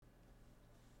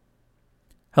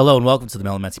Hello and welcome to the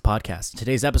Melon Metsy podcast. In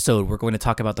today's episode, we're going to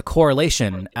talk about the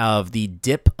correlation of the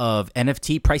dip of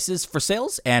NFT prices for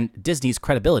sales and Disney's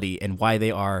credibility and why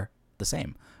they are the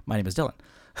same. My name is Dylan.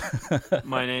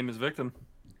 My name is Victim.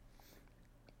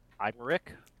 I'm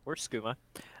Rick. Or Skooma.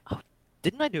 Oh,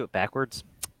 didn't I do it backwards?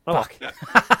 Fuck.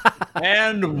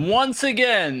 And once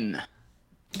again,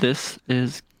 this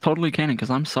is totally canon because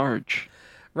I'm Sarge.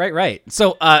 Right.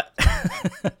 So,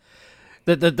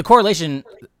 the correlation,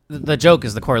 the joke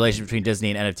is the correlation between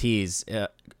Disney and NFTs,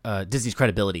 Disney's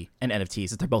credibility and NFTs,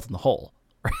 that they're both in the hole.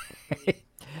 Right?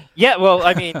 Yeah, well,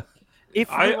 I mean, if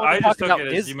we want I to just talk took about it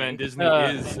as Disney, you meant Disney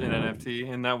is an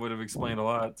NFT, and that would have explained a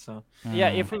lot. So yeah,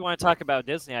 if we want to talk about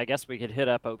Disney, I guess we could hit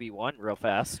up Obi-Wan real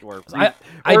fast. I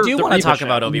do want to talk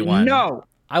about Obi-Wan. No,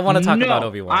 I want to talk no, about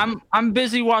Obi-Wan. I'm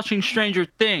busy watching Stranger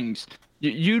Things.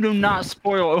 You do not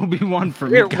spoil Obi-Wan for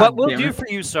me. Here, what we'll goddammit. do for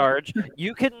you, Sarge,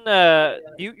 you can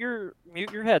mute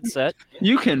your headset.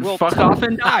 You can we'll fuck talk- off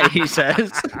and die, he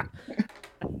says.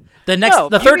 The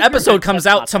third maybe episode that's comes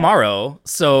not out bad. tomorrow,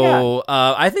 so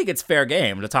I think it's fair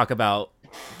game to talk about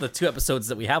the 2 episodes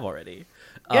that we have already.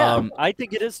 Yeah, I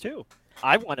think it is too.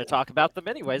 I want to talk about them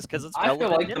anyways because it's I feel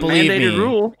relevant. like the Believe mandated me.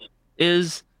 rule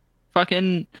is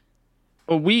fucking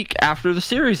a week after the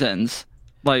series ends,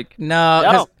 like, No,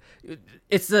 'cause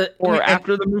it's the or and-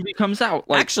 after the movie comes out.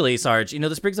 Like, actually, Sarge,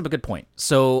 this brings up a good point.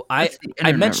 So That's the I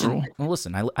internet mentioned rule. well,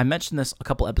 listen, I mentioned this a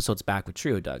couple episodes back with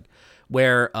Trio Doug,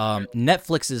 where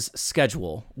Netflix's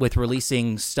schedule with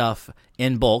releasing stuff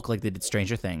in bulk, like they did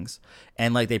Stranger Things,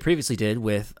 and like they previously did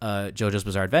with JoJo's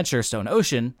Bizarre Adventure, Stone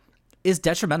Ocean, is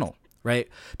detrimental, right?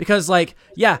 Because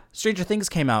Stranger Things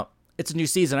came out, it's a new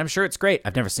season. I'm sure it's great.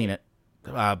 I've never seen it,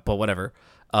 but whatever.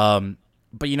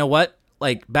 But you know what?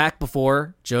 Like back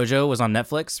before JoJo was on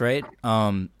Netflix, right?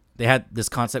 They had this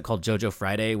concept called JoJo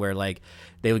Friday where like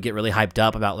they would get really hyped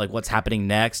up about like what's happening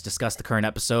next, discuss the current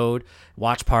episode,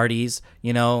 watch parties,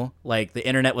 like the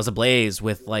internet was ablaze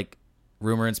with like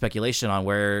rumor and speculation on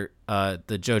where the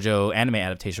JoJo anime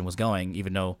adaptation was going,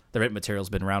 even though the written material's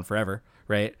been around forever,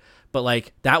 right? But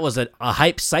like that was a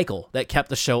hype cycle that kept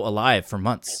the show alive for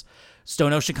months.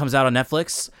 Stone Ocean comes out on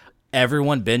Netflix,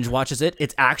 everyone binge watches it.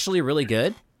 It's actually really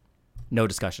good. No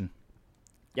discussion.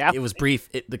 Yeah, It was brief.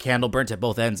 The candle burnt at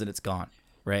both ends, and it's gone.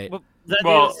 Right. well, that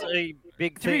Well, is a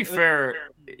big to thing. be fair,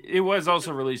 it was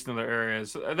also released in other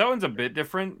areas. That one's a bit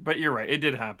different, but you're right. It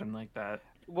did happen like that.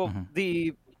 Well,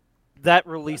 that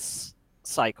release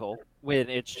cycle when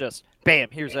it's just bam,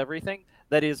 here's everything.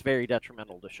 That is very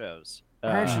detrimental to shows.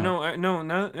 Actually,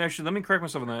 no. Actually, let me correct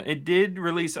myself on that. It did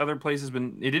release other places, but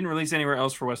it didn't release anywhere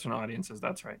else for Western audiences.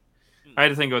 That's right. I had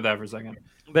to think about that for a second.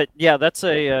 But yeah, that's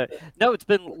a no. It's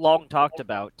been long talked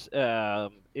about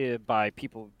by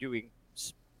people doing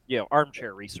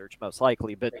armchair research, most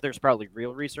likely. But there's probably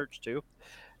real research too.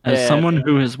 as And- someone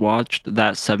who has watched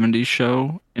that 70s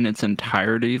show in its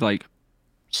entirety, like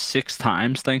 6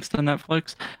 times thanks to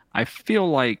Netflix, I feel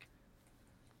like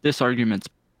this argument's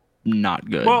not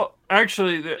good. Well,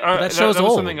 actually, that show's was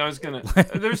old. something I was gonna.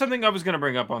 There's something I was gonna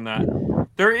bring up on that.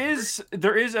 There is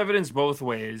evidence both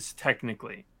ways,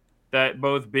 technically, that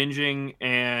both binging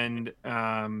and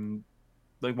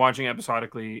like watching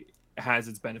episodically has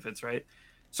its benefits, right?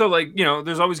 So,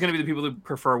 there's always going to be the people who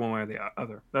prefer one way or the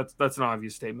other. That's an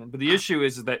obvious statement. But the issue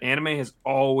is that anime has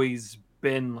always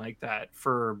been like that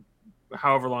for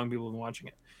however long people have been watching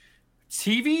it.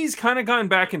 TV's kind of gone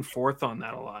back and forth on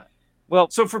that a lot. Well,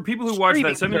 So for people who watch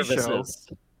that streaming 70s show, services,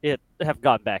 it have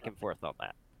gone back and forth on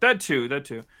that. that too.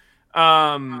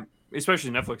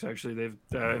 Especially Netflix, actually, they've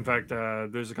in fact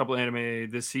there's a couple anime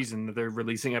this season that they're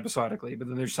releasing episodically, but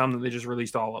then there's some that they just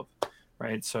released all of,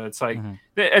 right? So it's like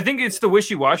I think it's the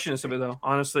wishy-washiness of it, though.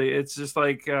 Honestly, it's just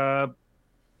like some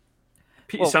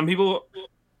people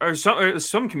or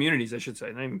some communities, I should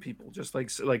say, not even people, just like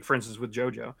for instance with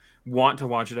JoJo, want to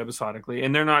watch it episodically,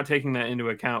 and they're not taking that into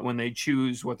account when they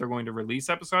choose what they're going to release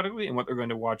episodically and what they're going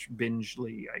to watch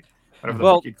bingely, whatever the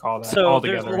fuck you'd call that. So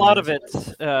altogether. there's a lot of it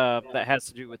that has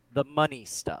to do with the money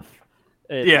stuff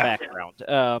in the background.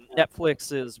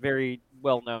 Netflix is very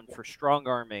well known for strong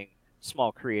arming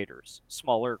smaller creators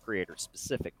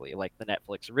specifically, like the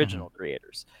Netflix original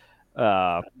creators.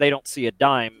 They don't see a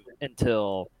dime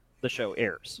until the show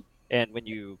airs, and when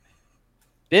you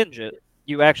binge it,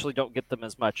 you actually don't get them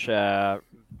as much high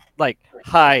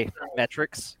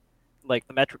metrics. Like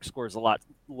the metric score is a lot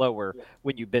lower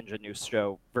when you binge a new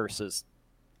show versus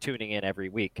tuning in every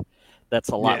week. That's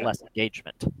a lot less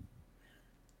engagement.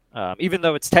 Even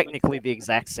though it's technically the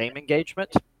exact same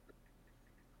engagement,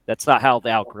 that's not how the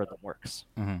algorithm works.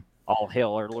 All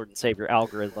hail our Lord and Savior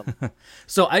algorithm.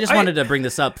 So I just wanted to bring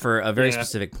this up for a very Yeah.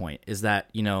 specific point. Is that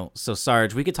so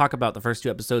Sarge, we could talk about the first 2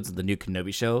 episodes of the new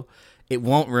Kenobi show. It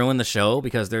won't ruin the show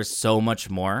because there's so much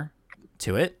more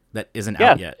to it that isn't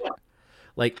out yet.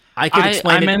 Like I could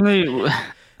explain it. Mainly,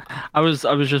 I was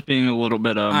just being a little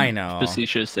bit I know.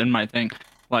 facetious in my thing.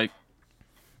 Like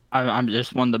I'm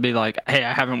just wanted to be like, hey,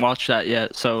 I haven't watched that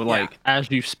yet. So like as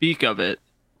you speak of it,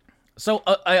 So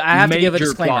I have to give a major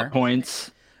disclaimer. plot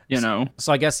points.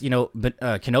 So I guess but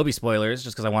Kenobi spoilers,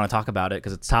 just because I want to talk about it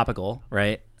because it's topical,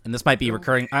 right? And this might be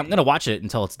recurring. I'm gonna watch it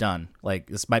until it's done. Like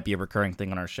this might be a recurring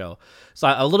thing on our show.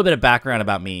 So a little bit of background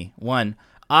about me. One,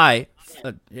 I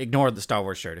ignore the Star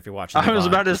Wars shirt if you're watching. I was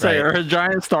about to say, right? are a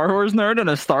giant Star Wars nerd in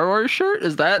a Star Wars shirt?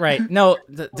 Is that Right? No,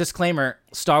 disclaimer: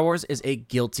 Star Wars is a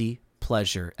guilty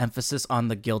pleasure. Emphasis on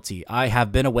the guilty. I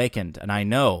have been awakened, and I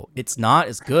know it's not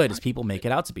as good as people make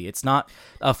it out to be. It's not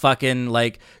a fucking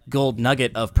like gold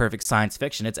nugget of perfect science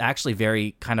fiction. It's actually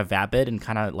very kind of vapid and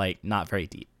kind of like not very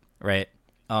deep, right?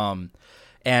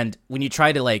 And when you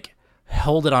try to like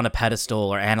hold it on a pedestal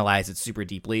or analyze it super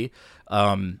deeply,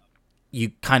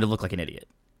 you kind of look like an idiot,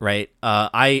 right?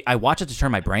 I watch it to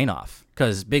turn my brain off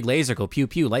because big laser go pew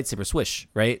pew, lightsaber swish,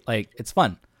 right? Like it's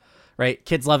fun, right?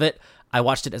 Kids love it. I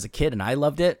watched it as a kid and I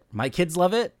loved it. My kids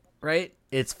love it, right?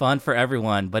 It's fun for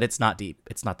everyone, but it's not deep.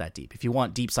 It's not that deep. If you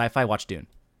want deep sci-fi, watch Dune,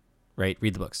 right?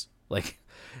 Read the books. Like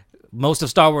most of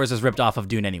Star Wars is ripped off of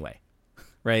Dune anyway,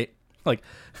 right? Like,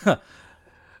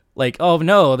 like, oh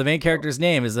no, the main character's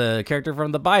name is a character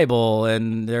from the Bible,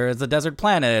 and there's a desert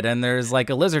planet, and there's like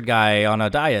a lizard guy on a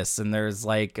dais, and there's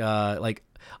like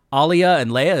Alia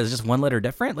and Leia is just one letter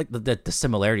different. Like the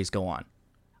similarities go on.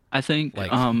 I think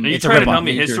Like, Are you It's a trying to rip-off. tell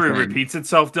me Major history thing. repeats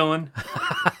itself, Dylan?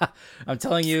 I'm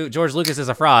telling you, George Lucas is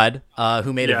a fraud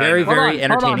who made Yeah, a I very, know. very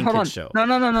entertaining kids show.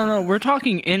 No. We're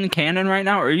talking in canon right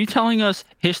now. Are you telling us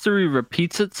history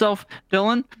repeats itself,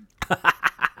 Dylan?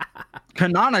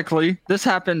 Canonically, this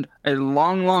happened a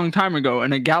long, long time ago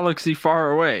in a galaxy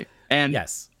far away. And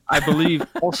Yes. I believe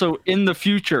also in the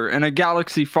future in a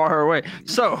galaxy far away.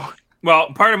 So,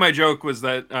 Well, part of my joke was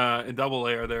that in Double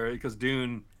Layer there, because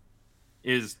Dune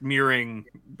is mirroring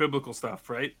biblical stuff,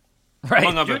 right? Right.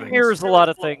 Among other Dune things. mirrors a lot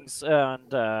of things, and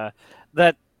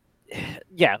that,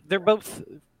 yeah, they're both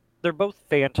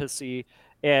fantasy,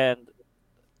 and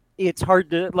it's hard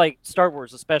to like Star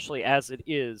Wars, especially as it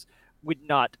is, would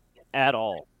not at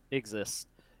all exist.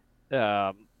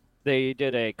 They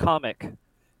did a comic,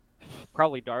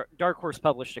 probably Dark Horse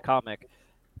published a comic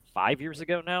 5 years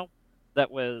ago now,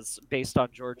 that was based on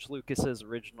George Lucas's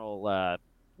original.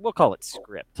 We'll call it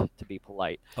script to be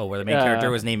polite. Oh, where the main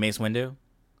character was named Mace Windu?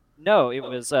 No, it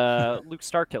was Luke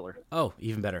Starkiller. Oh,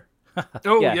 even better.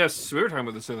 Oh, Yeah. yes. We were talking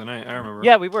about this the other night. I remember.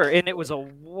 Yeah, we were, and it was a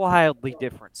wildly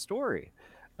different story.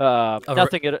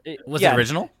 Nothing. Was yeah, it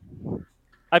original?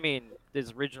 I mean,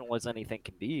 as original as anything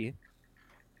can be.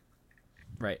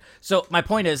 Right. So my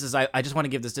point is I just want to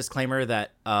give this disclaimer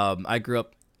that I grew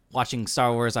up watching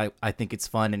Star Wars. I think it's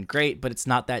fun and great, but it's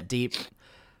not that deep.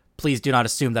 Please do not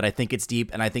assume that I think it's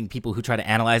deep, and I think people who try to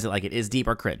analyze it like it is deep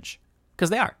are cringe, because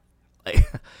they are. Like,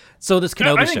 so this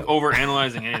Kenobi I think show.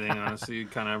 overanalyzing anything, honestly,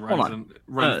 kind of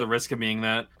runs the risk of being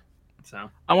that.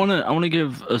 So I want to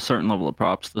give a certain level of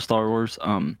props to Star Wars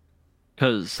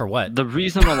because For what? the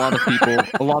reason a lot of people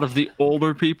a lot of the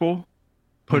older people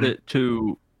put it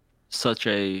to such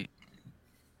a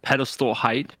pedestal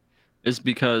height is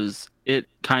because it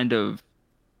kind of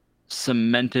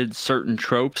cemented certain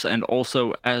tropes, and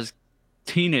also as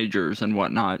teenagers and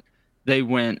whatnot, they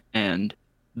went and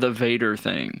the Vader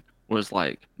thing was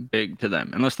like big to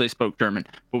them, unless they spoke German,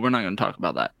 but we're not going to talk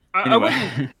about that.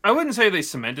 Anyway. I wouldn't say they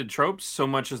cemented tropes so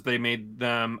much as they made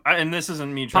them. And this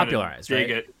isn't me trying Popularized, to dig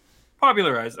right? it.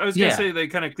 Popularized. I was gonna Yeah. say they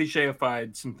kind of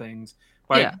clichéified some things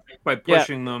by Yeah.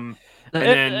 pushing them, and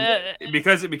then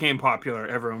because it became popular,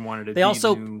 everyone wanted it. They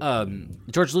also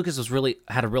George Lucas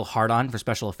had a real hard on for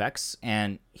special effects,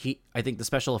 and I think the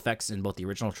special effects in both the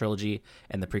original trilogy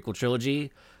and the prequel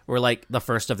trilogy were like the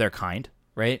first of their kind,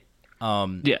 right?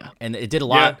 Yeah. And it did a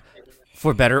lot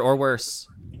for better or worse.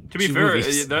 to be two fair,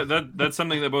 movies. that's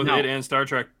something that both No. it and Star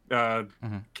Trek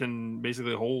can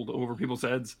basically hold over people's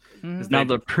heads. is Now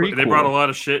they the prequel, they brought a lot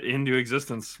of shit into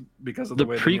existence because of the, the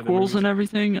way they made the prequels movies. and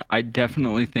everything, I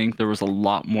definitely think there was a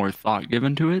lot more thought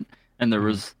given to it, and there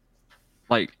was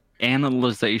like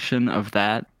analyzation of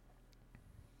that.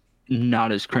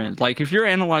 Not as cringe. Like if you're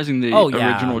analyzing the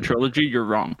original trilogy, you're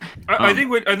wrong. I think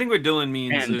what Dylan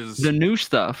means And is the new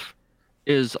stuff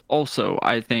is also,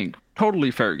 I think,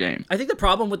 totally fair game. I think the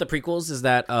problem with the prequels is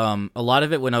that a lot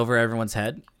of it went over everyone's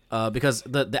head. because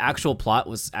the actual plot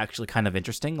was actually kind of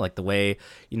interesting, like the way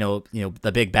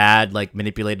the big bad like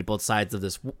manipulated both sides of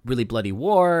this really bloody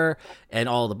war and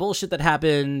all the bullshit that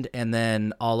happened, and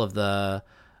then all the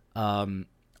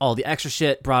extra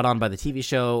shit brought on by the TV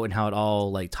show and how it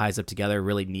all like ties up together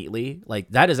really neatly. Like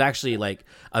that is actually like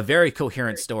a very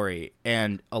coherent story,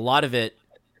 and a lot of it,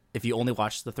 if you only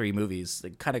watch the 3 movies,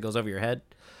 it kind of goes over your head,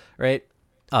 right?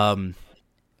 But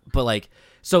like,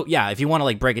 so yeah, if you want to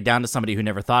like break it down to somebody who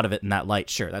never thought of it in that light,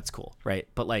 sure, that's cool, right?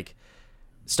 But like,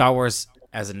 Star Wars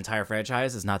as an entire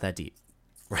franchise is not that deep,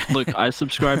 right? Look, I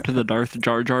subscribe to the Darth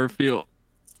Jar Jar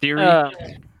theory,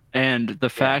 and the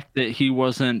fact that he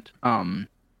wasn't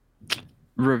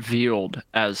revealed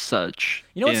as such.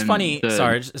 You know what's in funny, the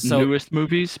Sarge? So newest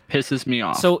movies pisses me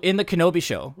off. So in the Kenobi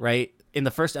show, right? In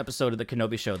the first episode of the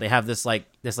Kenobi show, they have this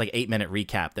 8-minute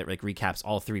recap that like recaps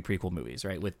all 3 prequel movies,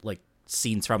 right? With like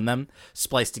scenes from them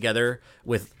spliced together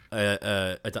with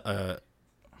a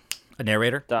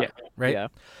narrator, right? Yeah.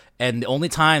 And the only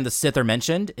time the Sith are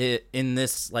mentioned in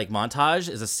this like montage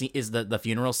is the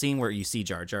funeral scene where you see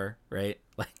Jar Jar, right?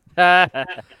 Like,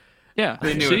 yeah,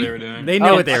 They knew what they were doing. they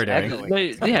knew what they were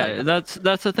doing.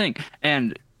 That's the thing.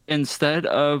 And instead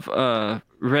of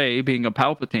Rey being a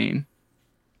Palpatine,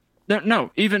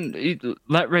 even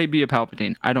let Rey be a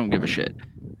Palpatine. I don't give a shit.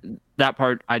 That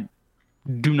part I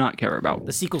do not care about.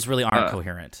 The sequels really aren't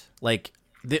coherent. Like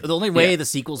the only way the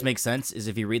sequels make sense is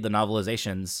if you read the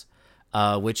novelizations,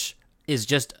 which is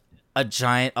just a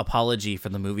giant apology for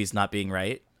the movies not being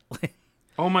right.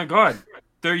 Oh my god,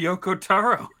 they're Yoko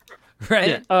Taro.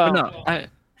 Right? Yeah. No,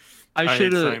 I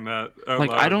should have. Like,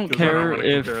 I don't care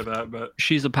if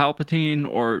she's a Palpatine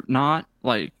or not.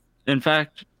 Like, in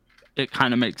fact, it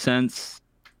kind of makes sense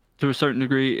to a certain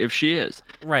degree if she is.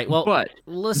 Right. Well, but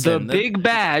listen, the big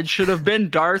bad should have been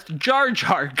Darth Jar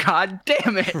Jar. God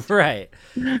damn it. Right.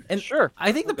 And sure,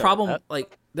 I think the problem,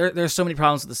 like, there's so many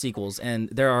problems with the sequels, and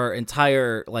there are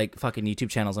entire like fucking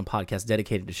YouTube channels and podcasts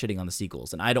dedicated to shitting on the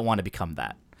sequels, and I don't want to become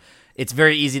that. It's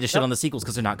very easy to shit on the sequels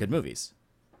because they're not good movies.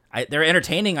 They're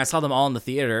entertaining. I saw them all in the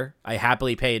theater. I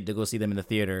happily paid to go see them in the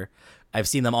theater. I've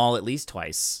seen them all at least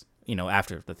twice,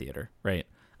 after the theater, right?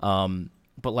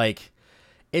 But like,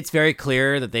 it's very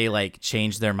clear that they like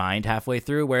changed their mind halfway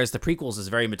through, whereas the prequels is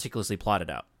very meticulously plotted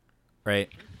out, right?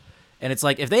 And it's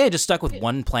like, if they had just stuck with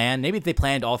one plan, maybe if they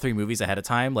planned all 3 movies ahead of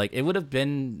time, like it would have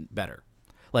been better.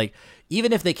 Like,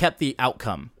 even if they kept the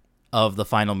outcome of the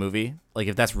final movie, like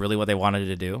if that's really what they wanted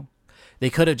to do, they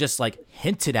could have just like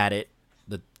hinted at it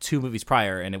the 2 movies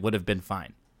prior and it would have been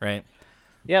fine, right?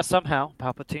 Yeah, somehow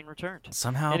Palpatine returned.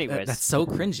 Somehow, anyways, that's so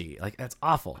cringy. Like, that's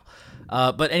awful.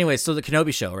 But anyway, so the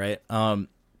Kenobi show, right?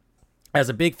 As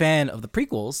a big fan of the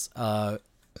prequels,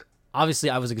 obviously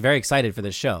I was very excited for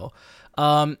this show.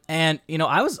 And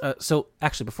I was so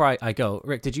actually before I go,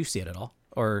 Rick, did you see it at all?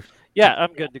 Or yeah,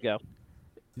 I'm good to go.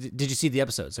 Did you see the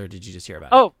episodes, or did you just hear about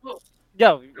it? Oh,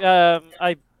 no.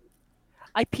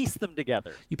 I pieced them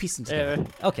together. You pieced them together.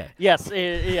 Okay. Yes.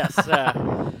 Yes.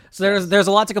 So there's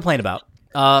a lot to complain about.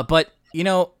 But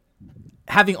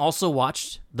having also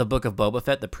watched the Book of Boba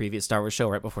Fett, the previous Star Wars show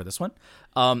right before this one,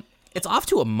 it's off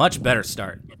to a much better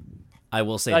start. I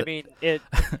will say. I mean,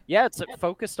 it's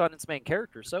focused on its main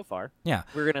character so far. Yeah.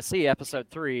 We're gonna see episode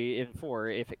 3 and 4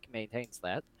 if it maintains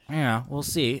that. Yeah, we'll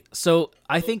see. So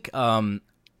I think the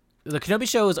Kenobi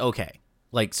show is okay.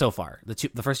 Like, so far,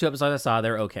 the first 2 episodes I saw,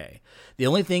 they're okay. The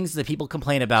only things that people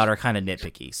complain about are kind of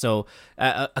nitpicky. So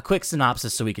a quick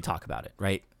synopsis so we could talk about it,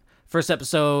 right? First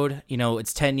episode,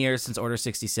 it's 10 years since Order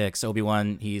 66.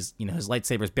 Obi-Wan, he's, his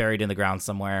lightsaber's buried in the ground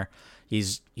somewhere.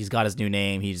 He's got his new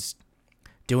name. He's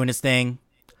doing his thing,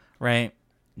 right?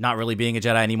 Not really being a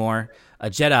Jedi anymore. A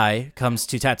Jedi comes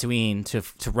to Tatooine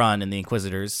to run in the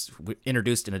Inquisitors,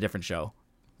 introduced in a different show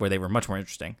where they were much more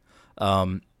interesting.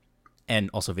 And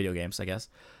also video games, I guess.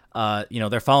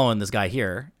 They're following this guy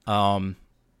here.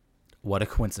 What a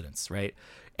coincidence, right?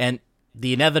 And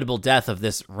the inevitable death of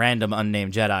this random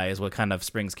unnamed Jedi is what kind of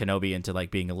springs Kenobi into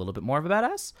like being a little bit more of a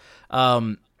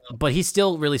badass. But he's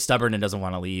still really stubborn and doesn't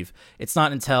want to leave. It's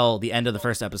not until the end of the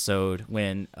first episode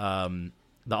when the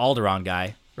Alderaan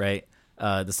guy, right,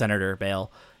 the Senator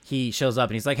Bail, he shows up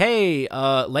and he's like, "Hey,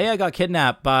 Leia got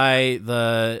kidnapped by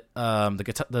the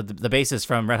bassist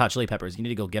from Red Hot Chili Peppers. You need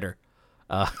to go get her."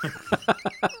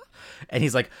 And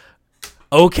he's like,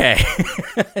 "Okay."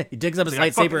 He digs up his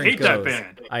lightsaber and goes. That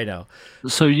band. I know.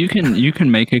 So you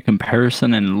can make a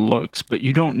comparison in looks, but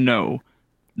you don't know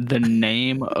the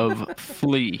name of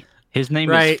Flea. His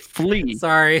name is Flea.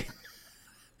 Sorry.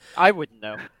 I wouldn't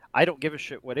know. I don't give a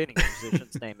shit what any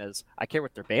musician's name is. I care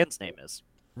what their band's name is.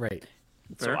 Right.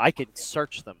 So I can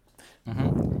search them.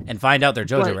 And find out their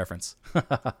JoJo But- reference.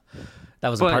 That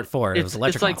was in part 4. It was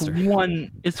Electric it's like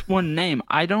Monster. it's one name.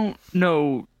 I don't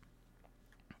know.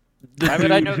 Why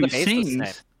would I know who the baseless sings,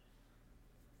 name?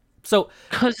 So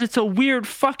Because it's a weird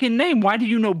fucking name. Why do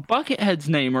you know Buckethead's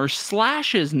name or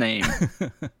Slash's name?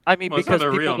 I mean, Well, it's because not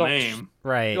their people real don't. name.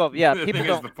 right, Well, yeah, I people think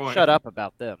is the don't point. shut up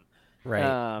about them.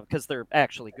 right. Because they're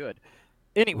actually good.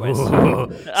 Anyways, Ooh.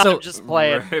 So- I'm just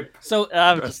playing. Rip. So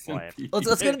I'm Rest just in playing. peace.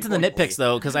 let's get into the nitpicks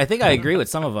though, because I think I agree with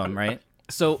some of them. Right.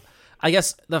 So I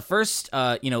guess the first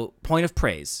point of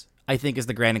praise I think is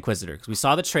the Grand Inquisitor, because we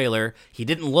saw the trailer. He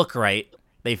didn't look right.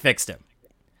 They fixed him.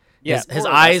 Yeah, his more or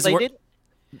less. eyes They were didn't-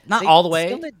 not they all the way.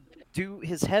 Still didn't do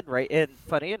his head right. And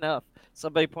funny enough,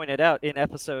 somebody pointed out in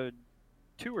episode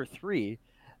 2 or 3,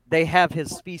 they have his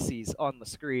species on the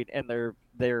screen, and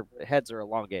their heads are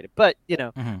elongated. But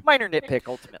Mhm. minor nitpick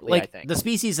ultimately. Like I think the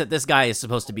species that this guy is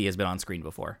supposed to be has been on screen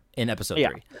before in episode Yeah.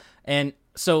 3, and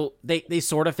so they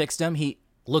sort of fixed him. He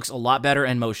looks a lot better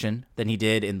in motion than he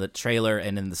did in the trailer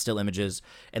and in the still images,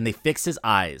 and they fixed his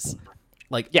eyes.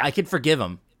 Like Yeah. I could forgive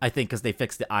him, I think, because they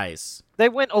fixed the eyes. they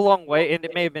went a long way, and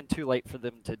it may have been too late for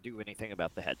them to do anything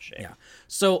about the head shape. Yeah.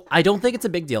 So I don't think it's a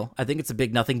big deal. I think it's a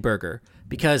big nothing burger,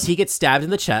 because he gets stabbed in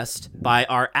the chest by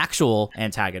our actual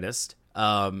antagonist,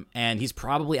 and he's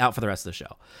probably out for the rest of the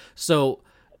show. So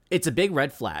it's a big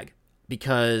red flag,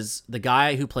 because the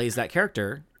guy who plays that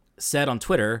character said on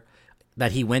Twitter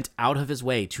that he went out of his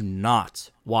way to not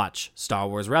watch Star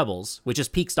Wars Rebels, which is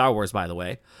peak Star Wars, by the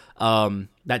way.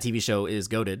 That TV show is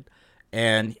goated,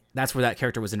 and that's where that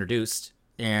character was introduced,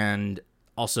 and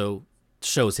also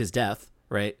shows his death,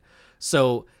 right?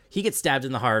 So he gets stabbed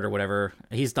in the heart or whatever.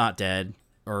 He's not dead,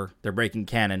 or they're breaking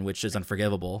canon, which is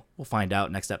unforgivable. We'll find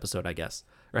out next episode, I guess,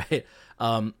 right?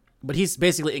 But he's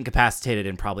basically incapacitated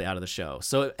and probably out of the show.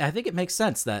 So I think it makes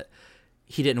sense that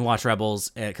he didn't watch Rebels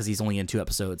because he's only in 2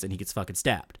 episodes and he gets fucking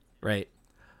stabbed, right?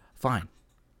 Fine.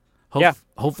 Yeah.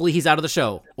 Hopefully he's out of the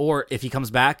show, or if he comes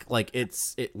back, like it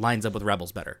lines up with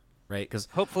Rebels better, right? Because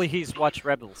Hopefully, he's watched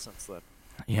Rebels since then.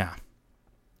 yeah,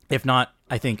 if not,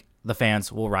 I think the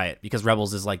fans will riot, because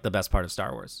Rebels is like the best part of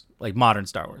Star Wars, like modern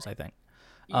Star Wars, I think.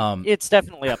 It's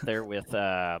definitely up there with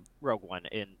Rogue One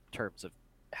in terms of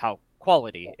how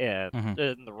quality and, Mhm.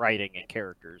 and the writing and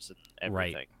characters and Right.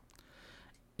 everything.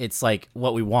 It's like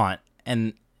what we want,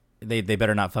 and they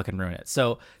better not fucking ruin it.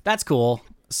 So that's cool.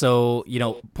 So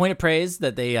point of praise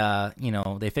that they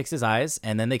they fixed his eyes,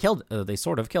 and then they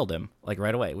sort of killed him like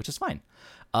right away, which is fine.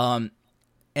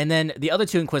 And then the other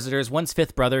 2 Inquisitors, one's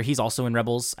fifth brother, he's also in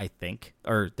Rebels, I think,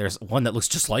 or there's one that looks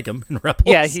just like him in Rebels.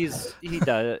 Yeah, he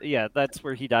does. Yeah, that's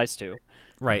where he dies too.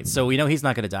 Right, so we know he's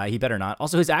not going to die. He better not.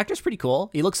 Also, his actor's pretty cool.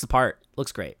 He looks the part.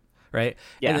 Looks great, right?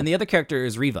 Yeah. And then the other character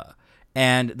is Reva.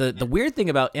 And the weird thing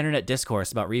about internet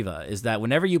discourse about Reva is that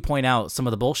whenever you point out some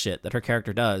of the bullshit that her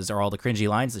character does, or all the cringy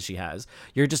lines that she has,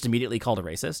 you're just immediately called a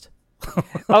racist.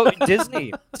 Oh,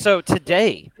 Disney. So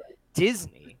today,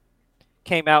 Disney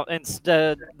came out and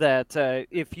said that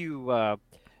if you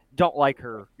don't like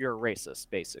her, you're a racist,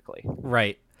 basically.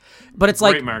 Right. But it's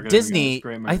Great like marketing, Disney, guys.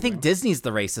 Great I think marketing. Disney's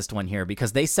the racist one here,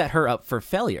 because they set her up for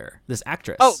failure, this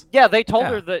actress. Oh, yeah, they told Yeah.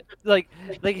 her that, like,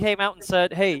 they came out and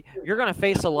said, hey, you're going to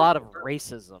face a lot of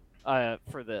racism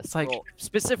for this It's like- role,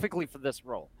 specifically for this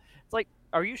role. It's like,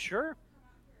 are you sure?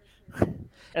 And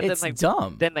it's then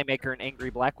dumb. they make her an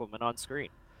angry black woman on screen.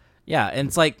 Yeah, and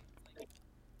it's like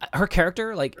her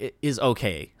character is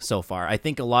okay so far. I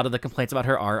think a lot of the complaints about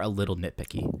her are a little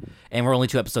nitpicky, and we're only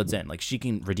 2 episodes in. Like, she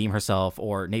can redeem herself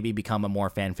or maybe become a more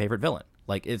fan favorite villain.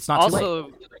 Like, it's not too late.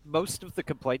 Also, most of the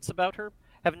complaints about her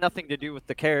have nothing to do with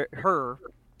her.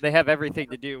 They have everything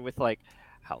to do with, like,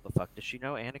 how the fuck does she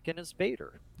know Anakin is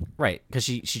Vader? Right, because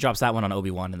she drops that one on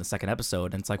Obi-Wan in the 2nd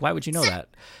episode, and it's like, why would you know that?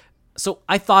 So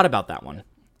I thought about that one.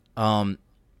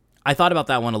 I thought about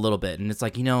that one a little bit, and it's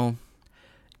like,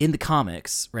 in the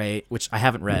comics, right, which I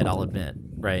haven't read, I'll admit,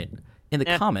 right? In the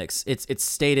Eh. comics, it's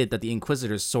stated that the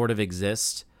Inquisitors sort of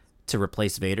exist to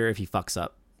replace Vader if he fucks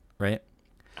up, right?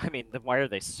 I mean, then why are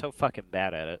they so fucking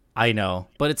bad at it? I know,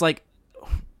 but it's like,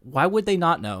 why would they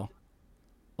not know?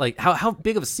 Like, how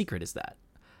big of a secret is that?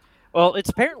 Well, it's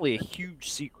apparently a huge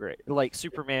secret, like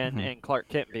Superman Mm-hmm. and Clark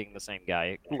Kent being the same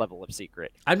guy level of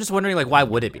secret. I'm just wondering, like, why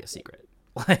would it be a secret?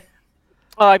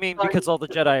 Well, I mean, because all the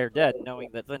Jedi are dead, knowing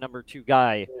that the number 2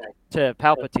 guy to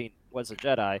Palpatine was a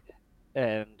Jedi,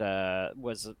 and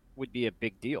would be a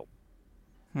big deal.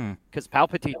 Hmm. Because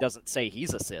Palpatine doesn't say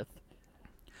he's a Sith.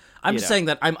 I'm You just know. saying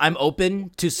that I'm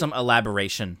open to some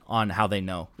elaboration on how they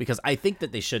know, because I think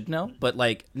that they should know, but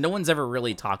like no one's ever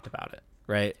really talked about it,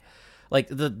 right? Like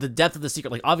the depth of the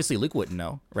secret, like obviously Luke wouldn't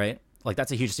know, right? Like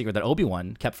that's a huge secret that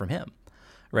Obi-Wan kept from him,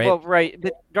 right? Well, right,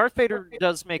 but Darth Vader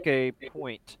does make a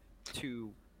point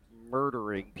to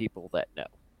murdering people that know.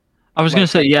 I was gonna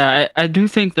say, yeah, I do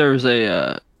think there's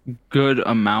a good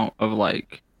amount of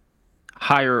like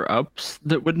higher ups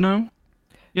that would know.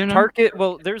 You know, Tarkin.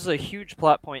 Well, there's a huge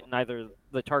plot point in either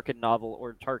the Tarkin novel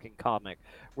or Tarkin comic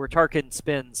where Tarkin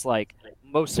spends like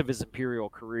most of his Imperial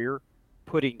career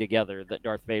putting together that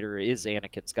Darth Vader is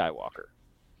Anakin Skywalker.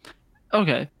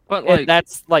 okay, but And like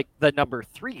that's like the number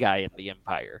 3 guy in the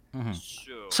Empire. Mhm.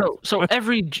 so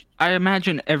I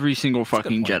imagine every single a good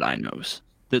fucking point. Jedi knows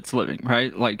that's living,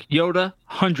 right? Like Yoda,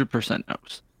 100%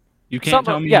 knows. You can't Some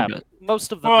tell of- me. yeah, he does.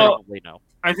 most of them Well- probably know.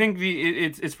 I think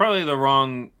it's probably the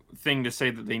wrong thing to say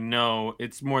that they know.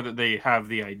 It's more that they have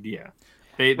the idea.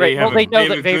 They Right. have Well, they know have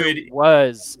that a Vader good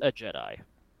was a Jedi.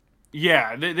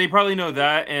 yeah. They probably know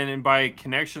that, and by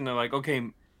connection, they're like, okay,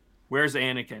 where's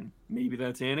Anakin? Maybe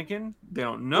that's Anakin. They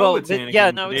don't know Well, it's but- Anakin. yeah,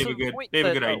 but no, they it's have a the good point they have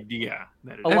a that, good oh, idea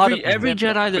that it a is. lot Every of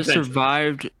Jedi that potential.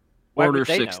 survived Why would Order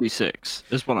they know? 66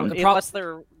 is what I'm. Unless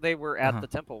they were at Uh-huh. the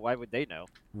temple, why would they know?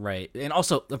 Right, and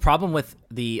also the problem with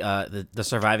the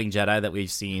surviving Jedi that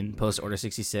we've seen post Order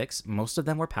 66, most of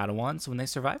them were Padawans when they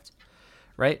survived,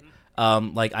 right?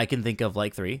 Like I can think of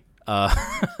like 3,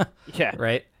 Yeah.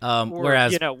 right? Or,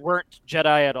 Whereas, weren't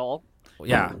Jedi at all.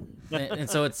 yeah, and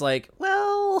so it's like,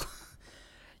 well,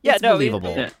 Yeah, it's no,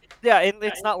 believable. Yeah, and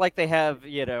it's not like they have,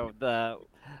 the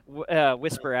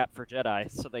whisper app for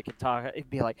Jedi, so they can talk. It'd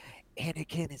be like,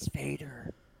 Anakin is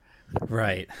Vader.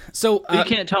 Right. So You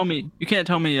can't tell me.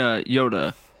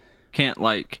 Yoda can't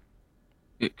like,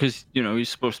 because he's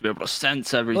supposed to be able to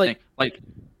sense everything. Like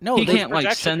no, he they- can't like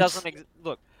Projection sense. doesn't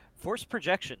look. Force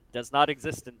projection does not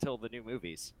exist until the new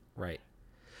movies. right.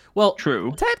 Well,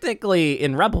 True. technically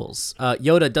in Rebels,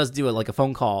 Yoda does do it like a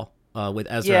phone call with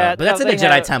Ezra, Yeah, but that's no, in a they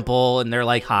Jedi have- temple, and they're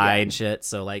like high and shit.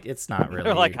 So like, it's not really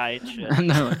They're like high and shit. And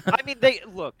they're like, I mean, they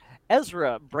look.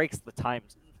 Ezra breaks the time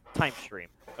stream.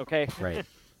 Okay. right.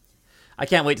 I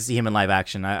can't wait to see him in live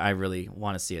action. I really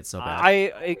want to see it so bad. I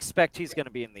expect he's going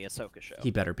to be in the Ahsoka show.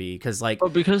 He better be, because like,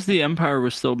 but because the Empire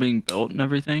was still being built and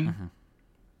everything.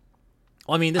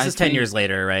 well, I mean, this I is 10 think- years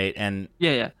later, right? And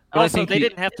Yeah. But I Also, think they he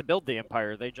didn't have to build the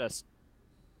Empire. They just,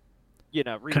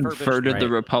 refurbished. converted Right. the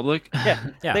Republic. Yeah,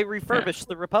 Yeah. they refurbished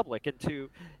the Republic into,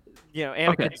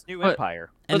 Anakin's new but- empire.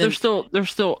 But And there's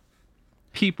still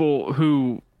people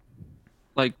who,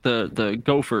 like the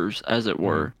gophers, as it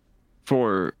were,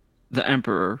 for the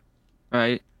Emperor,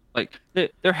 right? Like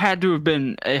there had to have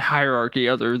been a hierarchy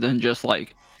other than just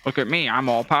like, look at me, I'm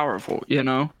all powerful,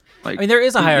 Like I mean, there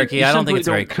is a you- hierarchy. you I don't think simply it's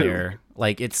very don't coup. clear.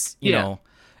 Like, it's you Yeah. know,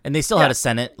 and they still Yeah. had a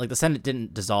Senate. Like, the Senate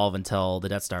didn't dissolve until the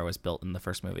Death Star was built in the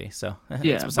first movie. So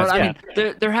Yeah, it's but besides I the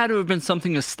mean, there had to have been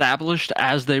something established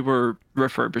as they were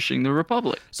refurbishing the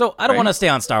Republic. So I don't Right. want to stay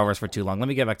on Star Wars for too long. Let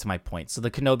me get back to my point. So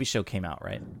the Kenobi show came out,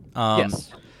 right?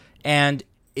 Yes. And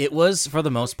it was for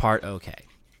the most part okay.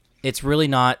 It's really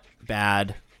not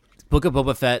bad. Book of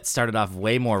Boba Fett started off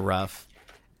way more rough.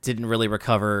 Didn't really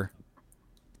recover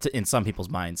in some people's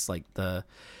minds. The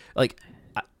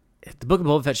Book of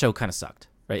Boba Fett show kind of sucked,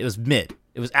 right? It was mid.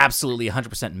 It was absolutely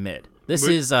 100% mid. This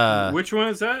is Which one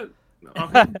is that?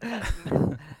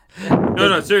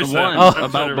 No, seriously. The one I'm trying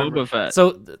about to remember. Boba Fett.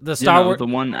 so the Star Wars. the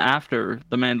one after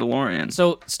the Mandalorian.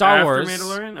 So Star After Wars.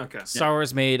 Mandalorian? Okay. Star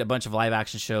Wars made a bunch of live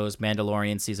action shows,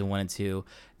 Mandalorian season 1 and 2.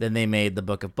 Then they made the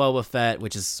Book of Boba Fett,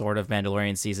 which is sort of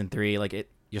Mandalorian season 3.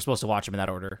 You're supposed to watch them in that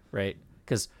order, right?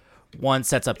 Because one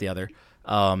sets up the other.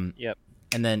 Yep.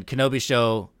 And then Kenobi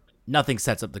show, nothing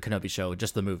sets up the Kenobi show,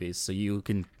 just the movies. So you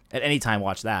can at any time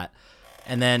watch that.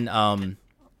 And then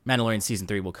Mandalorian season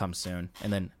 3 will come soon,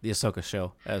 and then the Ahsoka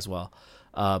show as well.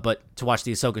 But to watch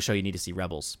the Ahsoka show, you need to see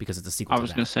Rebels because it's a sequel. I to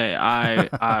was that. gonna say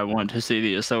I want to see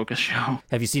the Ahsoka show.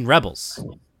 Have you seen Rebels?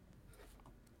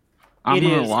 I'm It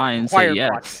gonna is lie and say required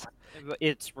yes. watching.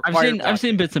 It's I've required. seen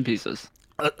watching. bits and pieces.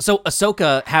 So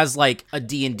Ahsoka has like a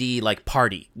D&D like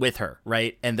party with her,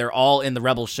 right? And they're all in the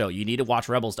Rebels show. You need to watch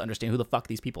Rebels to understand who the fuck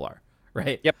these people are,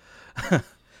 right? Yep.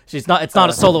 It's not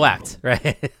a solo act,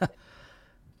 right?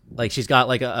 Like she's got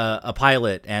like a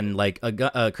pilot and like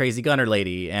a crazy gunner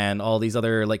lady and all these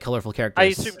other like colorful characters. I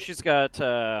assume she's got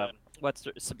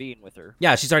Sabine with her.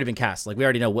 Yeah, she's already been cast. Like we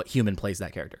already know what human plays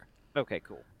that character. Okay,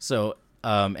 cool. So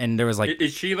and there was like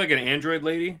Is she like an android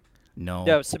lady? no,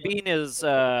 No, Sabine is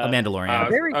a Mandalorian.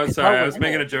 very Oh, sorry. I was colorful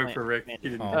making a joke for Rick. man. He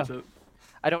didn't Oh. catch it.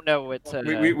 I don't know what.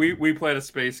 We played a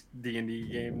space D&D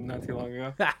game not too long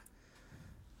ago.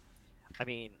 I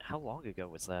mean, how long ago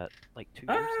was that? Like 2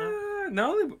 years now?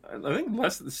 No, I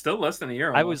think still less than a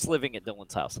year. I almost. was living at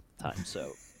Dylan's house at the time,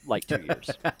 so like 2 years.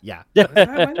 yeah, Yeah,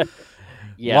 long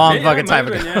Yeah, fucking it time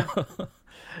might have ago.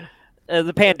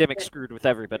 the pandemic screwed with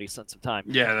everybody's sense of time.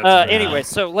 Yeah. That's Anyway,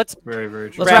 so let's very, very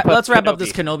true. Let's wrap up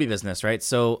this Kenobi business, right?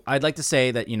 So I'd like to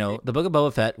say that the Book of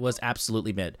Boba Fett was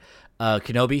absolutely mid.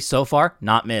 Kenobi so far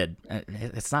not mid.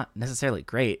 It's not necessarily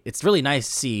great. It's really nice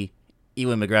to see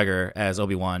Ewan McGregor as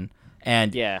Obi-Wan,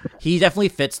 and he definitely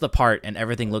fits the part, and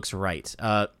everything looks right.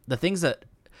 The things that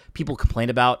people complain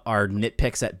about are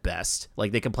nitpicks at best.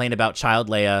 Like they complain about Child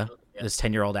Leia, this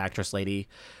 10-year-old actress lady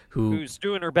who's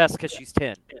doing her best because she's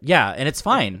 10. Yeah, and it's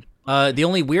fine. The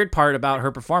only weird part about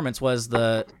her performance was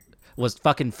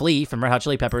fucking Flea from Red Hot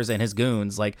Chili Peppers and his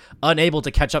goons like unable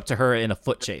to catch up to her in a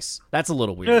foot chase. That's a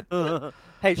little weird.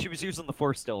 Hey, she was using the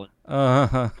Force, Dylan.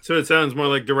 So it sounds more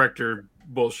like director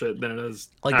bullshit than it is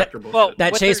like actor that, bullshit. well,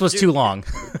 that chase was too long.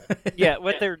 Yeah,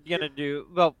 what they're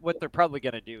probably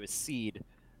gonna do is seed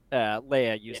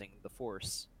Leia using the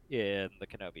Force in the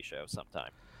Kenobi show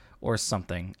sometime. Or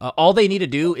something. All they need to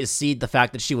do is seed the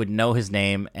fact that she would know his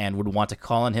name and would want to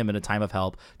call on him in a time of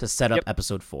help to set up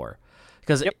episode 4.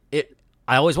 Because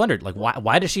I always wondered, like,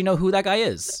 why does she know who that guy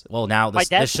is? Well, now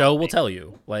this show will tell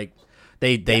you. Like,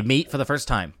 they meet for the first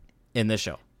time in this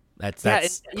show. That's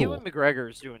cool. Ewan McGregor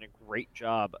is doing a great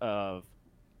job of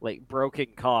like broken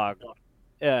cog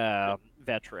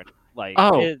veteran. Like,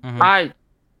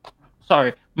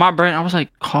 sorry, my brain. I was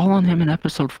like, call on him in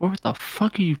episode 4. What the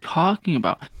fuck are you talking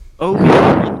about? Oh,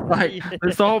 like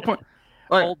that's the whole point.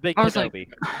 Like, old big I was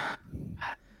Kenobi.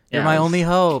 You're my only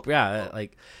hope. Yeah,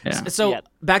 like so.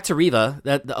 Back to Reva.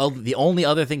 That the only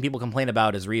other thing people complain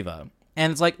about is Reva,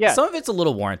 and it's like some of it's a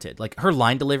little warranted. Like her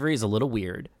line delivery is a little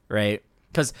weird, right?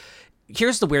 Because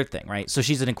here's the weird thing, right? So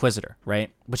she's an Inquisitor, right?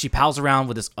 But she pals around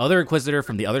with this other Inquisitor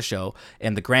from the other show,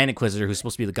 and the Grand Inquisitor, who's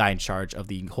supposed to be the guy in charge of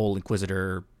the whole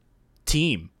Inquisitor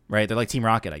team, right? They're like Team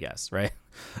Rocket, I guess, right?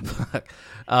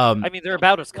 I mean, they're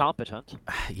about as competent.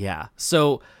 Yeah.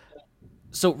 So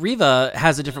Reva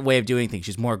has a different way of doing things.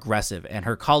 She's more aggressive, and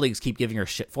her colleagues keep giving her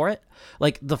shit for it.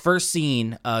 Like the first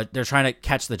scene, they're trying to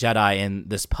catch the Jedi in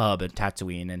this pub in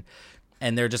Tatooine,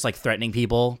 and they're just like threatening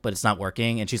people, but it's not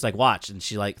working. And she's like, "Watch!" And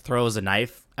she like throws a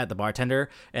knife at the bartender,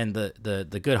 and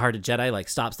the good-hearted Jedi like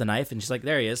stops the knife, and she's like,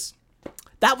 "There he is."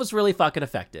 That was really fucking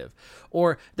effective.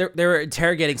 Or they're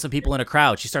interrogating some people in a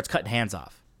crowd. She starts cutting hands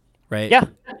off, right? Yeah,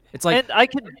 it's like, and I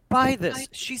can buy this.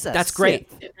 She's that's great.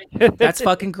 That's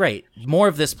fucking great. More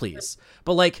of this, please.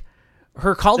 But like,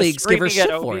 her colleagues give her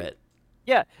shit for it.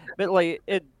 Yeah, but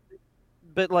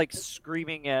like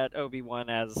screaming at Obi-Wan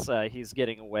as he's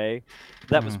getting away,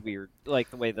 that was weird.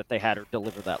 Like the way that they had her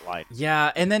deliver that line.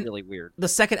 Yeah, and then really weird. The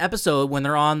second episode when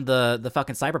they're on the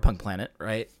fucking cyberpunk planet,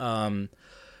 right?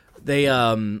 They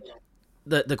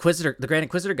the Grand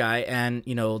Inquisitor guy and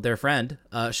their friend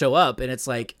show up, and it's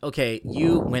like, okay,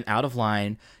 you went out of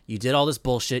line, you did all this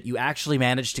bullshit, you actually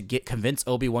managed to convince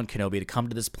Obi-Wan Kenobi to come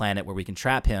to this planet where we can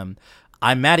trap him.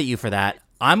 I'm mad at you for that.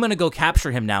 I'm gonna go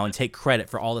capture him now and take credit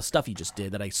for all the stuff you just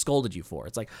did that I scolded you for.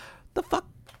 It's like, the fuck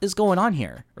is going on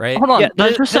here, right? Hold on, yeah,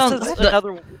 that just sounds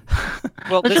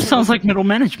well, that just sounds like middle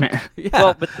management. Yeah.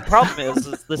 Well, but the problem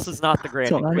is this is not the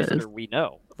Grand Inquisitor we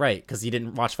know. Right, because he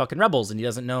didn't watch fucking Rebels, and he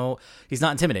doesn't know. He's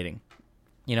not intimidating,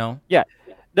 Yeah,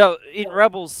 no. In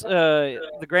Rebels,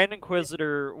 the Grand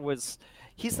Inquisitor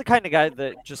he's the kind of guy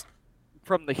that just,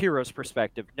 from the hero's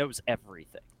perspective, knows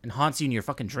everything and haunts you in your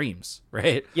fucking dreams,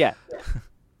 right? Yeah.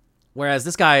 Whereas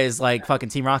this guy is like fucking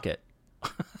Team Rocket.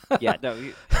 Yeah, no.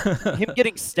 Him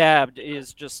getting stabbed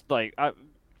is just like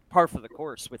par for the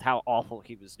course with how awful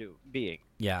he was being.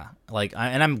 Yeah, like,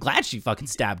 and I'm glad she fucking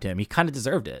stabbed him. He kind of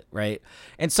deserved it, right?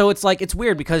 And so it's like, it's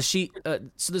weird because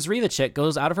so this Reva chick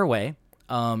goes out of her way,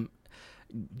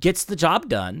 gets the job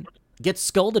done, gets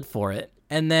scolded for it,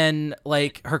 and then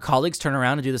like her colleagues turn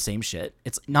around and do the same shit.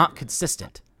 It's not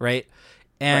consistent, right?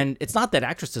 And it's not that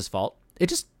actress's fault. It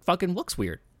just fucking looks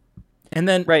weird. And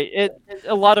then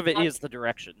a lot of it is the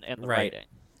direction and the writing.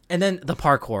 And then the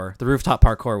rooftop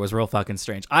parkour was real fucking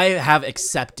strange. I have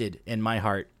accepted in my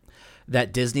heart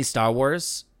that Disney Star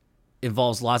Wars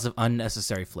involves lots of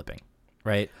unnecessary flipping,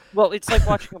 right? Well, it's like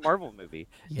watching a Marvel movie.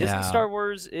 Yeah. Disney Star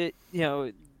Wars,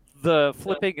 the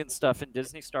flipping and stuff in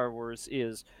Disney Star Wars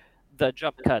is the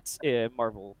jump cuts in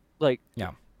Marvel. Like,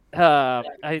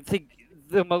 I think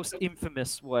the most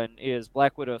infamous one is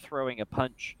Black Widow throwing a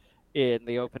punch in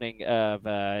the opening of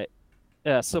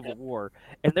Civil War,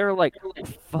 and there are like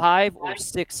 5 or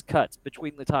 6 cuts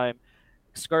between the time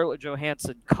Scarlett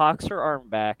Johansson cocks her arm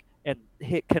back and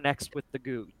connects with the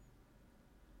goo.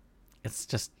 It's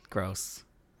just gross.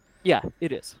 Yeah,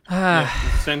 it is.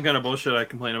 Same kind of bullshit I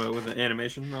complain about with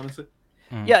animation, honestly.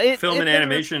 Yeah, film and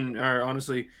animation are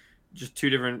honestly just two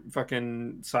different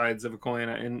fucking sides of a coin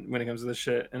when it comes to this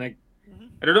shit. And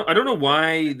I don't know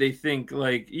why they think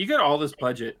like you got all this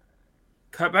budget,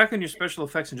 cut back on your special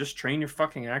effects and just train your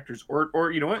fucking actors,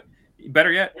 or you know what?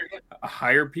 Better yet,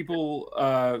 hire people,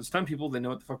 stunt people that know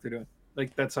what the fuck they're doing.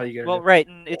 Like that's how you get it. Well, right,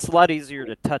 and it's a lot easier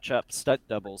to touch up stunt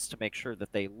doubles to make sure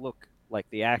that they look like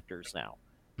the actors now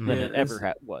than it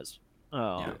ever was.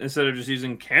 Yeah. Instead of just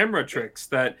using camera tricks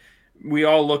that we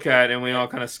all look at and we all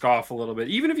kind of scoff a little bit.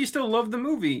 Even if you still love the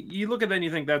movie, you look at that and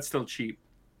you think that's still cheap.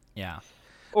 Yeah.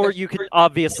 Or you can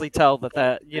obviously tell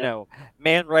that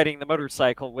man riding the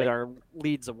motorcycle with our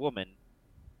lead's a woman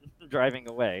driving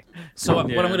away. So what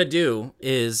I'm going to do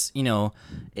is, in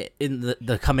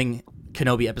the coming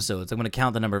Kenobi episodes, I'm going to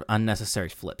count the number of unnecessary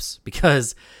flips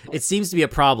because it seems to be a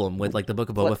problem with like the Book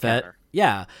of Boba Fett. Counter.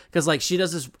 Yeah, because like she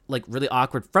does this like really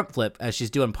awkward front flip as she's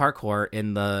doing parkour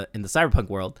in the cyberpunk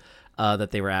world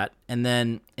that they were at, and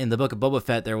then in the Book of Boba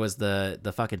Fett there was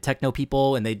the fucking techno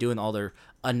people and they doing all their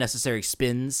unnecessary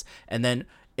spins, and then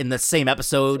in the same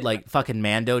episode like fucking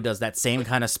Mando does that same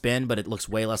kind of spin but it looks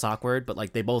way less awkward, but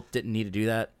like they both didn't need to do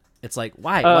that. It's like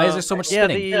why is there so much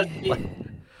spinning?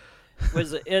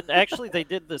 And actually they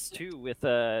did this too with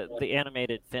the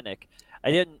animated Finnick.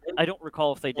 I don't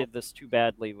recall if they did this too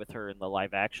badly with her in the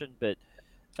live action, but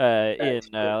in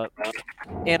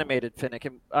animated Finnick,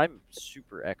 and I'm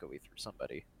super echoey through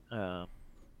somebody.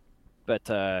 But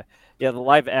the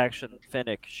live action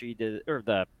Finnick, she did, or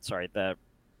the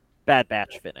Bad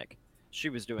Batch Finnick, she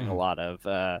was doing a lot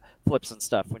of flips and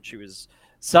stuff when she was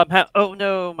somehow, oh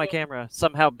no, my camera,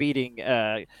 somehow beating,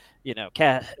 Cad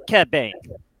Bane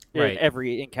in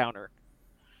every encounter.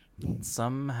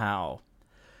 Somehow.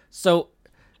 So,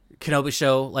 Kenobi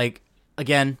show, like,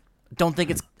 again, I don't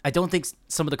think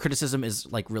some of the criticism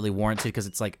is like really warranted because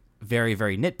it's like very,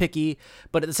 very nitpicky,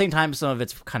 but at the same time, some of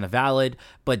it's kind of valid.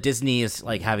 But Disney is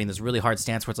like having this really hard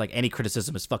stance where it's like any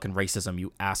criticism is fucking racism,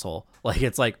 you asshole. Like,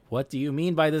 it's like, what do you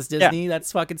mean by this, Disney? Yeah.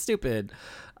 That's fucking stupid.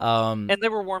 And they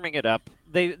were warming it up.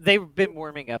 They've been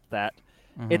warming up that.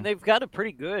 And they've got a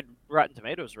pretty good Rotten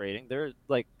Tomatoes rating. They're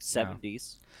like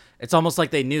 70s. It's almost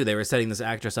like they knew they were setting this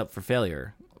actress up for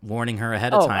failure, warning her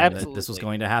ahead of time that this was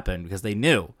going to happen because they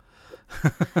knew.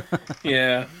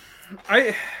 Yeah.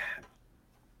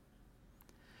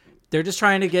 They're just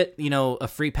trying to get, a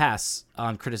free pass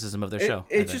on criticism of their show.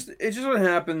 It's just what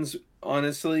happens,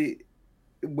 honestly,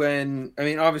 when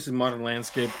obviously Modern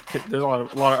Landscape, there's a lot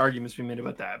of arguments being made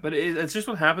about that, but it's just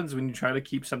what happens when you try to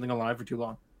keep something alive for too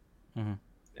long.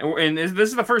 And this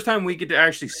is the first time we get to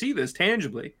actually see this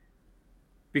tangibly,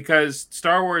 because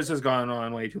Star Wars has gone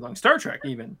on way too long. Star Trek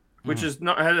even, which hasn't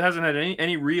had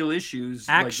any real issues.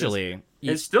 Actually, like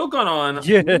it's still gone on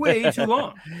way too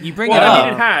long. You bring it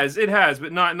up. It has,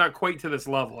 but not quite to this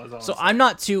level. So I'm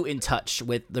not too in touch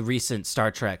with the recent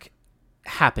Star Trek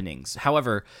happenings.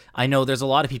 However, I know there's a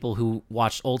lot of people who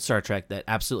watched old Star Trek that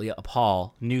absolutely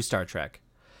appall new Star Trek.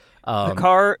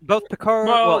 Picard,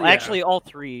 actually all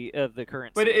three of the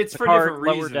current. But it's Picard, for different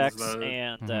Lower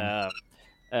reasons. Decks,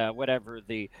 and whatever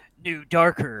the new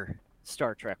darker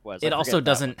Star Trek was. It also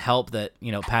doesn't help that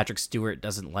Patrick Stewart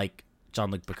doesn't like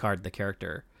Jean-Luc Picard, the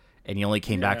character, and he only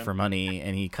came back for money,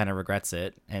 and he kind of regrets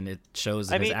it, and it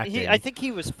shows in his acting. I think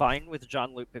he was fine with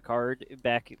Jean-Luc Picard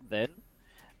back then.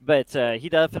 But he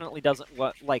definitely doesn't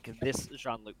like this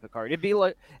Jean-Luc Picard.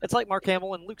 It's like Mark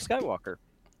Hamill and Luke Skywalker.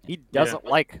 He doesn't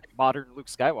like modern Luke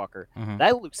Skywalker.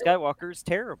 That Luke Skywalker is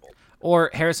terrible.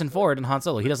 Or Harrison Ford and Han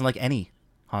Solo. He doesn't like any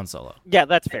Han Solo. Yeah,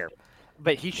 that's fair.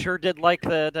 But he sure did like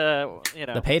the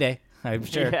payday. I'm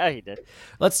sure. Yeah, he did.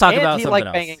 Let's talk about something else. And he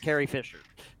liked banging Carrie Fisher.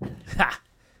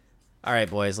 All right,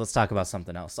 boys. Let's talk about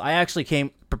something else. I actually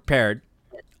came prepared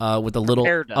with a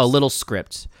little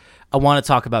script. I want to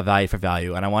talk about value for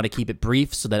value, and I want to keep it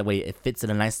brief so that way it fits in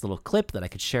a nice little clip that I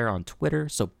could share on Twitter,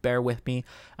 so bear with me.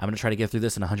 I'm going to try to get through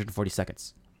this in 140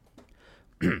 seconds.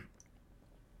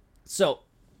 So,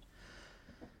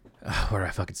 where do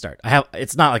I fucking start?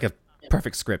 It's not like a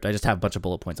perfect script. I just have a bunch of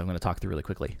bullet points I'm going to talk through really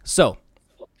quickly. So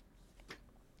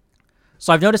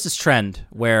I've noticed this trend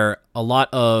where a lot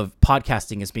of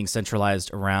podcasting is being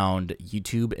centralized around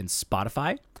YouTube and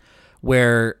Spotify,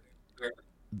 where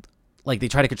like they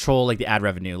try to control like the ad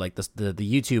revenue. Like the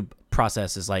YouTube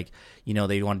process is like,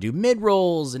 they want to do mid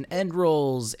rolls and end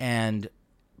rolls, and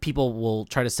people will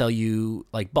try to sell you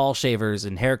like ball shavers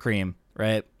and hair cream,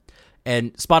 right?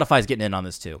 And Spotify's getting in on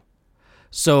this too.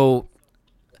 So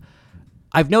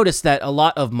I've noticed that a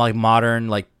lot of my modern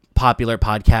like popular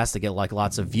podcasts that get like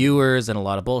lots of viewers and a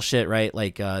lot of bullshit, right?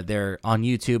 Like they're on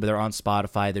YouTube, they're on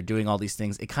Spotify, they're doing all these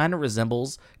things. It kind of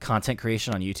resembles content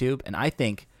creation on YouTube, and I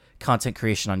think content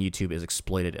creation on YouTube is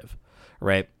exploitative,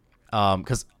 right?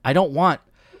 Because I don't want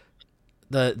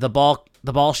the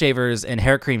ball shavers and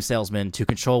hair cream salesmen to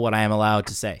control what I am allowed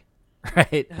to say,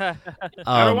 right?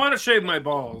 I don't want to shave my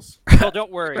balls. Well,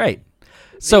 don't worry. Right.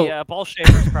 So the ball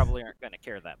shavers probably aren't going to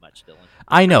care that much, Dylan.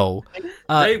 I know.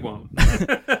 They won't.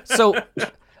 So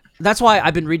that's why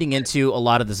I've been reading into a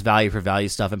lot of this value for value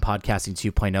stuff in podcasting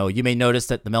 2.0. You may notice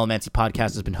that the Melomancy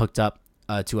podcast has been hooked up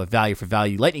to a value for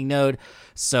value lightning node.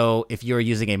 So if you're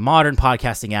using a modern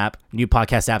podcasting app,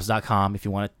 newpodcastapps.com, if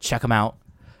you want to check them out,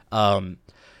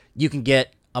 you can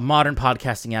get a modern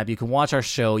podcasting app. You can watch our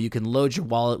show. You can load your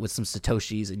wallet with some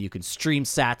Satoshis, and you can stream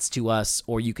sats to us,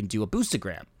 or you can do a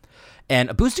boostagram. And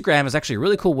a boostagram is actually a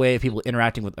really cool way of people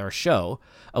interacting with our show.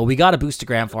 We got a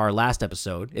boostagram for our last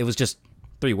episode. It was just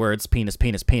 3 words, penis,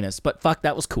 penis, penis. But fuck,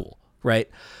 that was cool, right?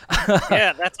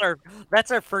 Yeah, that's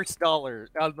our first dollar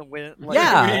on the win. Like,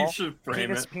 Yeah. We should frame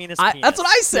penis, it. penis, That's penis. what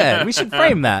I said. We should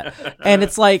frame that. And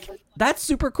it's like, that's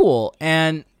super cool.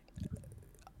 And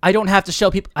I don't have to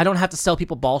sell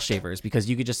people ball shavers because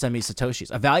you could just send me Satoshis.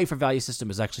 A value for value system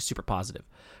is actually super positive,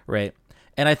 right?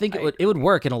 And I think it would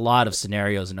work in a lot of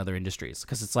scenarios in other industries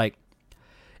because it's like,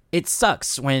 it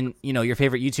sucks when, your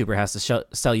favorite YouTuber has to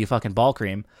sell you fucking ball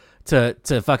cream to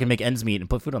fucking make ends meet and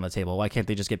put food on the table. Why can't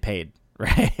they just get paid,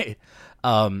 right?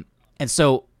 And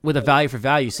so with a value for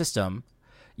value system,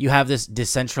 you have this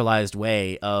decentralized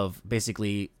way of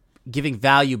basically giving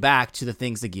value back to the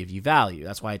things that give you value.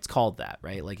 That's why it's called that,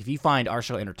 right? Like if you find our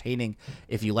show entertaining,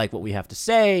 if you like what we have to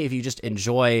say, if you just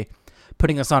enjoy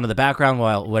putting us onto the background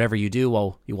while whatever you do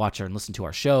while you watch and listen to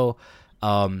our show,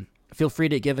 feel free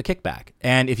to give a kickback.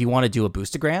 And if you want to do a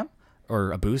boostagram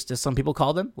or a boost, as some people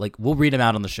call them, like we'll read them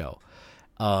out on the show.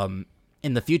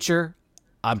 In the future,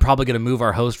 I'm probably going to move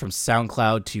our host from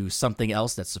SoundCloud to something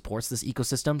else that supports this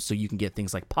ecosystem. So you can get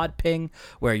things like Podping,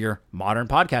 where your modern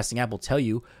podcasting app will tell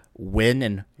you when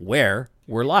and where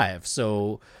we're live.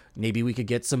 So maybe we could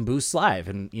get some boosts live.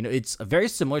 And, it's very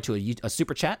similar to a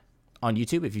super chat on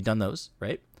YouTube, if you've done those,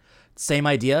 right? Same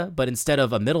idea, but instead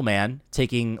of a middleman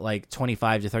taking like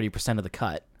 25 to 30% of the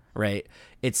cut, right?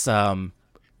 It's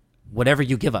whatever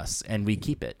you give us and we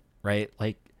keep it, right?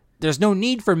 Like there's no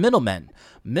need for middlemen.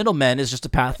 Middlemen is just a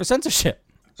path for censorship,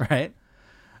 right?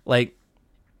 Like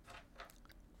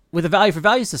with a value for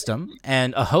value system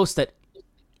and a host that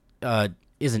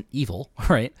isn't evil,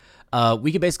 right?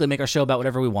 We can basically make our show about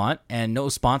whatever we want, and no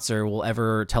sponsor will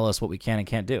ever tell us what we can and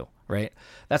can't do, right?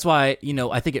 That's why,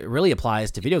 I think it really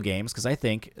applies to video games, because I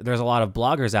think there's a lot of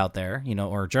bloggers out there,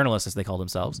 or journalists as they call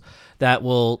themselves, that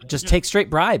will just take straight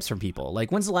bribes from people.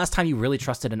 Like, when's the last time you really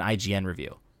trusted an IGN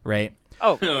review, right?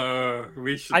 Oh,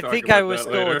 We should. I talk think about I was that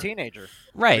still later. a teenager.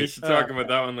 We Right. should talk about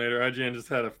that one later. IGN just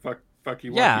had a fuck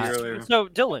you Yeah. wonky earlier. So,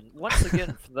 Dylan, once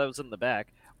again, for those in the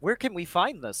back, where can we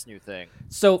find this new thing?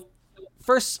 So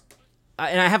first,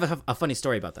 and I have a funny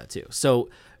story about that too. So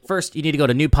first, you need to go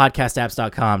to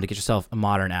newpodcastapps.com to get yourself a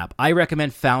modern app. I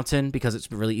recommend Fountain because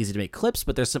it's really easy to make clips,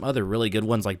 but there's some other really good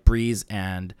ones like Breeze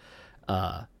and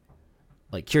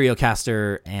like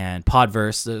CurioCaster and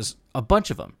Podverse. There's a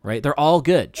bunch of them, right? They're all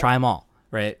good. Try them all,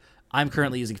 right? I'm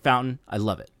currently using Fountain. I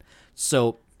love it.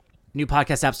 So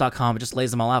newpodcastapps.com, it just lays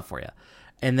them all out for you.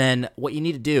 And then what you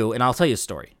need to do, and I'll tell you a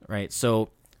story, right? So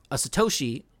a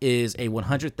Satoshi is a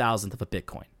 100,000th of a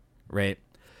Bitcoin, right?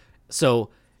 So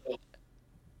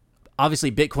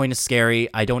obviously Bitcoin is scary.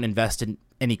 I don't invest in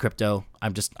any crypto.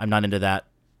 I'm not into that.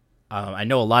 I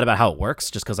know a lot about how it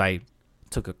works just because I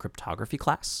took a cryptography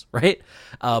class, right?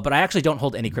 But I actually don't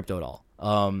hold any crypto at all.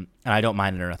 And I don't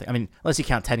mind it or nothing. I mean, unless you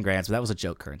count 10 grand, but that was a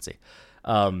joke currency.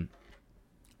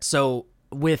 So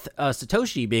with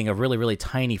Satoshi being a really, really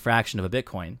tiny fraction of a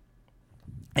Bitcoin,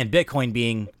 and Bitcoin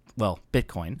being, well,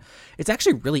 Bitcoin, it's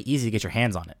actually really easy to get your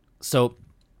hands on it. So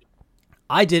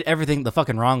I did everything the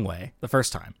fucking wrong way the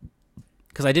first time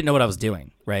because I didn't know what I was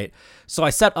doing, right? So I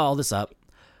set all this up.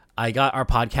 I got our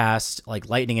podcast like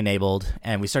lightning enabled,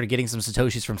 and we started getting some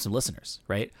Satoshis from some listeners,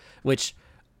 right? Which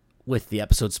with the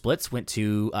episode splits went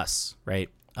to us, right?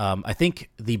 I think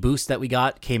the boost that we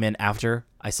got came in after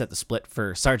I set the split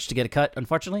for Sarge to get a cut,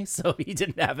 unfortunately, so he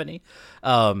didn't have any.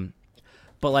 But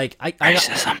like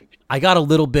I got a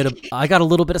little bit of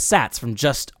sats from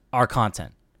just our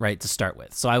content, right, to start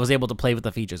with. So I was able to play with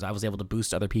the features. I was able to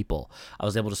boost other people. I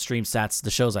was able to stream sats to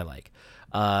the shows I like.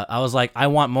 I was like, I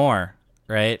want more,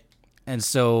 right? And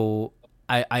so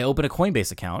I open a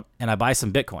Coinbase account and I buy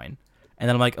some Bitcoin. And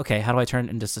then I'm like, okay, how do I turn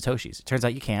it into Satoshis? It turns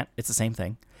out you can't. It's the same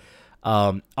thing.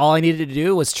 All I needed to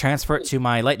do was transfer it to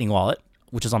my Lightning wallet,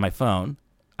 which is on my phone.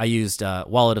 I used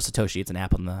Wallet of Satoshi. It's an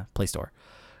app on the Play Store.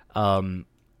 And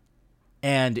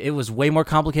it was way more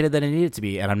complicated than it needed to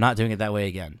be, and I'm not doing it that way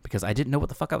again because I didn't know what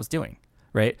the fuck I was doing,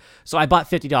 right? So I bought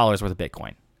 $50 worth of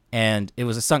Bitcoin, and it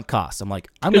was a sunk cost. I'm like,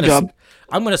 I'm Good job.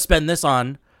 gonna spend this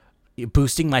on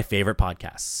boosting my favorite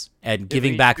podcasts and Did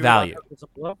giving we back do it on value. Hookers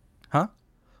and Blow? Huh?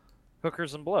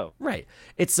 Hookers and Blow. Right.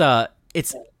 It's a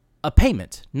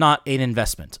payment, not an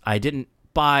investment. I didn't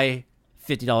buy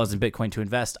 $50 in Bitcoin to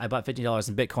invest. I bought $50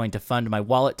 in Bitcoin to fund my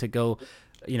wallet to go,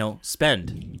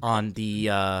 spend on the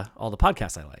all the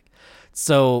podcasts I like.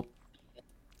 So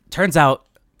turns out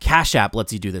Cash App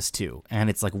lets you do this too, and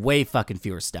it's like way fucking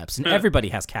fewer steps. And everybody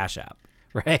has Cash App,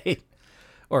 right?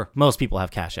 Or most people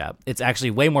have Cash App. It's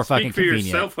actually way more fucking Speak for convenient.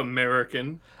 yourself,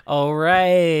 American. Oh,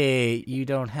 right. You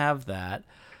don't have that.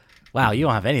 Wow, you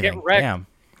don't have anything. Get wrecked. Damn.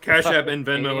 Cash App and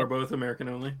Venmo are both American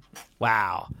only.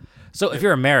 Wow. So if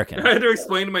you're American, I had to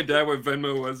explain to my dad what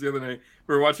Venmo was the other night.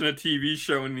 We were watching a TV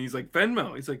show, and he's like,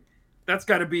 Venmo. He's like, that's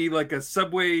got to be like a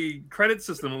subway credit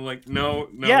system. I'm like, no,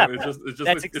 Yeah, it's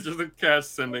just a cash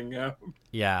sending app.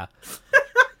 yeah.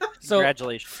 So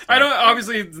Congratulations. I don't.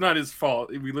 Obviously, it's not his fault.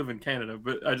 We live in Canada,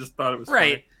 but I just thought it was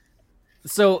right.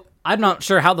 So I'm not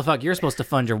sure how the fuck you're supposed to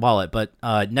fund your wallet, but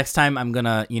next time I'm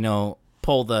gonna,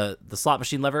 pull the slot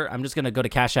machine lever, I'm just gonna go to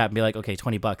Cash App and be like, okay,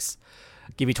 $20.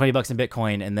 Give me $20 in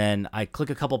Bitcoin, and then I click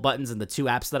a couple buttons in the two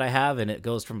apps that I have, and it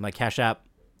goes from my Cash App,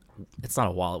 it's not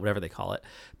a wallet, whatever they call it,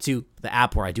 to the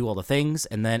app where I do all the things,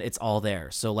 and then it's all there.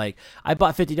 So like I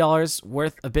bought $50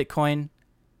 worth of Bitcoin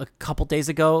a couple days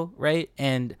ago, right?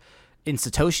 And in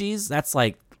Satoshis, that's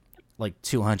like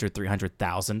 200,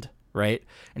 300,000, right?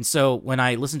 And so when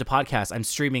I listen to podcasts, I'm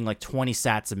streaming like 20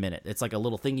 sats a minute. It's like a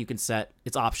little thing you can set.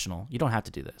 It's optional. You don't have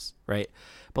to do this, right?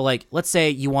 But like, let's say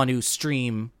you want to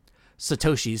stream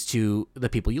Satoshis to the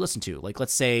people you listen to. Like,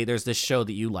 let's say there's this show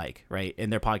that you like, right?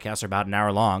 And their podcasts are about an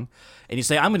hour long. And you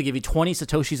say, I'm going to give you 20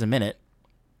 Satoshis a minute.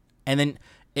 And then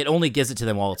it only gives it to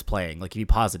them while it's playing. Like, if you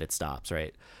pause it, it stops,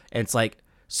 right? And it's like,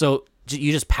 so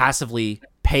you just passively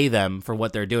pay them for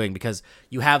what they're doing because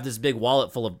you have this big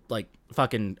wallet full of like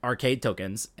fucking arcade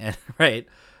tokens, and right,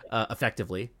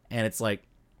 effectively. And it's like,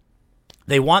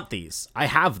 they want these. I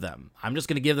have them. I'm just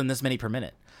going to give them this many per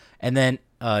minute. And then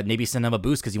maybe send them a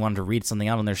boost because you want them to read something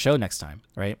out on their show next time,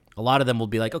 right? A lot of them will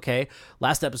be like, okay,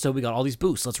 last episode we got all these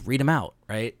boosts. Let's read them out,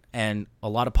 right? And a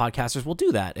lot of podcasters will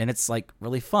do that, and it's like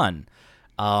really fun.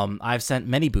 I've sent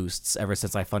many boosts ever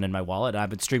since I funded my wallet. I've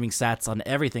been streaming sats on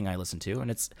everything I listen to, and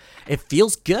it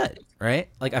feels good, right?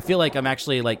 Like I feel like I'm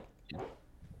actually like,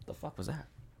 the fuck was that?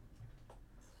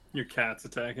 Your cat's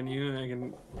attacking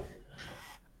you.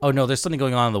 Oh no, there's something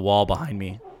going on the wall behind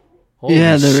me. Holy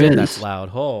Yeah, there shit, is. that's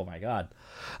loud. Oh my god.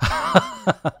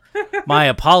 My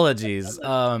apologies.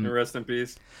 Rest in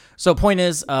peace. So point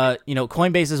is,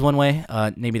 Coinbase is one way.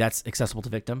 Maybe that's accessible to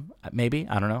victim. Maybe,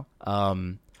 I don't know.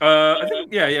 I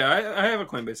think I have a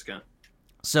Coinbase account.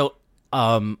 So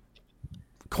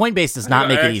Coinbase does not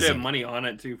make I it actually easy. have money on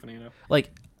it too, funny enough.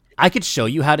 Like, I could show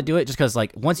you how to do it just because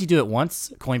like once you do it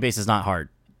once, Coinbase is not hard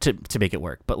to make it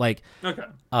work. But like, Okay.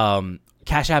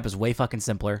 Cash App is way fucking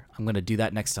simpler. I'm gonna do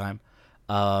that next time.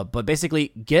 But basically,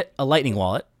 get a Lightning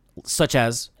wallet, such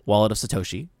as Wallet of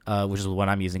Satoshi, which is the one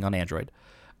I'm using on Android.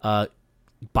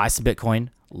 Buy some Bitcoin,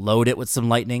 load it with some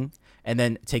Lightning, and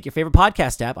then take your favorite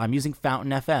podcast app. I'm using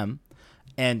Fountain FM,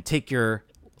 and take your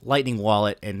Lightning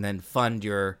wallet and then fund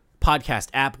your podcast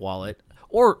app wallet,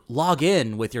 or log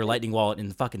in with your Lightning wallet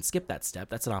and fucking skip that step.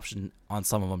 That's an option on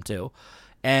some of them too.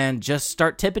 And just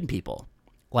start tipping people.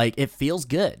 Like, it feels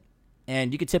good.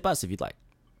 And you can tip us if you'd like.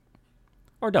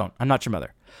 Or don't. I'm not your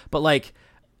mother. But, like,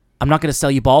 I'm not going to sell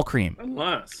you ball cream.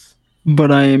 Unless.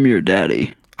 But I am your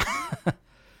daddy.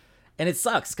 And it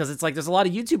sucks because it's like there's a lot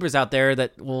of YouTubers out there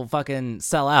that will fucking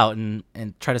sell out and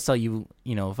try to sell you,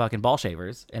 fucking ball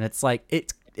shavers. And it's like,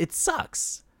 it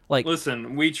sucks. Like,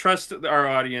 Listen, we trust our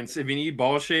audience. If you need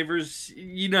ball shavers,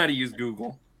 you know how to use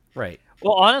Google. right.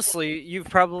 Well, honestly, you've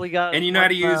probably got. And you know how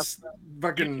to use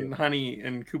fucking honey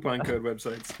and coupon code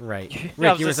websites. Right. I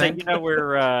Rick, was you were just saying, saying?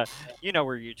 you know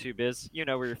where YouTube is. You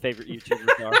know where your favorite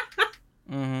YouTubers are.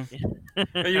 Mm-hmm.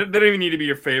 They don't even need to be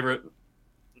your favorite.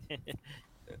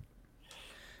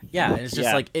 Yeah, and it's just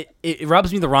Yeah. like it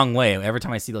rubs me the wrong way every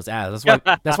time I see those ads.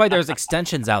 That's why there's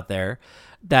extensions out there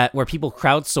where people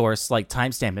crowdsource like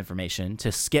timestamp information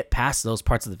to skip past those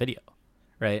parts of the video,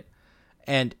 right?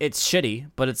 And it's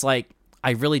shitty, but it's like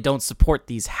I really don't support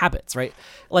these habits, right?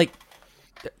 Like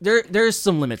there's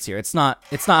some limits here. It's not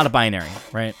a binary,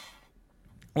 right?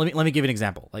 Let me give you an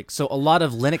example. Like, so a lot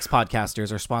of Linux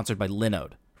podcasters are sponsored by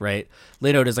Linode, right?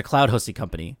 Linode is a cloud hosting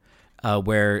company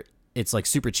where it's like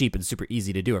super cheap and super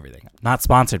easy to do everything. Not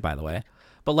sponsored, by the way,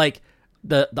 but like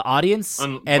the audience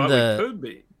and But the we could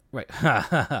be. right,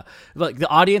 like the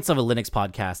audience of a Linux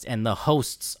podcast and the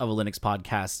hosts of a Linux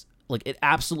podcast, like it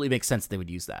absolutely makes sense they would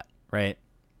use that, right?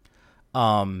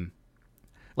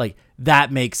 Like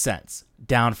that makes sense.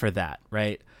 Down for that,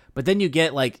 right? But then you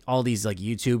get like all these like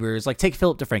YouTubers, like take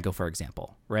Philip DeFranco for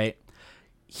example, right?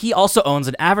 He also owns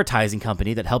an advertising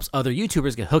company that helps other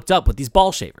YouTubers get hooked up with these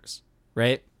ball shavers,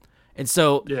 right? And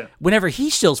so whenever he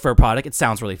shills for a product, it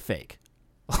sounds really fake.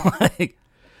 Like,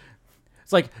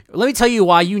 it's like, let me tell you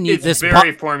why you need this. It's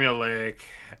very formulaic.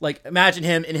 Like, imagine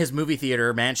him in his movie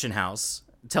theater mansion house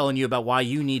telling you about why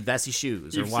you need Vessi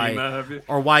shoes, You've seen that, have you?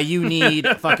 or why you need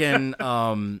fucking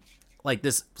like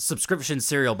this subscription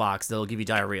cereal box that'll give you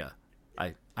diarrhea.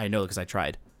 I know because I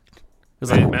tried.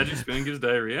 Wait, Magic Spoon gives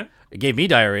diarrhea? It gave me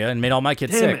diarrhea and made all my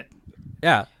kids Damn sick. it.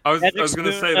 Yeah. I was going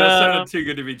to say, that sounded too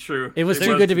good to be true. It was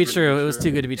too good to be true. It was too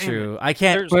good to be true. I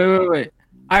can't. Wait.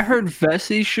 I heard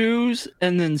Vessi shoes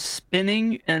and then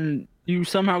spinning, and you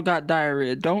somehow got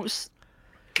diarrhea.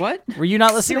 What? Were you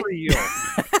not listening? Cereal.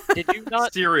 Did you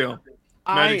not? Cereal.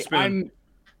 Magic Spoon.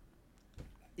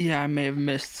 Yeah, I may have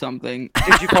missed something.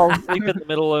 Did you fall asleep in the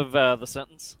middle of the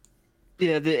sentence?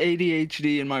 Yeah, the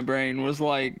ADHD in my brain was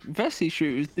like, Vessi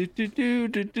shoes.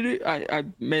 I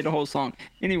made a whole song.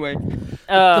 Anyway.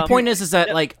 The point is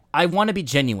that, like, I want to be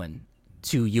genuine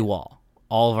to you all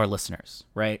of our listeners,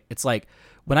 right? It's like,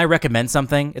 when I recommend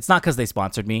something, it's not because they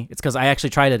sponsored me. It's because I actually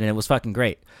tried it and it was fucking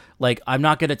great. Like, I'm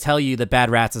not going to tell you that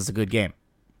Bad Rats is a good game.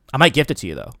 I might gift it to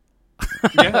you, though.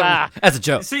 Yeah. As a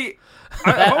joke. See,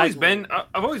 I've always been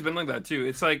like that, too.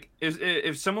 It's like,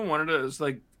 if someone wanted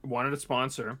to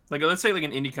sponsor, like, let's say like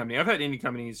an indie company. I've had indie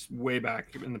companies way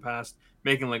back in the past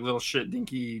making like little shit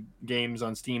dinky games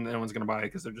on Steam that no one's gonna buy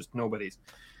because they're just nobodies.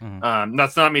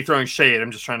 That's not me throwing shade.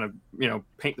 I'm just trying to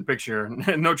paint the picture.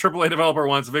 No AAA developer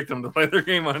wants Victim to play their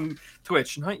game on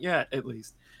Twitch, not yet, at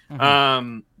least.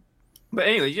 But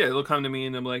anyway, yeah, they'll come to me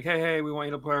and I'm like, hey, we want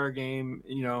you to play our game,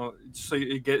 so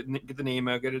you get the name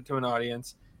out, get it to an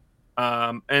audience.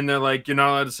 And they're like, you're not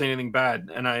allowed to say anything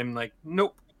bad, and I'm like,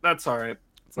 nope, that's all right.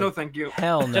 No, thank you.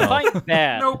 Hell no. Define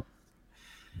bad. Nope.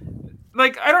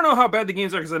 Like, I don't know how bad the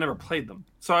games are because I never played them.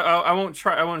 So I won't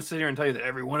try. I won't sit here and tell you that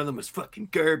every one of them is fucking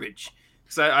garbage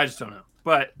because I just don't know.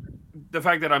 But the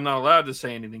fact that I'm not allowed to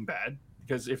say anything bad,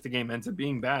 because if the game ends up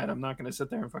being bad, I'm not going to sit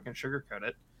there and fucking sugarcoat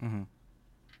it.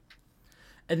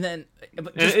 And then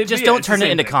just don't turn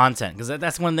it into content, because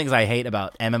that's one of the things I hate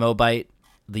about MMO Byte,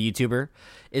 the YouTuber,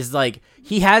 is like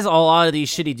he has a lot of these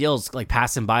shitty deals like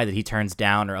passing by that he turns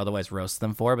down or otherwise roasts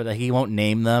them for, but he won't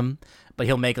name them. But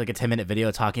he'll make like a 10-minute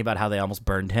video talking about how they almost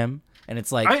burned him, and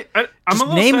it's like I'm a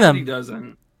little name sad them. He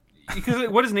doesn't, because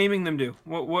what does naming them do?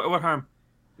 What harm?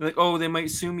 Like, oh, they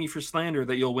might sue me for slander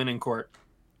that you'll win in court.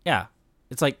 Yeah,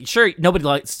 it's like, sure, nobody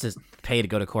likes to pay to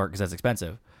go to court because that's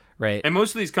expensive, right? And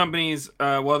most of these companies,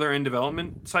 while they're in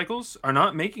development cycles, are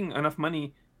not making enough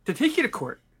money to take you to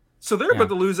court. So they're about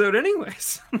to lose out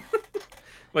anyways.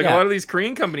 A lot of these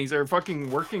Korean companies are fucking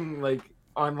working like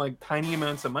on like tiny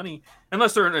amounts of money,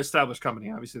 unless they're an established company.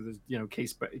 Obviously, there's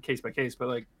case by case, but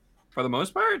like for the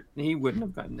most part, he wouldn't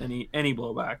have gotten any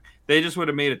blowback. They just would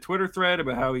have made a Twitter thread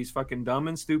about how he's fucking dumb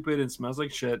and stupid and smells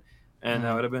like shit, and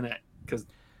that would have been it. Because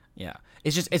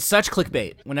it's such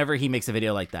clickbait whenever he makes a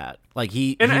video like that. Like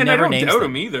he never I don't names doubt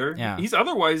them. him either. Yeah. He's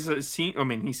otherwise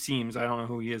he seems, I don't know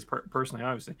who he is personally,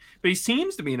 obviously, but he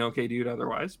seems to be an okay dude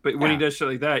otherwise. But when he does shit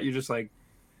like that, you're just like,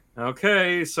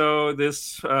 okay, so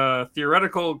this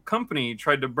theoretical company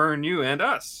tried to burn you and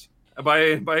us by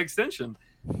extension.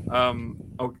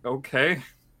 Okay.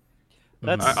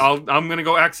 I'm gonna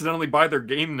go accidentally buy their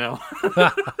game now.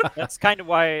 That's kind of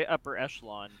why Upper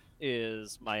Echelon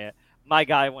is my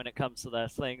guy when it comes to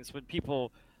those things. When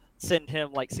people send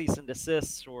him like cease and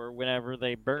desist or whenever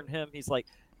they burn him, he's like,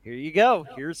 here you go,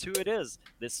 here's who it is,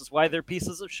 this is why they're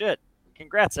pieces of shit,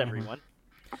 congrats everyone.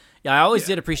 Yeah, I always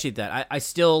did appreciate that. I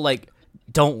still like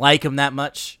don't like him that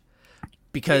much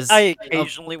because I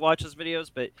occasionally watch his videos,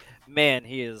 but man,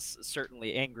 he is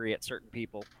certainly angry at certain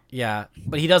people. Yeah,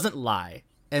 but he doesn't lie,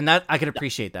 and that I can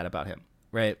appreciate that about him,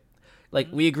 right? Like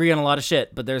we agree on a lot of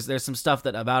shit, but there's some stuff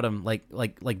that about him,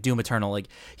 like Doom Eternal. Like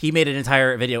he made an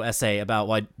entire video essay about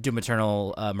why Doom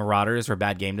Eternal Marauders were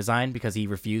bad game design because he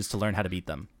refused to learn how to beat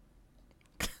them.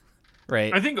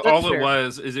 Right. I think all it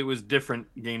was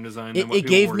different game design than what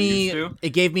people were used to.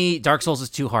 It gave me Dark Souls is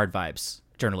too hard vibes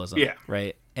journalism. Yeah.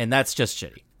 Right. And that's just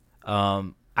shitty.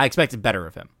 I expected better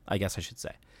of him, I guess I should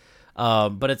say.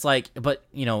 But it's like,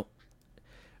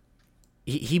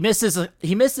 he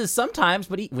misses sometimes,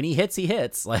 but when he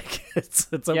hits. Like it's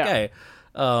okay.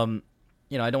 Yeah.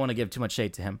 I don't want to give too much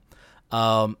shade to him.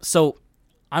 So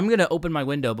I'm gonna open my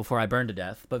window before I burn to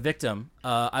death. But Victim,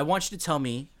 I want you to tell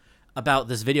me about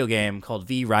this video game called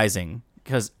V Rising,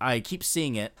 because I keep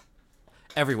seeing it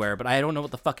everywhere, but I don't know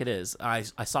what the fuck it is. I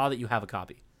saw that you have a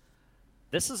copy.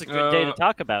 This is a good day to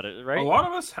talk about it, right? A lot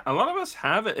of us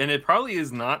have it, and it probably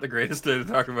is not the greatest day to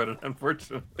talk about it,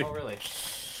 unfortunately. Oh, really?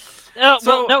 No,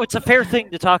 So- no, it's a fair thing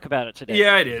to talk about it today.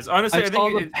 Yeah, it is. Honestly, I I saw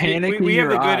think the panic we in have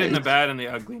the your good and the eyes. bad and the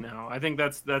ugly now. I think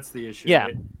that's the issue. Yeah.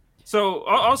 Right? So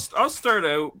I'll start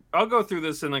out. I'll go through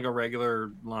this in like a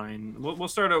regular line. We'll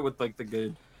start out with like the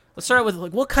good. Let's start with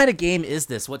like, what kind of game is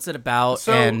this? What's it about?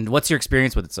 So- and what's your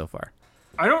experience with it so far?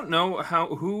 I don't know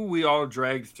who we all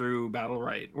dragged through Battle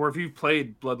Right, or if you've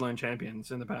played Bloodline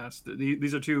Champions in the past.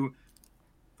 These are two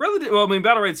relative. Well, I mean,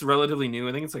 Battle Right's relatively new.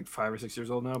 I think it's like 5 or 6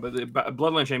 years old now. But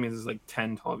Bloodline Champions is like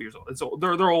 10, 12 years old. It's old.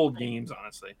 They're old games,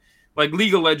 honestly. Like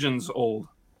League of Legends old.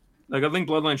 Like I think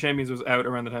Bloodline Champions was out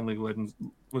around the time League of Legends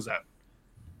was out.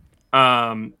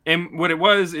 And what it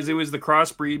was is it was the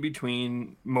crossbreed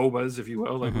between MOBAs, if you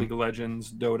will, like League of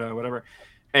Legends, Dota, whatever,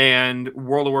 and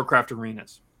World of Warcraft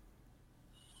arenas.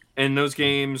 And those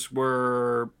games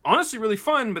were honestly really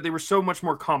fun, but they were so much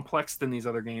more complex than these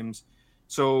other games.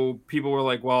 So people were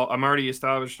like, well, I'm already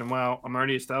established in WoW. I'm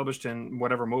already established in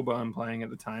whatever MOBA I'm playing at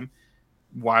the time.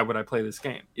 Why would I play this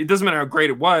game? It doesn't matter how great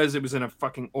it was. It was in a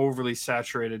fucking overly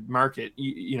saturated market,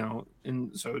 you know.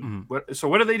 And so,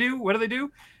 what do they do? What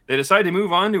do? They decide to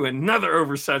move on to another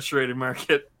oversaturated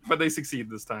market, but they succeed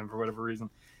this time for whatever reason.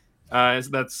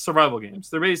 That's survival games.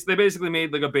 They basically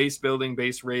made like a base building,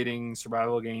 base rating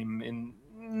survival game, in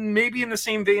maybe in the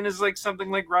same vein as like something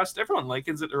like Rust. Everyone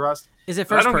likens it to Rust. Is it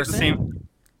But I first don't get person? the same.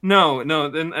 No,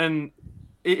 and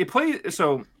it plays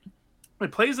so.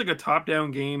 It plays like a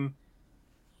top-down game.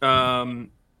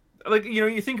 Like you know,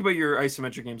 you think about your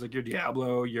isometric games, like your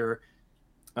Diablo, your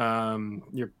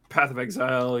Path of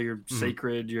Exile, your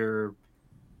Sacred, your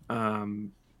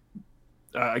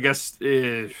I guess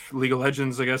League of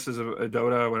Legends, I guess, is a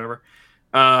Dota, whatever.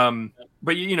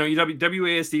 But you know, you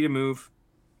WASD to move,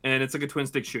 and it's like a twin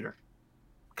stick shooter,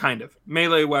 kind of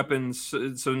melee weapons,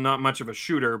 so not much of a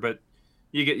shooter, but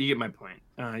you get my point.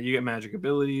 You get magic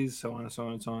abilities, so on and so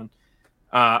on and so on.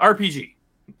 RPG.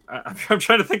 I'm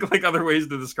trying to think of like other ways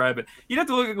to describe it. You'd have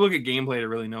to look at gameplay to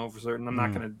really know for certain. I'm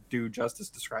not going to do justice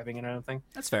describing it, I don't think.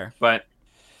 That's fair. But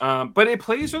it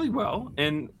plays really well,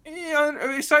 and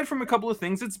aside from a couple of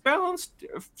things, it's balanced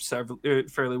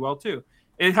fairly well too.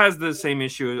 It has the same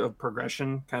issue of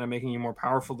progression, kind of making you more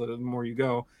powerful the more you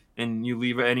go, and you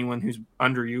leave anyone who's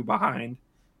under you behind,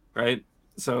 right?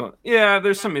 So yeah,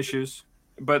 there's some issues,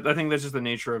 but I think that's just the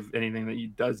nature of anything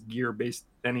that does gear based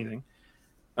anything.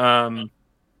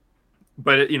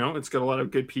 But it's got a lot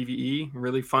of good PvE,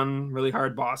 really fun, really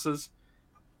hard bosses.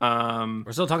 We're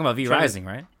still talking about V Rising,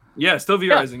 right? Yeah, still V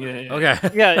Rising. Yeah. Okay.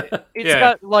 Yeah,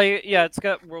 it's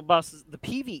got world bosses. The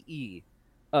PvE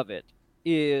of it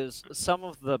is some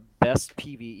of the best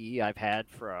PvE I've had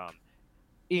from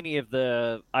any of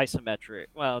the isometric.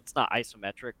 Well, it's not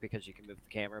isometric because you can move the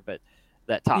camera, but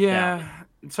that top down.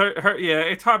 It's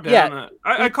top down. Yeah,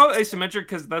 I call it isometric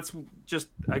because that's just,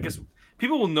 I guess,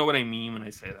 people will know what I mean when I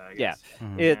say that. I guess.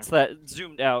 It's that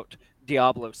zoomed out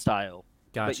Diablo style.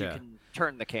 But you Gotcha. can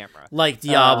turn the camera. Like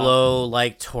Diablo,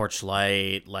 like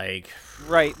Torchlight, like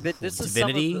Right, but this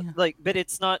Divinity? is some of the, but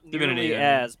it's not nearly Divinity,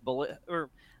 yeah. as bullet, or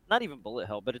not even bullet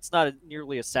hell, but it's not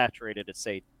nearly as saturated as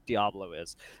say Diablo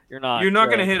is. You're not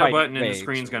going to hit a fighting button and the waves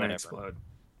screen's or going to whatever. explode.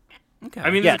 okay. I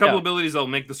mean, there's Yeah, a couple no. abilities that'll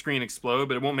make the screen explode,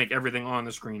 but it won't make everything on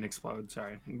the screen explode.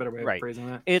 Sorry, better way of Right. phrasing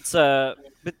that. It's but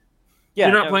yeah,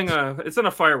 You're not no, playing it's not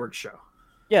a fireworks show.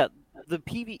 Yeah, the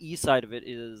PvE side of it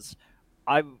is,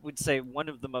 I would say, one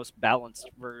of the most balanced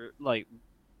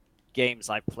games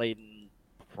I've played in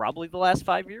probably the last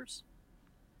 5 years.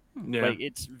 Yeah. Like,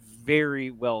 it's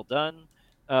very well done.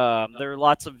 There are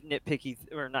lots of nitpicky,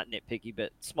 or not nitpicky,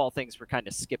 but small things we're kind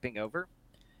of skipping over.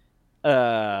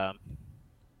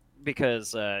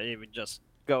 Because it would just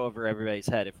go over everybody's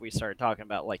head if we started talking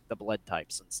about like the blood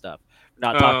types and stuff. We're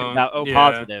not talking about O yeah.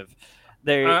 positive.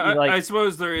 I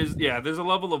suppose there's a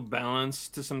level of balance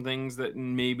to some things that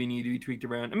maybe need to be tweaked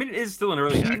around. I mean, it is still an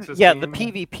early access yeah, game. the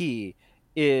PvP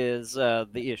is the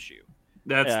issue.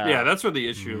 That's where the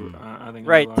issue I think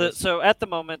Right. lies. So at the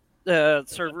moment,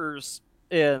 servers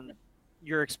and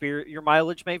your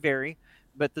mileage may vary,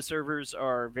 but the servers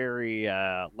are very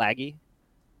laggy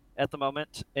at the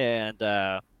moment, and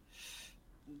and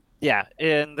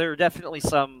there are definitely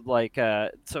some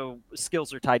so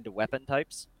skills are tied to weapon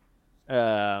types.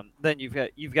 Then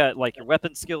you've got like your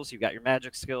weapon skills, you've got your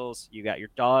magic skills, you got your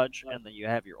dodge, and then you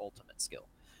have your ultimate skill.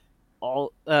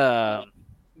 All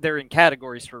they're in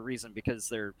categories for a reason because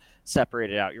they're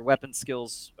separated out. Your weapon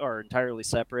skills are entirely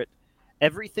separate.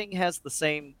 Everything has the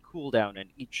same cooldown in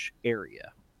each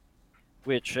area,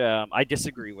 which I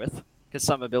disagree with because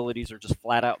some abilities are just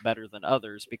flat out better than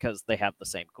others because they have the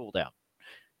same cooldown.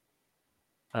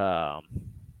 Um,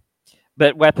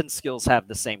 but weapon skills have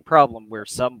the same problem, where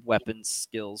some weapon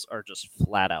skills are just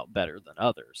flat out better than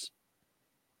others.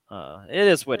 It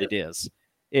is what it is.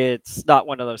 It's not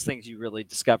one of those things you really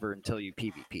discover until you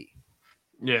PvP.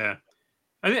 Yeah.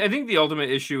 I think the ultimate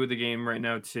issue with the game right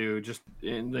now too, just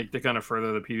in like to kind of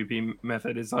further the PvP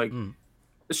method, is like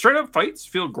straight up fights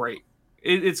feel great.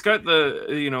 It's got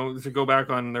the to go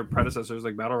back on their predecessors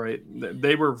like Battlerite,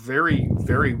 they were very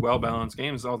very well balanced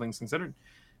games, all things considered.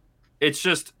 It's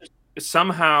just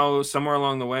somehow somewhere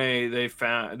along the way they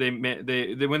found they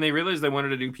when they realized they wanted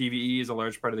to do PvE as a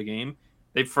large part of the game,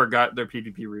 they forgot their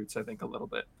PvP roots, I think, a little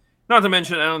bit. Not to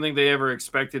mention, I don't think they ever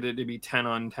expected it to be 10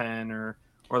 on 10 or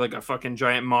like a fucking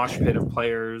giant mosh pit of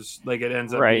players like it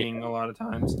ends up being a lot of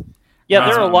times. Yeah,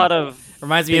 there are a lot of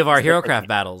reminds me of our HeroCraft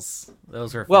battles.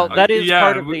 Those were well, fun. that is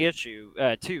part of the issue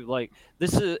too. Like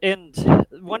this is, and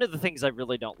one of the things I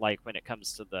really don't like when it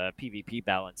comes to the PvP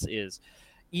balance is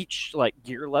each like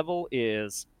gear level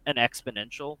is an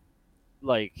exponential.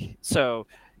 Like so,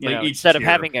 you know, instead of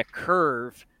having a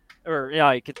curve, or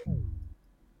you could.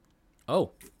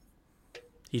 Oh,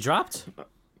 he dropped.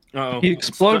 Uh-oh. He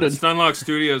exploded. Stunlock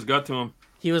Studios got to him.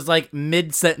 He was like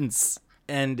mid-sentence,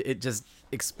 and it just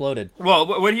exploded. Well,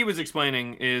 what he was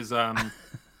explaining is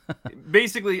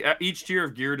basically each tier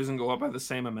of gear doesn't go up by the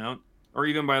same amount, or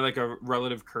even by like a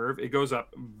relative curve. It goes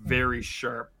up very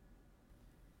sharp.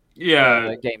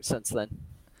 Yeah. Game sense then.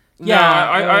 Yeah,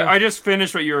 no, I just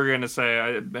finished what you were going to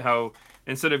say. How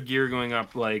instead of gear going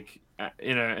up like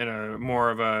in a more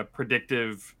of a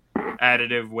predictive,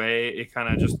 additive way, it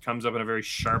kind of just comes up in a very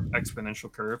sharp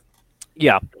exponential curve.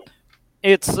 Yeah,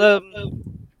 it's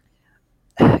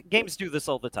games do this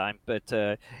all the time, but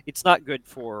it's not good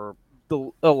for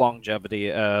the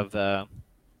longevity of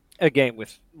a game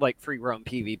with like free roam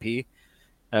PvP.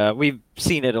 We've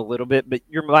seen it a little bit, but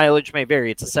your mileage may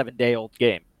vary. It's a 7-day-old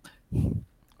game.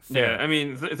 Fair. Yeah, I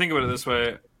mean, think about it this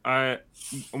way.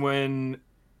 When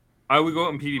I would go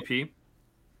out in PvP,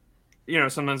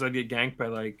 sometimes I'd get ganked by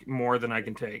like more than I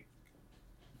can take.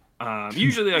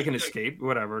 Usually I can escape,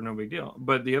 whatever, no big deal.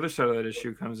 But the other side of that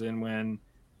issue comes in when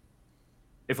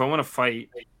if I want to fight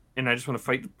and I just want to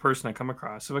fight the person I come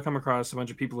across. If I come across a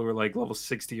bunch of people who are like level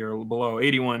 60 or below,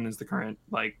 81 is the current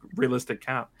like realistic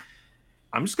cap,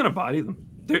 I'm just going to body them.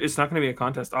 It's not going to be a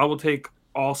contest. I will take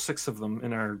all 6 of them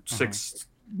in our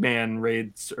 6-man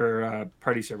raids or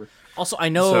party server. Also, I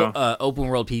know open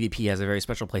world PvP has a very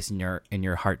special place in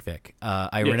your heart, Vic.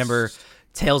 I remember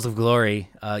Tales of Glory,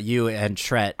 you and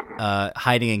Tret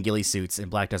hiding in ghillie suits in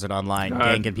Black Desert Online,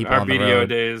 ganking people on the road. Our BDO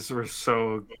days were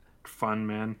so fun,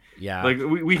 man. Yeah, like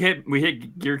we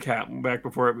hit gear cap back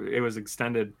before it was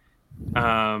extended,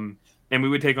 and we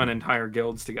would take on entire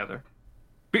guilds together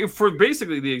for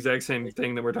basically the exact same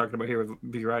thing that we're talking about here with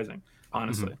V Rising,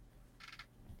 honestly.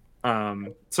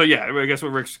 So yeah, I guess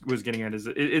what Rick was getting at is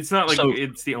it's not like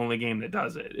it's the only game that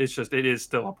does it. It's just it is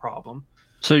still a problem.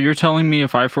 So you're telling me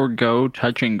if I forego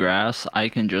touching grass, I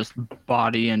can just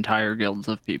body entire guilds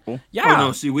of people? Yeah. Oh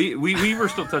no, see, we were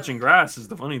still touching grass is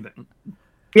the funny thing.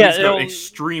 Yeah, we got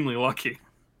extremely lucky.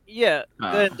 Yeah,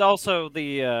 and also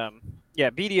the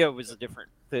BDO was a different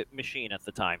machine at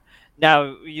the time.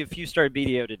 Now, if you started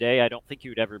BDO today, I don't think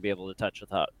you would ever be able to touch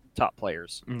the top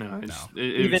players. No.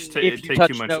 Even if you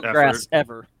touch no grass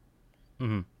ever.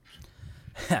 Mm-hmm.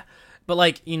 But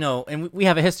like, and we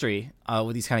have a history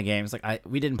with these kind of games. Like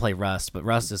we didn't play Rust, but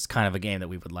Rust is kind of a game that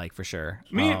we would like for sure.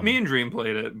 Me and Dream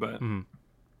played it, but and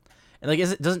like,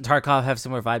 doesn't Tarkov have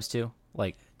similar vibes too?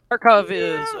 Like Tarkov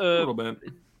is a little bit.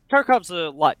 Tarkov's a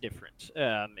lot different.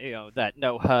 That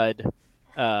no HUD.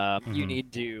 You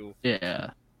need to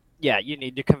you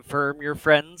need to confirm your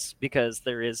friends because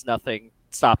there is nothing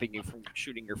stopping you from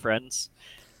shooting your friends.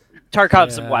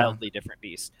 Tarkov's a wildly different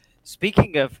beast.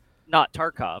 Speaking of not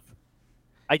Tarkov,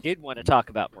 I did want to talk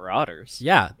about Marauders.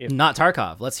 Yeah, not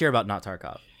Tarkov. Let's hear about not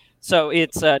Tarkov. So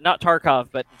it's not Tarkov,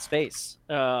 but in space.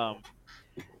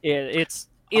 It's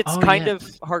kind of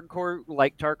hardcore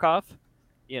like Tarkov.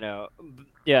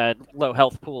 Low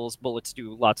health pools, bullets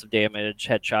do lots of damage,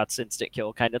 headshots, instant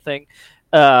kill kind of thing.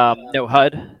 No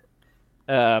HUD,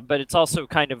 but it's also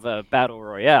kind of a battle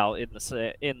royale in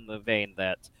the vein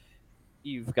that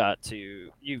you've got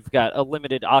a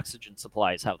limited oxygen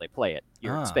supply is how they play it.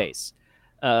 You're in space,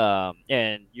 and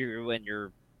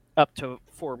you're up to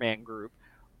 4-man group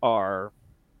are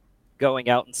going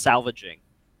out and salvaging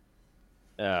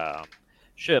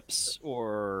ships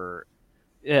or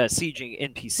sieging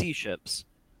NPC ships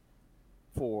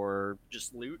for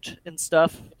just loot and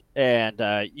stuff. And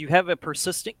you have a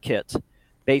persistent kit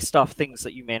based off things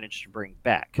that you manage to bring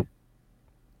back.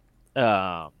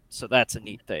 So that's a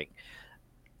neat thing.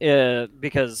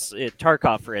 because in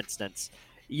Tarkov, for instance,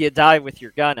 you die with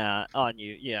your gun on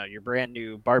you, your brand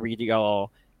new Barbie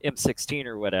doll M16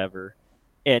 or whatever,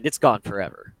 and it's gone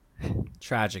forever.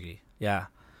 Tragedy. Yeah.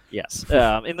 Yes.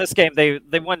 In this game, they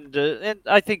wanted to, and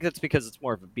I think that's because it's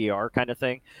more of a BR kind of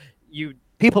thing.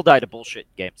 People die to bullshit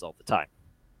games all the time.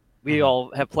 We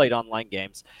all have played online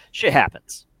games. Shit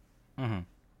happens. Mhm.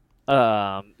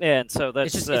 And so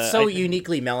that's It's so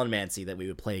uniquely Melonmancy that we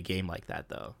would play a game like that,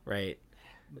 though, right?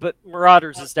 But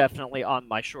Marauders is definitely on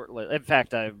my short list. In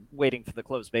fact, I'm waiting for the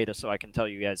closed beta so I can tell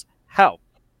you guys how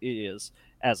it is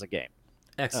as a game.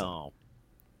 Excellent.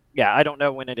 Yeah, I don't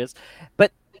know when it is,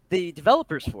 but the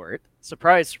developers for it,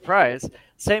 surprise, surprise,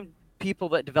 same people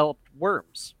that developed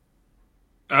Worms.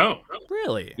 Oh,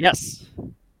 Really? Yes.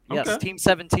 Yes, Okay. Team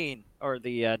 17 are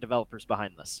the developers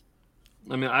behind this.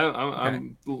 I mean,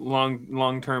 I'm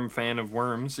long-term fan of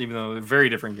Worms, even though they're very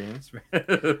different games.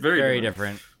 Very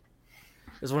different.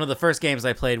 It was one of the first games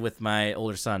I played with my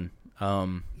older son.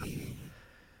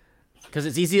 Because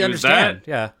it's easy to It was understand.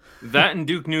 Yeah. That and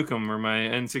Duke Nukem are my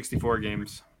N64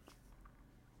 games.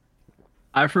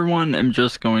 I, for one, am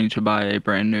just going to buy a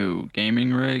brand new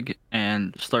gaming rig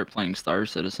and start playing Star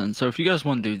Citizen. So if you guys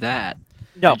want to do that,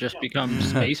 No. and just become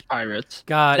space pirates.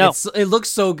 God, No. it looks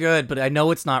so good, but I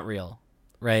know it's not real,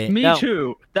 right? Me No.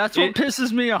 too. That's what It-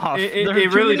 pisses me off. it There are really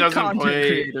too many doesn't content play-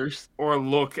 creators. Or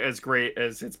look as great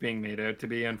as it's being made out to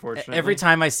be, unfortunately. Every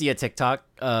time I see a TikTok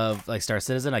of like Star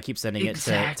Citizen, I keep sending it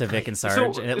to Vic and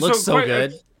Sarge, and it looks so quick-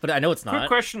 good, but I know it's Quick not.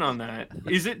 question on that.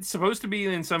 Is it supposed to be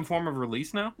in some form of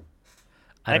release now?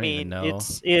 I don't mean, even know.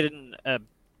 it's in a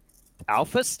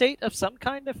alpha state of some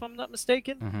kind, if I'm not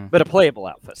mistaken, Mhm. but a playable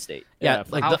alpha state. Yeah,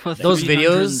 like Alpha those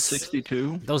videos,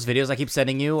 362. those videos I keep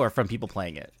sending you are from people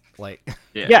playing it. Like,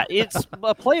 Yeah, it's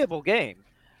a playable game.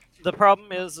 The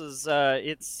problem is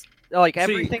it's like See,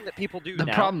 everything that people do The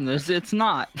now. problem is it's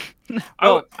not.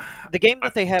 Well, the game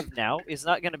that they have now is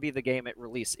not going to be the game at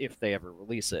release if they ever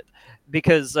release it,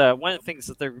 because one of the things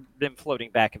that they've been floating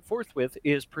back and forth with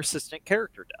is persistent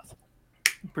character death.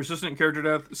 Persistent character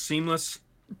death, seamless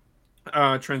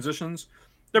transitions.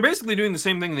 They're basically doing the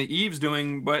same thing that Eve's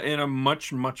doing, but in a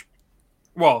much.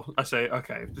 Well, I say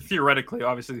okay. Theoretically,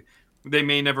 obviously, they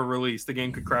may never release. The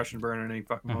game could crash and burn at any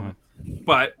fucking moment.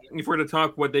 But if we're to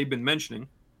talk, what they've been mentioning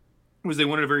was they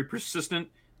wanted a very persistent,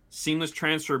 seamless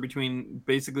transfer between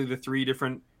basically the three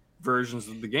different versions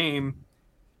of the game,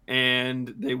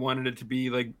 and they wanted it to be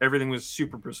like everything was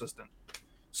super persistent.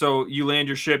 So you land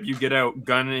your ship, you get out,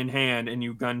 gun in hand, and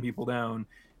you gun people down.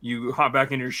 You hop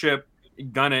back into your ship,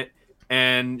 gun it,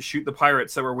 and shoot the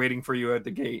pirates that were waiting for you at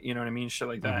the gate. You know what I mean? Shit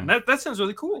like that. And that sounds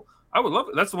really cool. I would love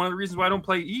it. That's one of the reasons why I don't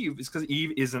play Eve, is because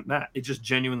Eve isn't that. It just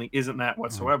genuinely isn't that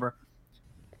whatsoever.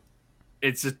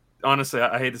 It's just, honestly,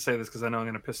 I hate to say this because I know I'm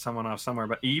going to piss someone off somewhere,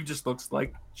 but Eve just looks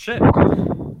like shit.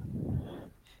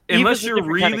 Unless is a you're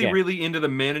different kind of really, game. really into the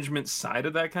management side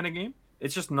of that kind of game,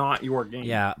 it's just not your game.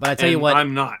 yeah, but I tell you And what,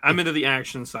 I'm not. I'm into the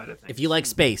action side of things. if you like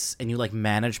space and you like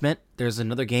management, there's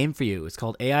another game for you. It's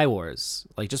called AI Wars.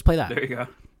 Like, just play that. There you go.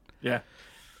 Yeah.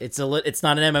 It's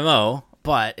not an MMO,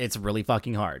 but it's really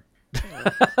fucking hard.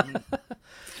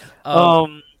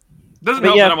 Doesn't But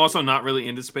help yeah. that I'm also not really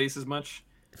into space as much.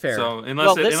 Fair. So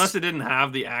unless it didn't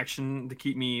have the action to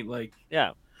keep me like,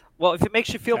 Yeah. Well, if it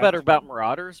makes you feel Yeah. better about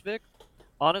Marauders, Vic,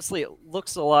 honestly, it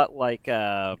looks a lot like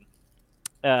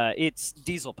it's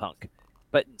Diesel Punk,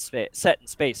 but set in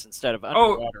space instead of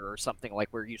underwater or something like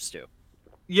we're used to.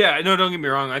 yeah, no, don't get me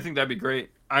wrong. I think that'd be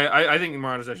great. I think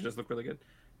Marauders actually does look really good.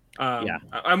 Yeah.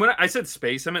 When I said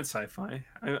space, I meant sci-fi.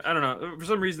 I don't know. For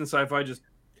some reason, sci-fi just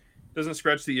doesn't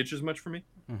scratch the itch as much for me.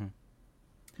 Mhm.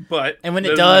 But And when it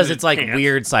doesn't does, mean it's like can't.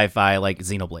 weird sci-fi, like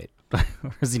Xenoblade or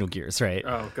Xenogears, right?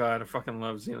 Oh god, I fucking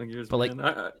love Xenogears. But, like,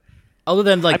 man. Other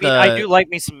than like I mean, I do like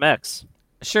me some mechs.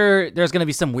 sure, there's gonna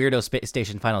be some weirdo space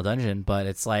station final dungeon, but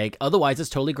it's like otherwise it's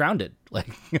totally grounded, like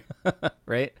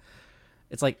right?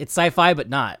 It's like it's sci-fi but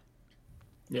not.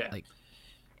 yeah. like-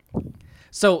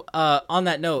 So on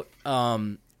that note,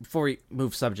 before we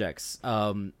move subjects,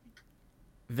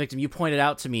 Victim, you pointed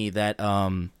out to me that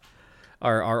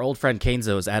our old friend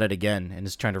Kenzo is at it again and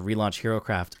is trying to relaunch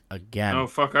HeroCraft again. Oh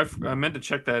fuck! I meant to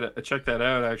check that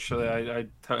out. Actually, I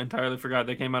entirely forgot.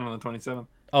 They came out on the 27th.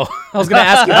 Oh, I was gonna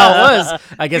ask you how it was.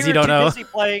 I guess you were don't too know. busy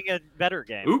playing a better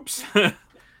game. Oops.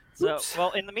 So,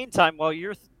 well, in the meantime, while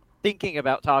you're thinking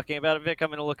about talking about it, Vic, I'm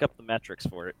going to look up the metrics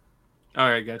for it. All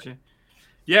right, gotcha.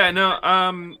 Yeah, no.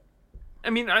 I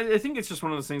mean, I think it's just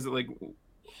one of those things that like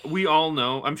we all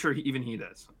know. I'm sure even he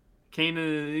does. Kane,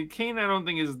 I don't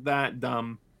think is that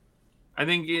dumb. I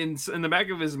think in the back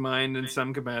of his mind, in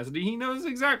some capacity, he knows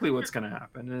exactly what's going to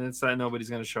happen, and it's that nobody's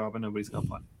going to show up and nobody's going to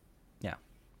play. Yeah.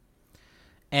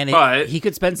 And But he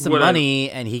could spend some what I- money,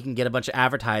 and he can get a bunch of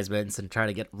advertisements and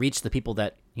try to reach the people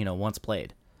that once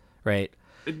played, right?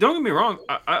 Don't get me wrong.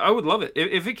 I would love it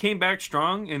if it came back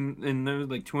strong and there was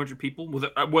like 200 people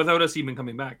without us even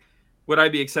coming back. Would I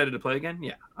be excited to play again?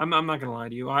 Yeah, I'm not gonna lie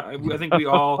to you. I think we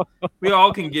all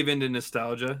can give into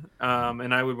nostalgia,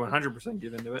 and I would 100%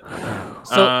 give into it.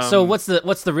 So what's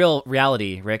the real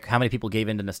reality, Rick? How many people gave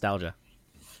into nostalgia?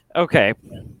 Okay,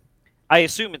 I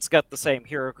assume it's got the same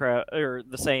HeroCraft or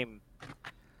the same.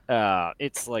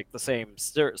 It's like the same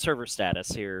server status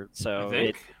here. So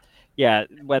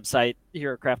website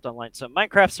HeroCraft Online. So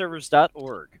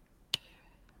MinecraftServers.org.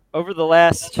 Over the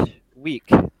last week,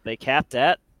 they capped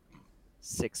at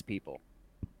 6 people.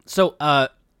 So,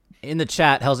 in the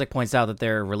chat, Helzik points out that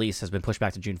their release has been pushed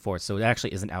back to June 4th, so it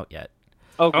actually isn't out yet.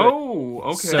 Oh, good. Oh,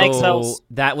 okay. So Thanks, Hels.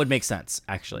 that would make sense,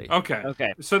 actually. Okay.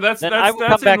 Okay. So that's Then I will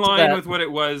come in back to line that. with what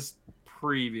it was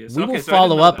previous. We Okay, will so I didn't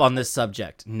follow know up that. on this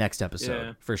subject next episode,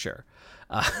 Yeah. for sure.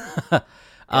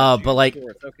 But like,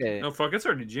 Okay. No, fuck, it's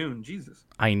already June. Jesus.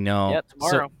 I know. Yeah,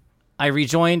 tomorrow. So I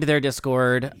rejoined their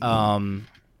Discord.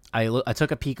 I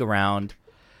took a peek around.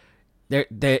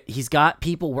 He's got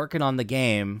people working on the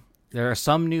game. There are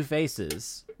some new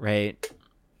faces, right?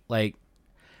 Like,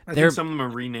 I they're think some of them are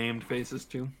renamed faces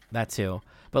too. that too,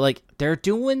 but like they're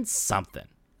doing something,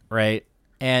 right?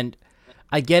 And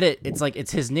I get it. It's like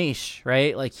it's his niche,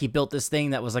 right? Like he built this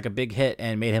thing that was like a big hit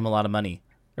and made him a lot of money,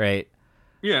 right?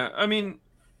 Yeah, I mean,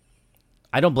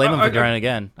 I don't blame him for I- trying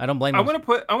again. I don't blame I him. want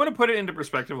to put it into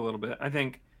perspective a little bit. I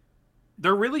think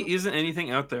there really isn't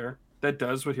anything out there that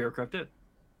does what HeroCraft did,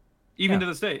 even to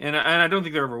this day, and I don't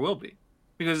think there ever will be,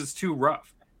 because it's too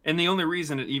rough. And the only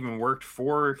reason it even worked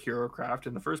for HeroCraft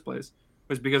in the first place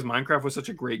was because Minecraft was such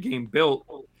a great game built,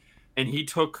 and he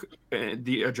took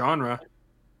a genre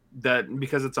that,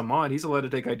 because it's a mod, he's allowed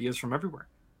to take ideas from everywhere.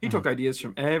 He took ideas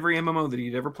from every MMO that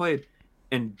he'd ever played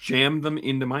and jammed them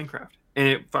into Minecraft, and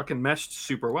it fucking meshed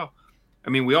super well.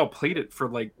 I mean, we all played it for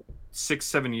like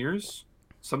 6-7 years,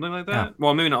 something like that. Yeah.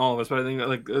 Well, maybe not all of us, but I think that,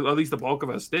 like, at least the bulk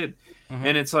of us did. Mhm.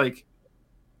 And it's like,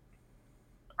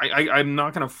 I'm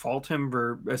not going to fault him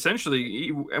for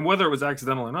essentially, and whether it was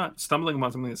accidental or not, stumbling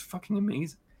upon something that's fucking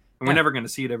amazing. And we're Yeah. never going to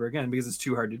see it ever again because it's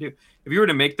too hard to do. If you were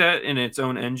to make that in its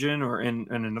own engine or in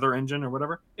another engine or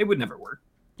whatever, it would never work.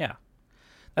 Yeah.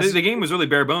 The game was really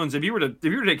bare bones. If you were to take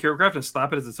HeroCraft and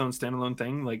slap it as its own standalone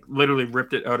thing, like literally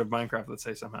ripped it out of Minecraft, let's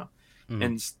say somehow, Mhm.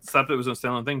 and slapped it as its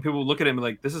own standalone thing, people would look at it and be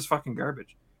like, "This is fucking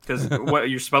garbage." Because what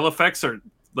your spell effects are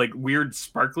like weird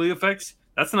sparkly effects.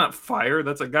 That's not fire.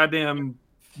 That's a goddamn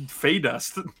fey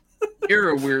dust. You're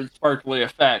a weird sparkly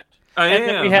effect. I And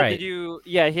then am. we had Right. to do,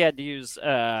 he had to use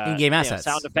In-game assets.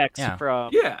 sound effects Yeah.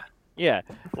 from, Yeah.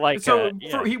 like So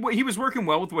yeah. he was working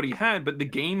well with what he had, but the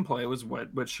gameplay was what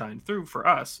shined through for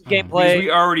us. gameplay. Because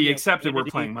we already yeah, accepted we're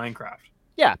community. playing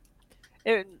Minecraft.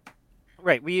 And-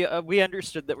 right, we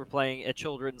understood that we're playing a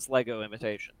children's Lego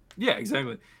imitation. Yeah,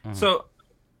 exactly. Mhm. So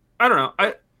I don't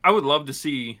know. I would love to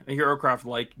see a HeroCraft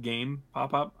like game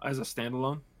pop up as a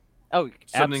standalone. Oh,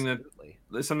 Something that- absolutely.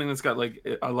 Something that's got like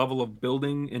a level of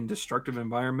building and destructive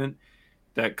environment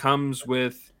that comes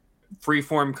with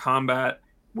freeform combat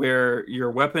where your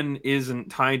weapon isn't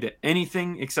tied to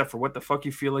anything except for what the fuck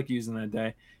you feel like using that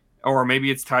day, or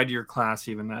maybe it's tied to your class.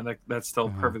 Even that's still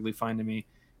Mhm. perfectly fine to me.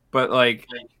 But like,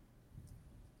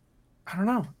 I don't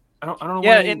know. I don't know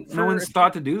Yeah, why and no for- one's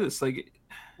thought to do this. Like,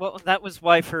 Well, that was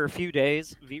why for a few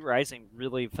days V Rising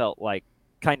really felt like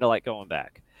kind of like going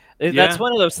back. That's Yeah.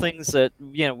 one of those things that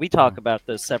we talk about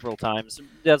this several times.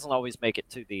 It doesn't always make it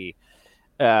to the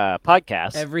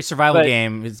podcast. Every survival But-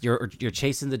 game is you're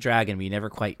chasing the dragon, but you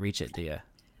never quite reach it, do you?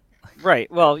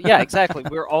 Right. Well, yeah, exactly.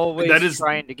 We're always That is-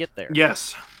 trying to get there.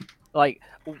 yes, Like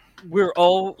we're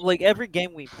all like every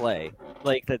game we play,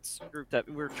 like that's grouped up.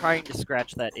 We're trying to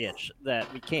scratch that itch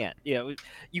that we can't. You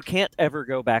can't ever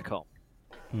go back home.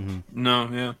 Mm-hmm.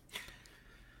 no,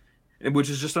 yeah, which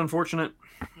is just unfortunate.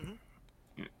 Mhm.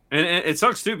 And it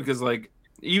sucks too because like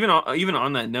even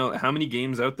on that note, how many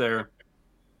games out there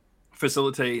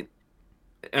facilitate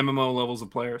MMO levels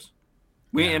of players?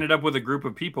 We Yeah. ended up with a group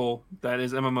of people that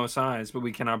is MMO size, but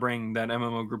we cannot bring that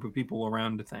MMO group of people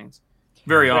around to things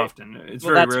very Right. often. It's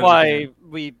Well, very that's rare why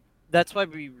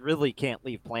we really can't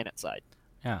leave PlanetSide.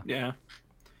 yeah.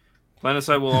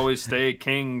 Planetside will always stay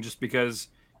king just because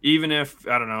even if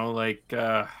I don't know, like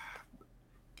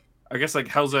I guess like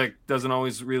Helzik doesn't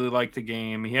always really like the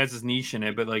game. He has his niche in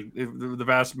it, but like the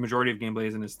vast majority of gameplay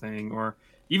isn't his thing. Or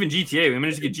even GTA. We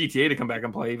managed to get GTA to come back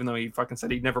and play, even though he fucking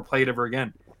said he'd never play it ever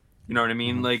again. You know what I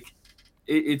mean? Mhm. Like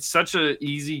it's such a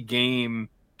easy game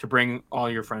to bring all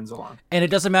your friends along. And it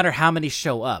doesn't matter how many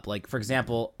show up. Like, for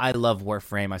example, I love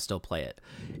Warframe. I still play it.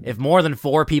 If more than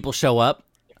 4 people show up,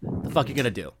 the fuck you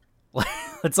gonna do?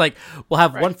 It's like, we'll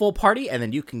have one full party, and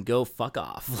then you can go fuck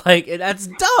off. Like, that's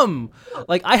dumb.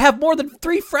 Like, I have more than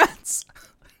 3 friends.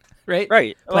 Right?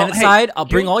 Right. Planet side, I'll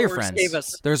bring all your friends. Gave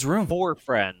us There's room. 4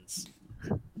 friends.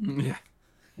 Yeah.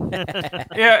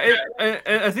 Yeah,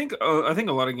 I think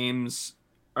a lot of games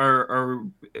are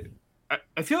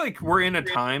I feel like we're in a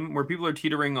time where people are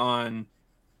teetering on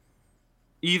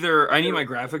either I need my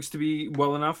graphics to be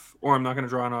well enough or I'm not going to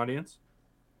draw an audience.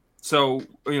 So,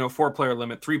 4-player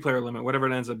limit, 3-player limit, whatever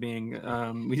it ends up being.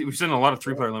 We've seen a lot of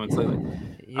 3-player limits lately.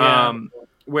 Yeah.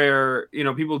 Where,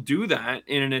 people do that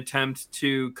in an attempt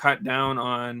to cut down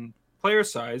on player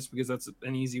size because that's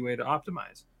an easy way to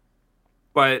optimize.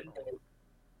 But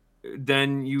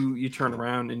then you turn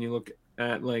around and you look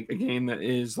at like a game that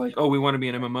is like, oh, we want to be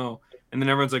an MMO. And then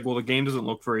everyone's like, well, the game doesn't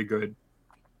look very good.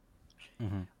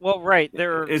 Mm-hmm. Well, right.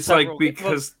 It's like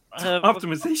because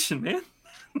optimization, man.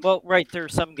 Well, right. There are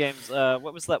some games.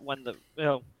 What was that one that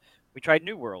we tried?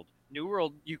 New World. New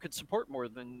World, you could support more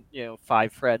than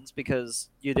 5 friends because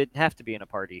you didn't have to be in a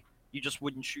party. You just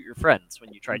wouldn't shoot your friends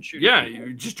when you tried shooting. Yeah,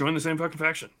 you just join the same fucking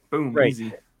faction. Boom, right.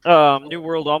 Easy. New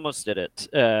World almost did it.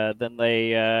 Then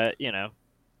they, And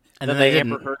then they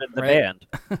Amber Hearded the band.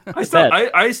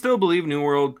 I still believe New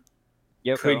World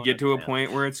Yoko could get to a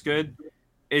point where it's good.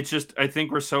 It's just I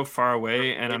think we're so far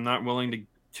away, and I'm not willing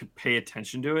to pay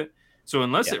attention to it. So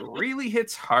unless it really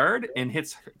hits hard and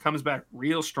comes back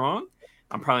real strong,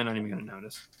 I'm probably not even going to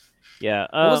notice. Yeah.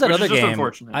 What was that other game?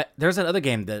 Unfortunate. There's that other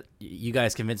game that you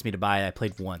guys convinced me to buy. I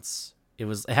played once. It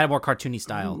had a more cartoony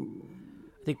style. Ooh.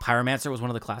 I think Pyromancer was one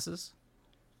of the classes.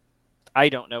 I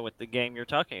don't know what the game you're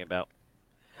talking about.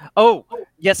 Oh,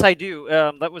 yes, I do.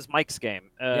 That was Mike's game.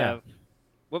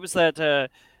 What was that?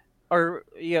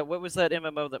 What was that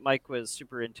MMO that Mike was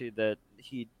super into that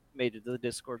he made it to the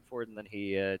Discord for it and then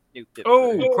he nuked it?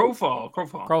 Oh, Crowfall.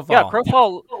 Yeah,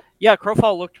 Crowfall. Yeah,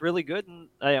 Crowfall looked really good, and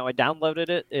I downloaded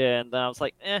it, and I was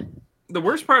like, eh. The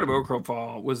worst part about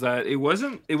Crowfall was that it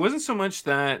wasn't so much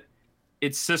that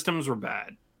its systems were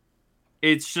bad.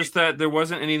 It's just that there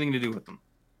wasn't anything to do with them.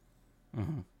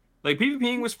 Mm-hmm. Like,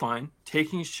 PvPing was fine.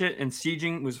 Taking shit and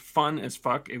sieging was fun as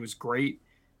fuck. It was great.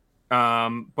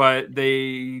 But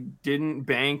they didn't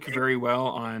bank very well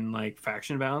on, like,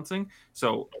 faction balancing.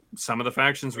 So some of the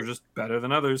factions were just better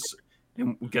than others.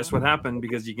 And guess what happened?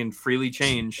 Because you can freely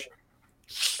change.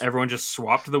 Everyone just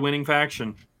swapped the winning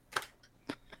faction.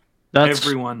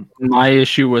 Everyone. My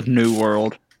issue with New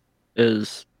World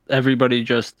is everybody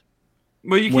just...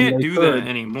 Well, you can't do that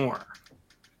anymore.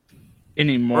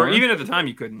 Or even at the time,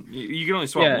 you couldn't. You could only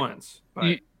swap once.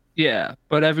 But...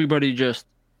 but everybody just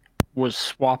was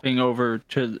swapping over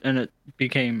and it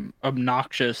became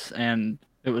obnoxious, and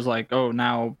it was like, oh,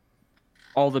 now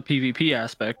all the PvP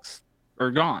aspects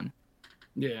are gone.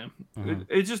 Yeah,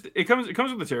 it comes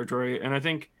with the territory, and I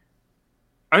think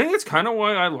that's kind of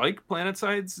why I like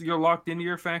PlanetSides. You're locked into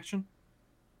your faction.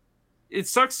 It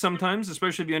sucks sometimes,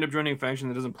 especially if you end up joining a faction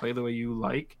that doesn't play the way you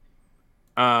like,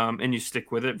 and you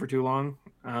stick with it for too long.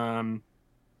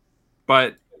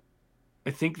 But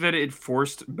I think that it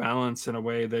forced balance in a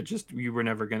way that just you were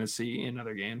never going to see in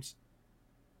other games.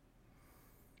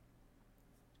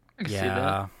 I can see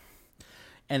that.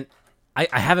 And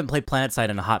I haven't played PlanetSide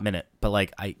in a hot minute, but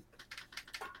like I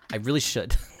really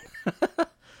should.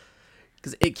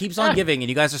 Because it keeps on giving, and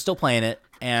you guys are still playing it,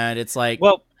 and it's like...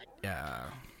 Well, yeah.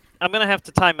 I'm going to have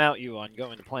to time out you on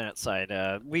going to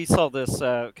PlanetSide. We saw this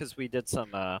because we did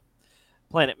some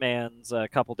Planet Mans a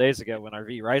couple days ago when our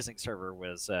V Rising server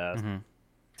was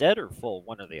dead or full,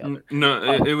 one or the other.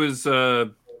 No, it was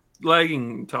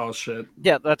lagging tall shit.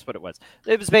 Yeah, that's what it was.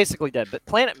 It was basically dead, but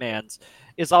Planet Mans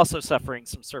is also suffering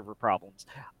some server problems.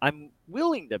 I'm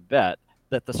willing to bet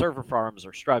that the server farms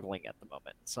are struggling at the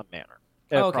moment in some manner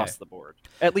across the board.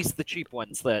 At least the cheap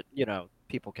ones that,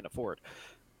 people can afford.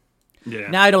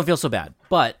 Yeah. Now I don't feel so bad,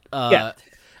 but I'm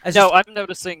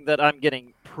noticing that I'm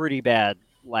getting pretty bad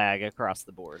lag across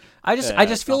the board. I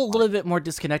just feel a little bit more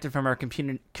disconnected from our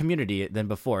community than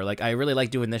before. Like, I really like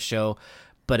doing this show,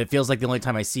 but it feels like the only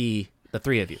time I see the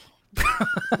 3 of you.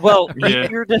 Well,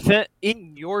 in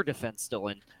your defense,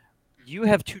 Dylan, you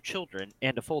have 2 children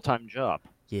and a full-time job.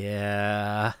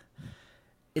 Yeah,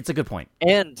 it's a good point.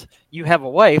 And you have a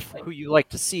wife who you like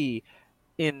to see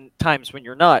in times when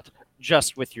you're not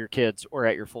just with your kids or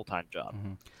at your full-time job.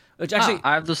 Mm-hmm. Which actually,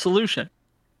 I have the solution.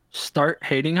 Start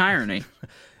hating irony.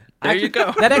 There you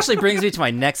go. That actually brings me to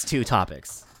my next 2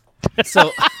 topics.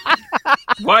 So,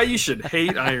 why you should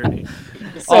hate irony?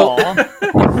 So,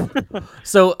 Aw.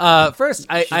 so first,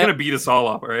 She's gonna beat us all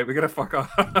up, all right? We gotta fuck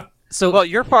off. so Well,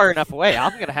 you're far enough away.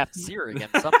 I'm gonna have to see her again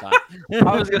sometime.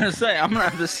 I was gonna say I'm gonna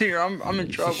have to see her. I'm in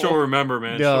trouble. She'll remember,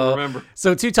 man. No. She'll remember.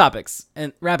 So 2 topics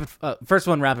and first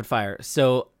one, rapid fire.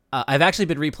 So I've actually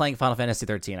been replaying Final Fantasy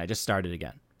 13. I just started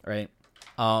again, right?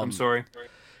 I'm sorry.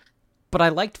 But I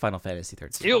liked Final Fantasy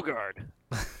 13. Steelguard.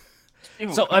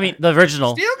 So I mean, the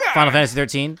original Steelguard! Final Fantasy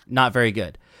 13, not very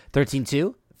good.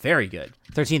 13.2, very good.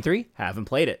 13.3, haven't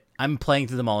played it. I'm playing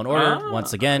through them all in order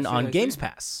once again I see, on I Games see.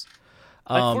 Pass.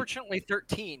 Unfortunately,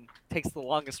 13 takes the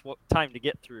longest time to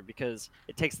get through because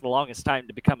it takes the longest time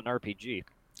to become an RPG.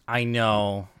 I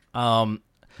know.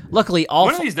 Luckily, all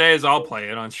One of these days, I'll play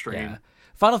it on stream. Yeah.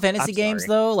 Final Fantasy I'm games,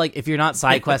 sorry. though, like if you're not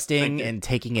side questing you. and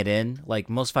taking it in, like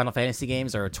most Final Fantasy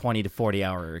games are a 20 to 40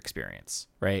 hour experience,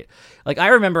 right? Like I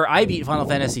remember I beat Final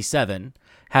Fantasy 7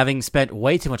 having spent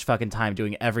way too much fucking time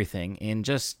doing everything in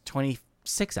just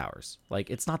 26 hours. Like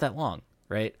it's not that long,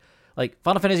 right? Like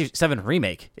Final Fantasy 7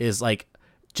 Remake is like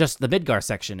just the Midgar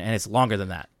section and it's longer than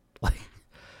that.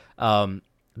 Like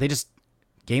they just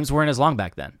games weren't as long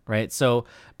back then, right? So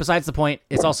besides the point,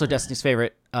 it's also Destiny's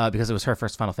favorite because it was her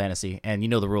first Final Fantasy, and you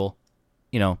know the rule.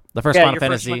 You know, the first Final your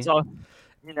Fantasy. First one's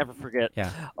you never forget. Yeah.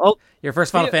 Oh, Your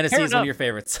first Final Yeah, Fantasy fair is one of enough. your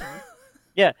favorites.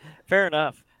 fair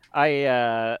enough.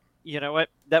 You know what?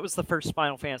 That was the first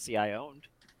Final Fantasy I owned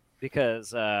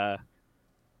because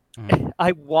Mhm.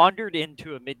 I wandered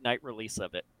into a midnight release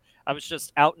of it. I was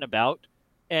just out and about,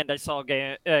 and I saw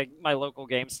my local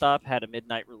GameStop had a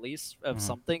midnight release of Mhm.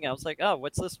 something. I was like, "Oh,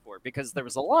 what's this for?" Because there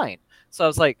was a line. So I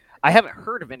was like, "I haven't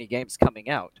heard of any games coming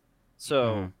out,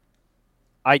 so Mhm.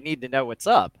 I need to know what's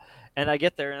up." And I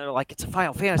get there, and they're like, "It's a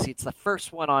Final Fantasy. It's the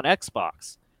first one on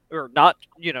Xbox, or not.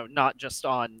 Not just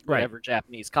on Right. whatever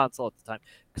Japanese console at the time,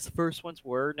 because the first ones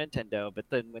were Nintendo. But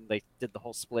then when they did the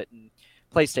whole split and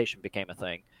PlayStation became a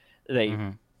thing, they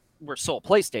Mhm. were sole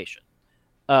PlayStation."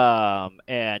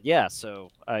 And yeah, so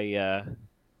I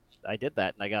did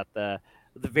that, and I got the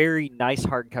very nice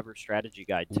hardcover strategy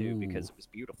guide too because Ooh. it was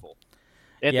beautiful.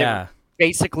 And they Yeah. were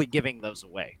basically giving those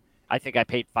away. I think I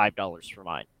paid $5 for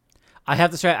mine. I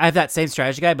have I have that same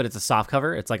strategy guide, but it's a soft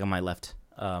cover. It's like on my left.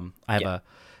 I have a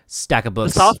stack of The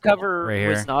books. soft cover right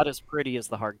was here. not as pretty as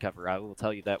the hardcover. I will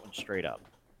tell you that one straight up.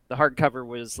 The hardcover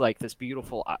was like this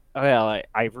beautiful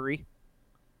ivory,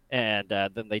 and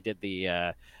then they did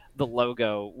the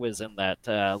logo was in that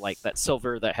like that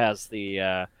silver that has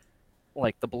the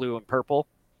like the blue and purple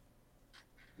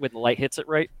when the light hits it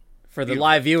right. For the Beautiful.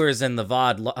 live viewers and the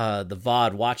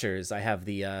VOD watchers, I have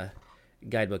the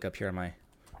guidebook up here on my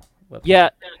website. Yeah,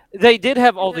 they did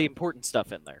have all the important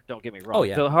stuff in there. Don't get me wrong. Oh,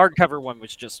 yeah. The hardcover one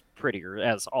was just prettier,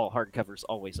 as all hardcovers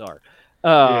always are.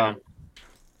 Yeah.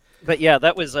 But yeah,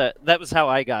 that was how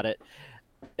I got it.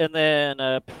 And then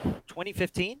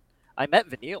 2015, I met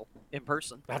Vanille in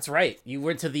person. That's right. You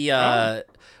went to the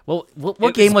well, what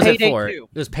It game was was it Payday for? 2.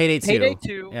 It was Payday 2. Payday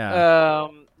 2. Yeah.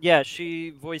 Yeah,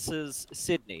 she voices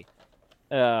Sydney,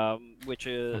 which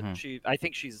is Mhm. I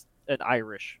think she's an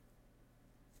Irish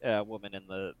woman in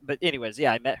the. But anyways,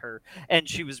 yeah, I met her, and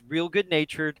she was real good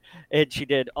natured, and she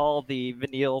did all the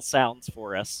Vanille sounds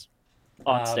for us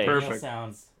on stage. Perfect.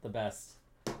 Sounds the best.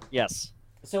 Yes.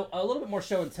 So a little bit more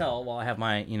show and tell while I have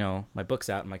my my books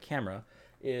out and my camera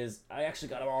is I actually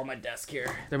got them all on my desk here.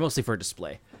 They're mostly for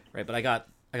display, right? But I got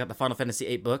the Final Fantasy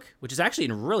VIII book, which is actually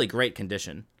in really great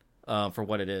condition for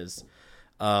what it is.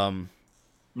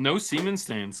 No semen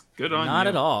stains. Good on you. Not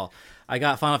at all. I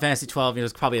got Final Fantasy 12.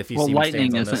 There's probably a few Well, semen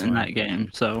lightning stains on this isn't in one. that game,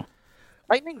 so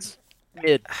Lightning's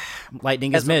mid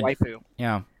Lightning as is mid. a waifu.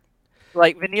 Yeah.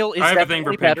 Like Vanille is I have a thing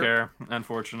for definitely pink better. hair,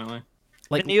 unfortunately.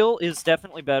 Like Vanille is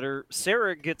definitely better.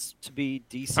 Sarah gets to be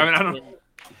decent I don't-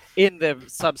 in the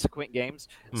subsequent games.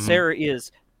 Mhm. Sarah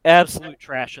is absolute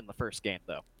trash in the first game,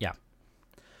 though. Yeah.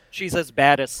 She's as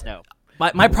bad as Snow.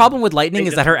 my problem with Lightning They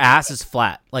is that her ass is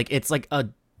flat. Like it's like a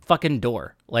fucking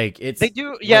door. Like it's They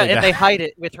do, yeah, really and they bad. hide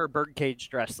it with her birdcage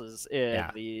dresses in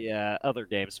Yeah. the other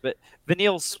games. But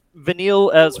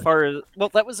Vanille, as far as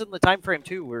that was in the time frame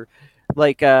too, where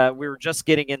like we were just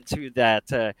getting into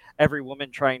that every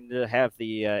woman trying to have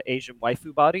the Asian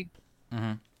waifu body,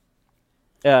 Mhm.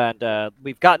 and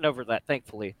we've gotten over that,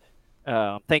 thankfully.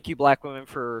 Thank you, black women,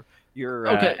 for your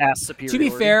Okay. ass To superiority. be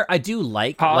fair, I do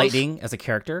like Pause. Lightning as a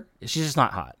character. She's just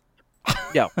not hot.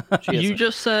 no, she you isn't.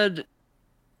 just said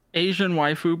Asian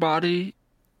waifu body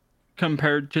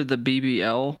compared to the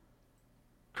BBL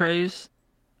craze.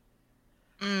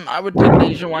 I would take the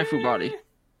Asian waifu body.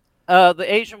 The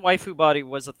Asian waifu body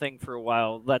was a thing for a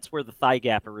while. That's where the thigh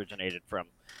gap originated from.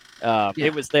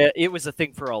 It was a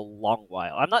thing for a long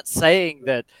while. I'm not saying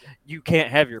that you can't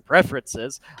have your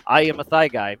preferences. I am a Thigh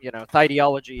guy.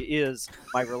 Thighteology is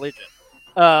my religion.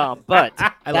 But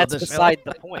that's beside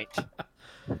the point.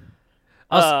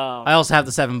 I also have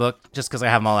the 7 book just because I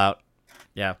have them all out.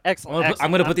 Yeah, excellent.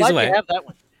 I'm gonna put these away. Have that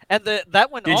one. And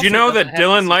that one. Did you know that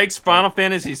Dylan likes Final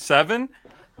Fantasy VII?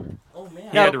 Oh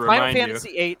man. No, Final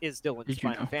Fantasy VIII is Dylan's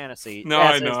Final Fantasy. No,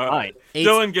 I know.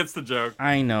 Dylan gets the joke.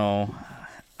 I know.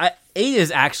 8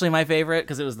 is actually my favorite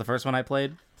because it was the first one I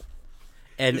played.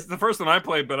 And it's the first one I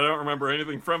played, but I don't remember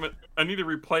anything from it. I need to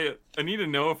replay it. I need to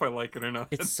know if I like it or not.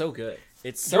 It's so good.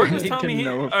 It's so Jordan good. was telling me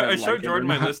I showed Jordan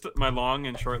my long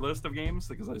and short list of games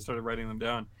because I started writing them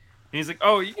down. And he's like,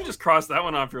 "Oh, you can just cross that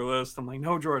one off your list." I'm like,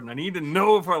 "No, Jordan, I need to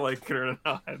know if I like it or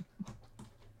not."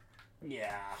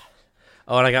 Yeah.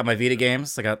 Oh, and I got my Vita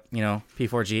games. I got,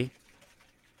 P4G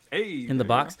in the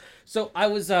box. So I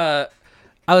was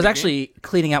actually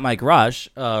cleaning out my garage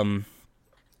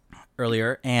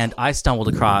earlier, and I stumbled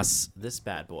across this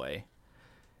bad boy,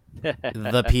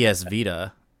 the PS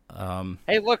Vita.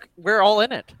 Hey, look, we're all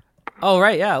in it. Oh,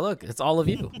 right, yeah, look, it's all of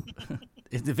you.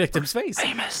 It's the victim's face.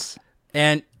 Famous.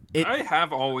 And I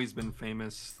have always been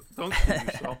famous. Don't kill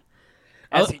yourself.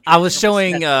 I was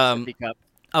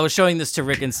showing this to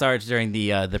Rick and Sarge during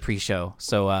the pre-show.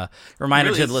 So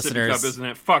reminder to the listeners, cup, isn't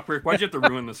it? Fuck, Rick, why'd you have to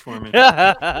ruin this for me?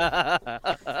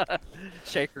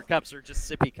 Shaker cups are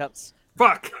just sippy cups.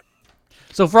 Fuck.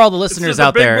 So for all the listeners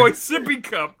out there, big boy sippy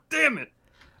cup. Damn it.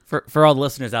 For all the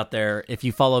listeners out there, if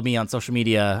you follow me on social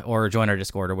media or join our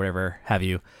Discord or whatever have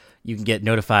you, you can get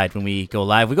notified when we go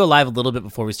live. We go live a little bit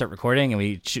before we start recording, and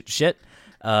we shoot shit.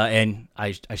 And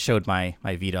I showed my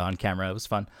Vita on camera. It was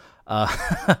fun. It's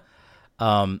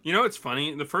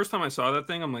funny. The first time I saw that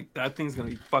thing, I'm like, that thing's gonna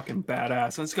be fucking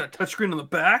badass. And it's got a touchscreen on the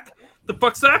back. The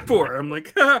fuck's that for? I'm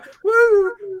like,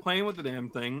 woo, playing with the damn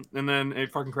thing, and then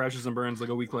it fucking crashes and burns like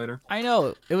a week later. I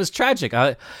know, it was tragic.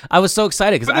 I was so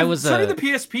excited because I was. So did the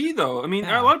PSP though. I mean,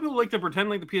 a lot of people like to pretend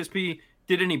like the PSP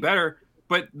did any better,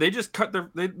 but they just cut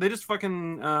they just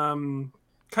fucking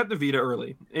cut the Vita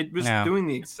early. It was doing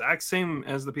the exact same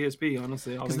as the PSP.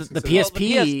 Honestly, the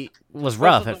PSP was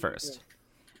rough at first.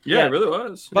 Yeah, it really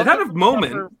was. It had a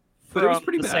moment, but it was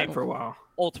pretty bad for a while.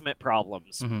 Ultimate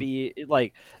problems. Be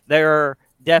like there are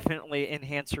definitely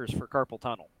enhancers for carpal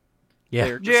tunnel. Yeah,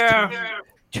 they're just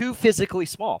too physically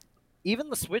small. Even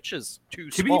the Switch is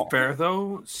too small. To be fair,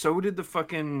 though, so did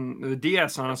the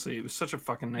DS. Honestly, it was such a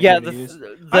fucking nightmare to use.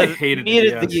 I hated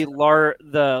the DS.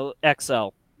 The XL,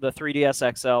 the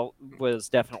 3DS XL was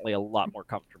definitely a lot more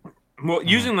comfortable. Well,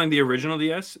 using like the original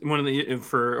DS,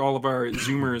 for all of our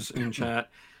Zoomers in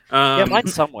chat.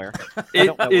 Mine's somewhere.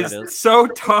 It is so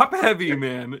top heavy,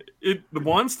 man. It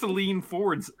wants to lean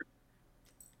forwards.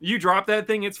 You drop that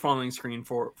thing, it's falling screen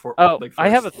for. Like I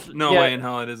have a no way in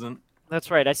hell it isn't.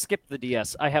 That's right. I skipped the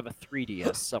DS. I have a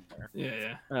 3DS somewhere.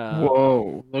 Yeah.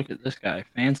 Whoa! Look at this guy,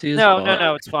 fancy as fuck.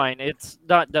 No. It's fine. It's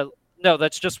not. No,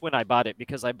 that's just when I bought it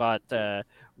because I bought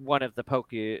one of the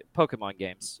Pokemon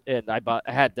games, and I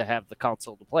had to have the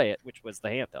console to play it, which was the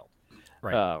handheld.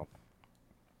 Right.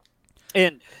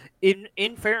 And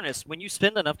in fairness, when you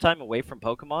spend enough time away from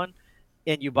Pokemon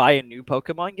and you buy a new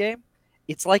Pokemon game,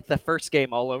 it's like the first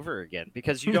game all over again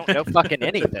because you don't know fucking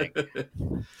anything.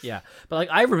 Yeah, but like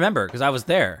I remember because I was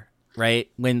there,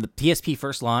 right? When the PSP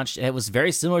first launched, it was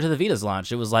very similar to the Vita's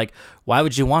launch. It was like, why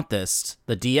would you want this?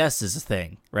 The DS is a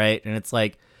thing, right? And it's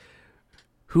like,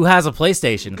 who has a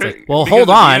PlayStation? It's like, well, hold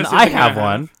on, I have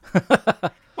one.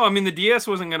 Well, I mean, the DS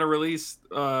wasn't going to release...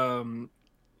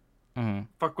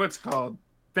 Fuck, what's it called?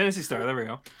 Phantasy Star. There we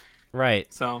go.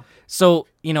 Right. So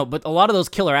but a lot of those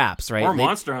killer apps, right? Or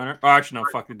Monster Hunter. Oh, actually, no,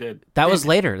 fuck, it did. That was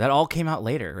later. That all came out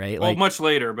later, right? Well, much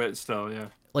later, but still, yeah.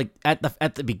 Like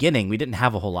at the beginning, we didn't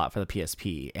have a whole lot for the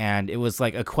PSP, and it was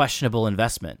like a questionable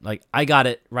investment. Like I got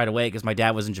it right away because my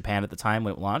dad was in Japan at the time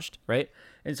when it launched, right?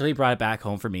 And so he brought it back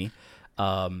home for me,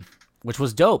 which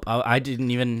was dope. I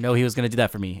didn't even know he was going to do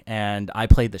that for me, and I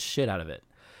played the shit out of it.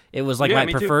 It was like my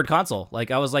preferred console.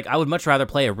 Like I was like, I would much rather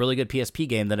play a really good PSP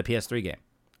game than a PS3 game,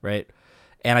 right?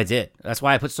 And I did. That's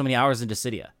why I put so many hours into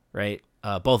Cydia, right?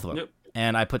 Both of them. Yep.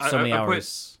 And I put so many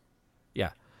hours.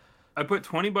 Yeah. I put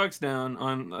 $20 down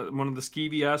on one of the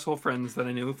skeevy asshole friends that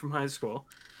I knew from high school,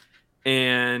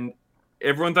 and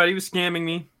everyone thought he was scamming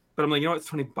me. But I'm like, you know what? It's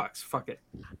 $20. Fuck it.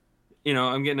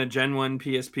 I'm getting a Gen 1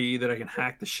 PSP that I can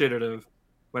hack the shit out of.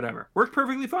 Whatever. Worked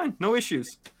perfectly fine. No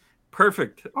issues.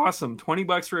 Perfect. Awesome.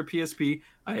 $20 for a PSP.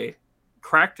 I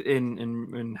cracked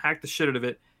and hacked the shit out of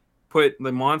it. Put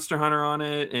the Monster Hunter on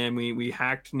it, and we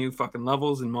hacked new fucking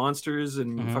levels and monsters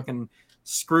and fucking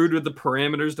screwed with the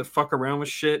parameters to fuck around with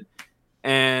shit.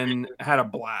 And and had a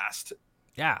blast.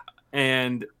 Yeah.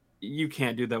 And you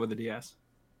can't do that with a DS.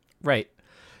 Right.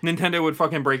 Nintendo would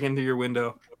fucking break into your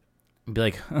window. Be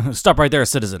like, stop right there,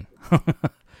 citizen.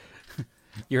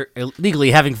 You're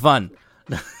illegally having fun.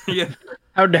 Yeah.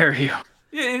 How dare you?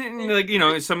 Yeah, and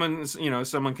like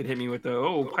someone could hit me with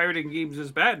the pirating games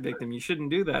is bad, victim. You shouldn't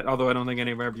do that. Although I don't think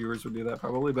any of our viewers would do that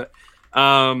probably. But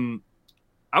I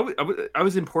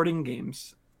was importing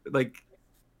games, like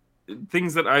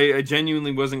things that I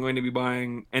genuinely wasn't going to be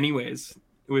buying anyways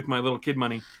with my little kid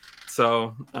money.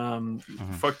 So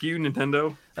fuck you,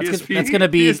 Nintendo. PSP, that's gonna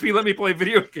be PSP. Let me play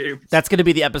video games. That's gonna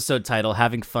be the episode title: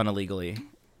 having fun illegally,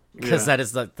 because Yeah. that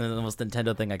is the most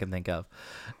Nintendo thing I can think of.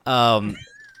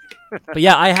 But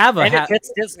yeah, I have a. And it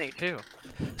fits Disney too.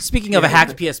 Speaking of a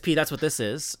hacked PSP, that's what this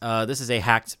is. This is a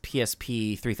hacked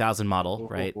PSP 3000 model,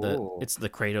 right? It's the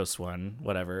Kratos one,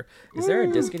 whatever. Is there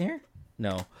a disc in here?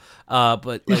 No.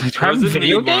 But like, Having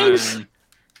video games?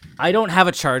 I don't have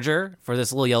a charger for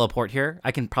this little yellow port here.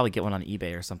 I can probably get one on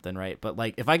eBay or something, right? But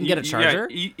like, if I can get a charger,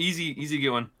 easy to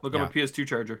get one. Look up a PS2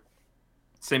 charger.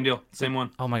 Same deal, same one.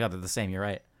 oh my god, they're the same. You're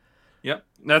right. Yep,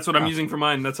 that's what I'm using for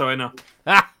mine. That's how I know.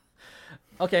 Ah.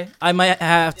 Okay, I might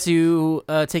have to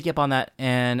take you up on that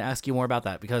and ask you more about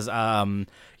that because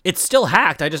it's still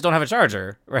hacked. I just don't have a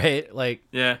charger, right? Like,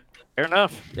 Yeah. Fair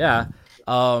enough. yeah.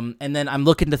 And then I'm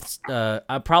looking to.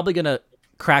 I'm probably gonna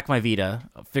crack my Vita,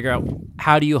 figure out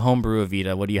how do you homebrew a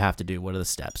Vita. What do you have to do? What are the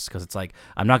steps? Because it's like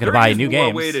I'm not gonna buy new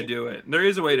games. There is a way to do it. There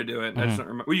is a way to do it. I just don't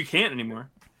remember. Well, you can't anymore.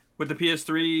 With the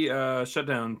PS3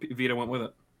 shutdown, Vita went with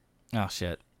it. Oh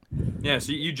shit. Yeah,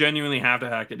 so you genuinely have to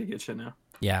hack it to get shit now.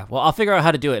 Yeah. Well, I'll figure out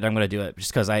how to do it, and I'm gonna do it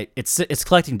just because it's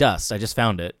collecting dust. I just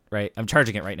found it. Right. I'm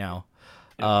charging it right now.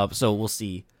 So we'll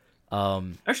see.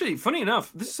 Actually, funny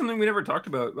enough, this is something we never talked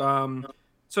about.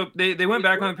 So they went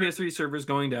back on the PS3 servers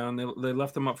going down. They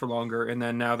left them up for longer, and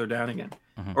then now they're down again.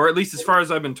 Mhm. Or at least as far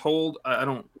as I've been told. I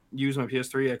don't use my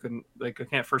PS3. I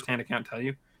can't firsthand account tell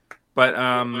you. But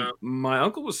my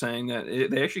uncle was saying that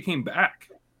they actually came back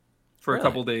for a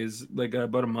couple days, like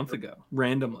about a month ago,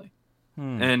 randomly.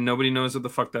 And nobody knows what the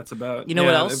fuck that's about. You know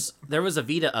what else? There was a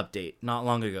Vita update not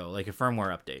long ago, like a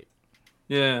firmware update.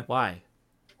 Yeah. Why?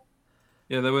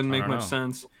 Yeah, that wouldn't make much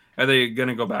sense. Are they going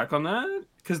to go back on that?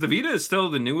 Because the Vita is still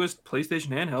the newest PlayStation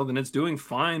handheld, and it's doing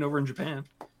fine over in Japan.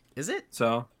 Is it?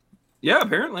 So, yeah,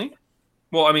 apparently.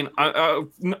 Well, I mean,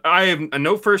 I have a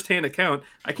no first-hand account.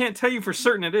 I can't tell you for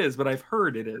certain it is, but I've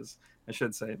heard it is. I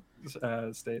should say,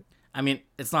 state. I mean,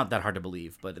 it's not that hard to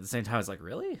believe, but at the same time, it's like,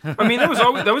 really? I mean, that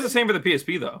was the same for the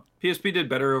PSP though. PSP did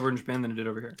better over in Japan than it did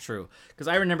over here. True, because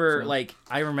I remember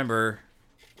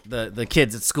the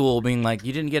kids at school being like,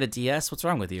 "You didn't get a DS? What's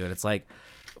wrong with you?" And it's like,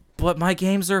 "But my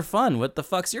games are fun. What the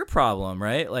fuck's your problem,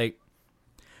 right?" Like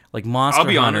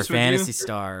Monster Hunter, Phantasy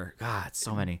Star. God,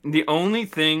 so many. The only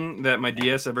thing that my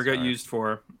DS ever got used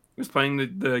for was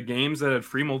playing the games that had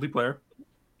free multiplayer.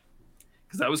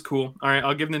 Because that was cool. All right,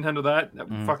 I'll give Nintendo that.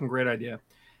 Fucking great idea.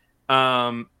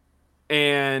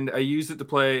 And I used it to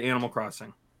play Animal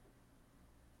Crossing.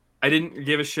 I didn't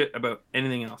give a shit about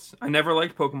anything else. I never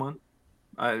liked Pokemon.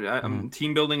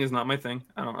 Team building is not my thing.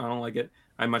 I don't like it.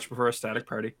 I much prefer a static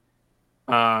party.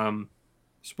 So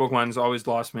Pokemon's always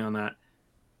lost me on that.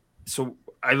 So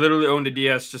I literally owned a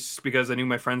DS just because I knew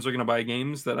my friends were going to buy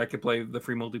games that I could play the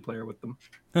free multiplayer with them.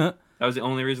 That was the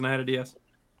only reason I had a DS.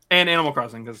 And Animal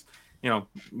Crossing, because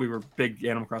we were big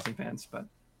Animal Crossing fans. But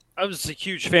I was a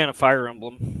huge fan of Fire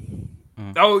Emblem.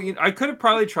 Oh, I could have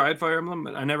probably tried Fire Emblem,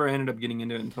 but I never ended up getting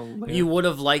into it until later. You would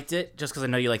have liked it just because I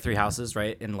know you like Three Houses,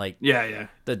 right? And like Yeah.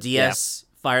 the DS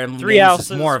Fire Emblem Three games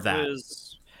Houses is more of that.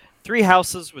 Three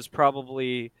Houses was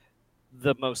probably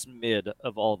the most mid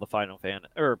of all the Final Fan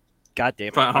or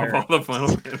goddamn All the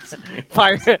Final Fantasy.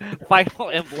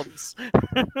 Final Emblems,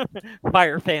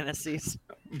 Fire Fantasies.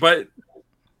 But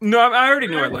no, I already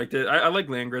knew I liked it. I like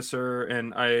Langrisser,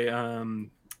 and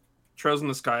Trails in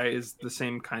the Sky is the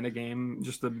same kind of game,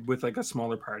 just with like a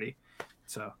smaller party.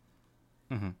 So,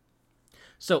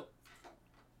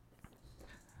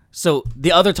 so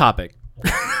the other topic,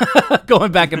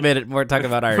 going back a minute, we're talking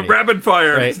about irony. Rapid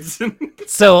fire. Right.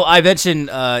 So I mentioned,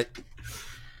 I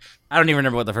don't even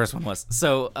remember what the first one was.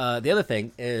 So the other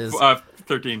thing is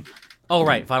 13. Oh,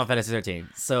 right, Final Fantasy 13.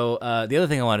 So the other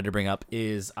thing I wanted to bring up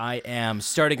is I am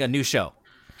starting a new show.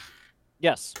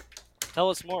 Yes. Tell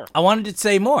us more. I wanted to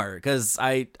say more because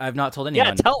I've not told anyone.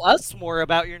 Yeah, tell us more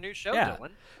about your new show, Yeah. Dylan.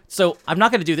 So I'm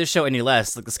not going to do this show any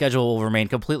less. Like the schedule will remain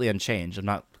completely unchanged. I'm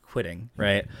not quitting,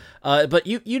 right? But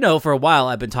you know, for a while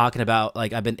I've been talking about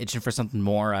like I've been itching for something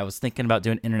more. I was thinking about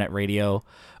doing internet radio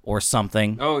or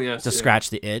something. Oh yes. To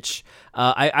scratch the itch.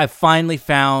 I finally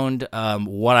found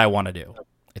what I want to do.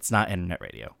 It's not internet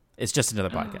radio. It's just another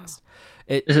podcast.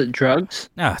 Is it drugs?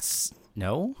 No, it's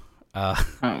no.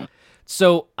 Oh.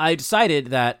 So I decided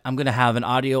that I'm going to have an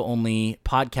audio-only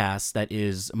podcast that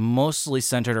is mostly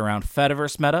centered around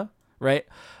Fediverse meta, right?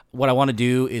 What I want to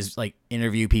do is like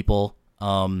interview people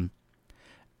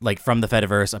like from the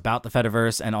Fediverse about the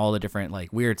Fediverse and all the different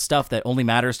like weird stuff that only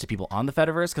matters to people on the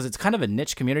Fediverse, because it's kind of a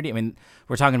niche community. I mean,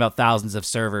 we're talking about thousands of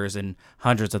servers and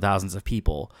hundreds of thousands of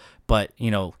people, but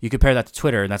you know, you compare that to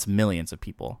Twitter and that's millions of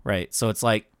people, right? So it's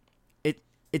like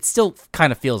it still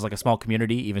kind of feels like a small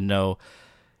community, even though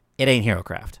it ain't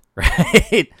HeroCraft,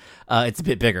 right? It's a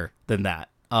bit bigger than that.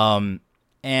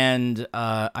 And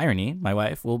Irony, my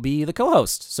wife, will be the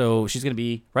co-host. So she's going to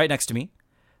be right next to me.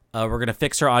 We're going to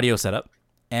fix her audio setup,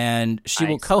 and she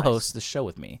will co-host the show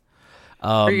with me.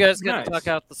 Are you guys going to nice. talk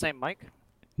out the same mic?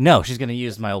 No, she's going to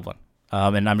use my old one.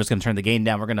 And I'm just going to turn the gain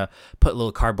down. We're going to put a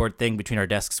little cardboard thing between our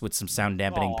desks with some sound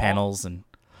dampening panels, and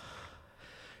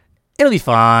it'll be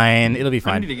fine. It'll be I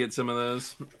fine. need to get some of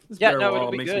those. This Yeah, bare no, wall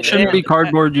it'll be makes good. me Shouldn't Yeah. be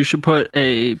cardboard. You should put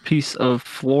a piece of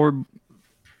flooring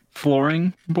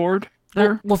board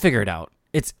there. We'll figure it out.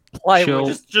 It's Plywood.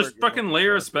 Chill. Just fucking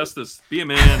layer asbestos. Be a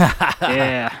man.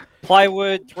 Yeah.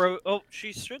 Plywood. Throw. Oh,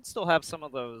 she should still have some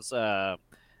of those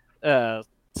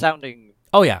sounding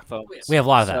oh yeah, foams. we have a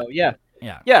lot of that. So yeah,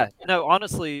 Yeah. yeah. No,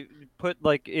 honestly, put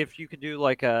like if you could do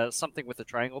like something with a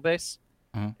triangle base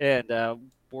Mhm. and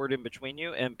board in between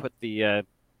you, and put the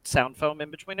sound foam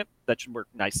in between it, that should work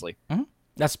nicely.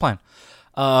 That's the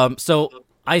plan. So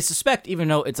I suspect, even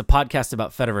though it's a podcast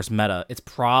about Fediverse meta, it's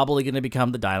probably going to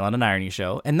become the Dylon and Irony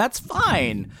show, and that's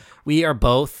fine. We are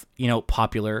both, you know,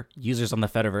 popular users on the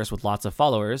Fediverse with lots of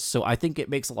followers, so I think it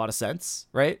makes a lot of sense,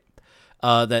 right?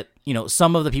 That, you know,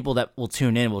 some of the people that will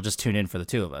tune in will just tune in for the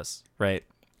two of us, right?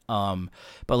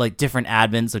 But like different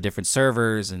admins of different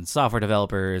servers and software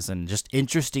developers and just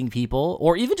interesting people,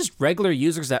 or even just regular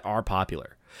users that are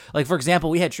popular. Like, for example,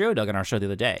 we had Trio Doug on our show the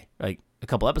other day, like a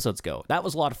couple episodes ago. That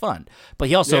was a lot of fun. But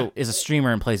he also is a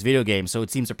streamer and plays video games, so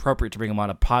it seems appropriate to bring him on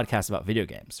a podcast about video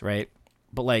games, right?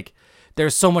 But like,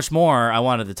 there's so much more I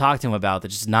wanted to talk to him about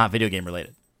that's just not video game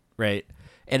related, right?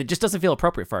 And it just doesn't feel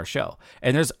appropriate for our show.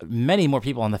 And there's many more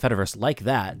people on the Fediverse like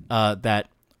that that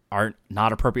are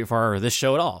not appropriate for this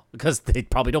show at all, because they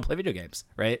probably don't play video games,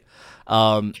 right?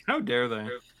 How dare they?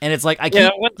 And it's like I keep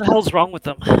Yeah, what the hell's wrong with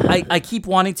them? I keep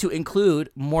wanting to include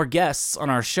more guests on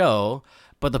our show,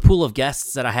 but the pool of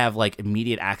guests that I have like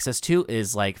immediate access to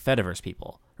is like Fediverse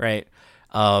people, right?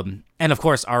 And of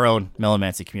course our own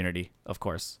Melomancy community, of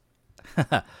course.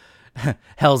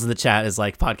 Hells in the chat is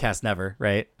like podcast never,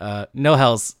 right? No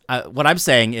Hells. What I'm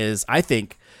saying is I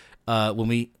think when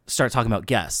we start talking about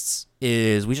guests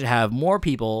is we should have more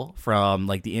people from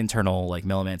like the internal like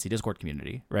Melomancy Discord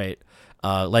community, right?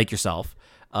 Like yourself,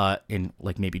 in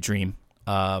like maybe Dream.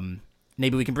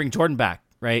 Maybe we can bring Jordan back,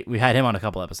 right? We had him on a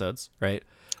couple episodes, right?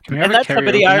 Can we have And a that's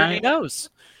somebody karaoke I already night? knows.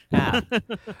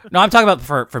 No, I'm talking about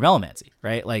for Melomancy,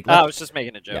 right? Like, I was just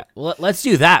making a joke. yeah, let's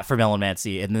do that for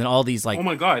Melomancy, and then all these like Oh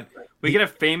my god. We get a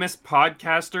famous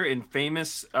podcaster and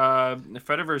famous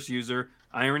Fediverse user,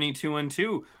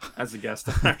 Irony212, as a guest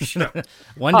on our show.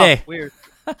 one Oh, day. weird.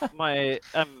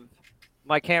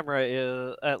 My camera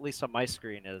is, at least on my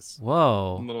screen, is. A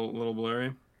Whoa, little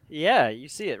blurry. Yeah, you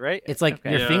see it, right? it's like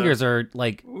Okay. your Yeah. fingers are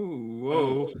like. Ooh,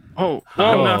 whoa. Oh,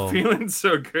 I'm Whoa. not feeling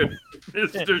so good,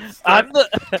 Mr.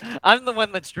 I'm the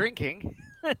one that's drinking.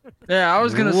 yeah. I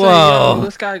was gonna say, Whoa.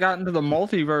 this guy got into the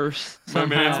multiverse. My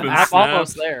man's somehow. been I'm snapped.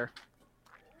 almost there.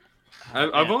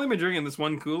 I've only been drinking this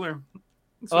one cooler.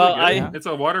 It's Well, really good. It's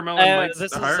a watermelon Mike's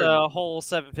This is Hard. a whole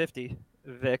 750,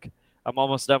 Vic. I'm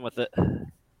almost done with it.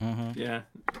 Mhm. Yeah.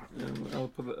 I'll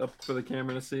put it up for the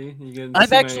camera to see. You can I've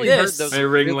see actually my, heard This- those. my are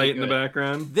ring really light in the good.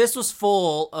 background. This was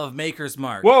full of Maker's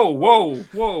Mark, Whoa.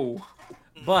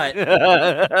 but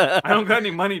I don't got any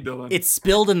money, Dylan. it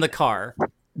spilled in the car.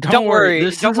 Don't worry,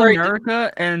 This don't is worry.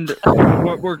 America, and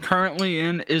what we're currently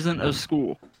in isn't a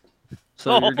school,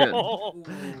 so you're good.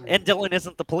 And Dylan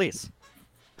isn't the police,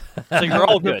 so you're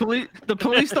all good. The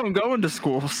police don't go into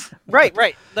schools. Right.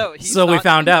 No. He's So we not-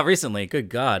 found out recently. Good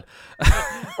God.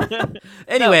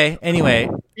 Anyway,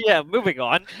 Yeah. Moving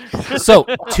on. so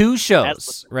 2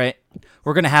 shows, right?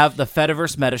 We're gonna have the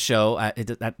Fediverse Meta show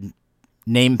at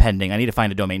name pending. I need to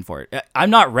find a domain for it. I'm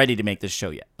not ready to make this show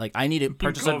yet. Like I need to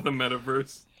purchase Call a. the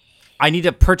metaverse. I need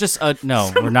to purchase a.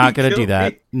 No, we're not gonna do kill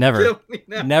that. me. Never. Kill me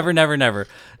now. Never.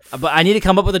 But I need to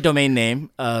come up with a domain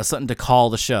name, something to call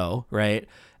the show, right?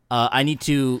 I need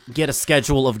to get a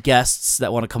schedule of guests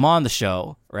that want to come on the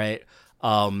show, right?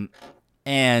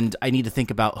 And I need to think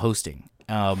about hosting.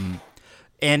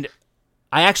 And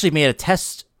I actually made a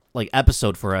test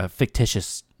episode for a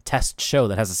fictitious test show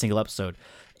that has a single episode.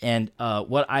 And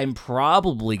what I'm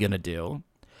probably gonna do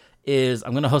is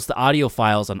I'm gonna host the audio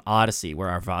files on Odyssey where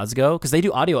our VODs go, because they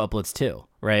do audio uploads too,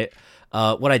 right?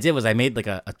 What I did was I made like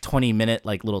a 20-minute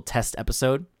like little test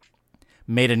episode,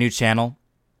 made a new channel,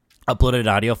 uploaded an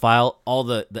audio file. All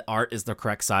the art is the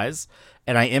correct size,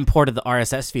 and I imported the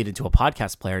RSS feed into a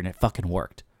podcast player, and it fucking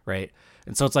worked, right?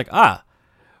 And so it's like,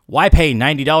 why pay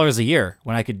 $90 a year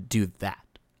when I could do that?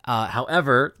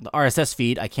 However, the RSS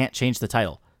feed, I can't change the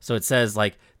title. So it says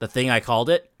like the thing I called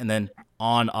it, and then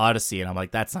on Odyssey, and I'm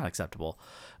like, that's not acceptable.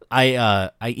 I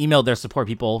emailed their support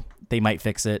people. They might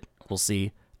fix it. We'll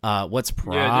see. What's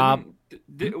I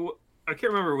can't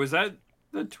remember. Was that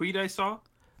the tweet I saw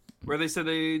where they said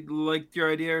they liked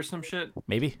your idea or some shit?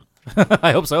 Maybe.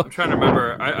 I hope so. I'm trying to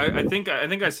remember. I think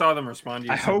I saw them respond to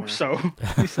you. I hope so.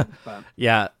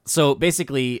 Yeah. So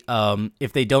basically,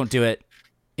 if they don't do it,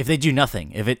 if they do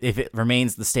nothing, if it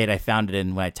remains the state I found it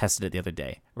in when I tested it the other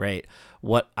day, right?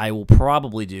 What I will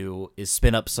probably do is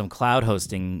spin up some cloud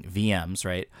hosting VMs,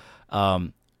 right?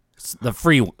 The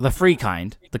free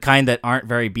kind, the kind that aren't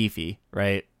very beefy,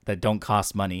 right? That don't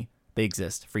cost money. They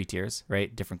exist, free tiers,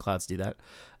 right? Different clouds do that.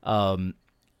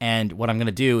 And what I'm going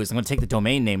to do is I'm going to take the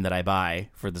domain name that I buy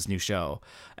for this new show,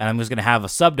 and I'm just going to have a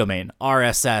subdomain,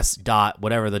 rss dot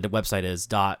whatever the website is,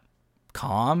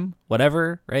 .com,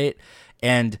 whatever, right?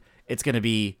 And it's going to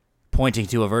be pointing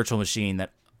to a virtual machine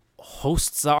that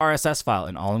hosts the RSS file,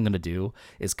 and all I'm going to do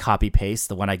is copy paste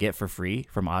the one I get for free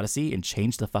from Odyssey and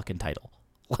change the fucking title.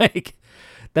 Like,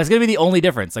 that's going to be the only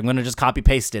difference. I'm going to just copy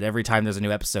paste it every time there's a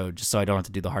new episode, just so I don't have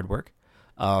to do the hard work.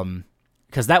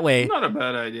 Because that way, not a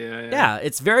bad idea. Yeah,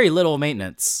 it's very little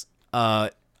maintenance.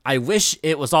 I wish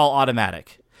it was all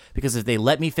automatic, because if they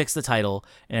let me fix the title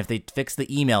and if they fix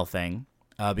the email thing,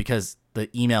 because the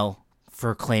email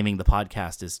for claiming the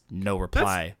podcast is no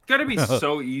reply. That's gotta be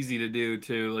so easy to do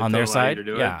too. Like, on their side, to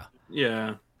do yeah,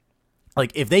 yeah.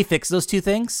 Like if they fix those two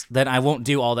things, then I won't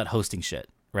do all that hosting shit,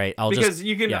 right?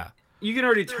 You can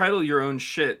already title your own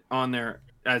shit on there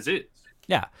as is.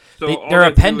 Yeah, so they're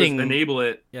appending enable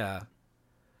it. Yeah.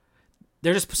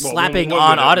 They're just slapping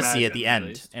on Odyssey at the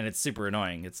end, and it's super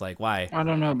annoying. It's like, why? I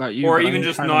don't know about you. Or even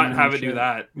just not have it do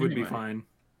that would be fine.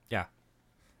 Yeah.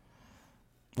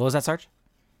 What was that, Sarge?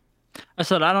 I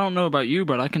said, I don't know about you,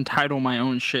 but I can title my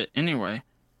own shit anyway.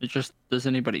 It's just, does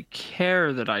anybody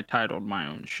care that I titled my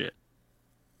own shit?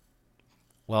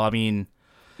 Well, I mean...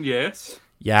 Yes.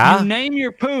 Yeah? You name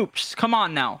your poops. Come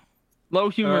on now. Low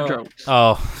humor jokes.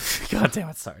 Oh, god damn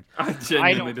it, sorry. I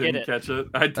genuinely didn't catch it.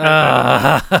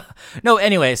 No,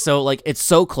 anyway, so like it's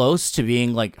so close to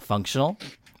being like functional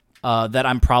that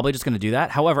I'm probably just going to do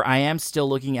that. However, I am still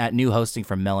looking at new hosting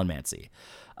from Melonmancy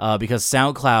because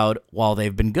SoundCloud, while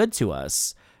they've been good to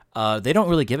us, they don't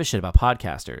really give a shit about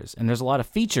podcasters. And there's a lot of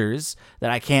features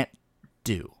that I can't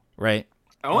do, right?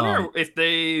 I wonder if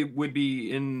they would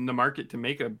be in the market to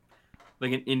make an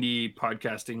indie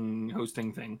podcasting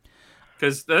hosting thing.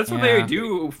 Because that's what they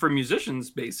do for musicians,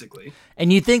 basically.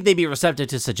 And you'd think they'd be receptive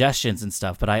to suggestions and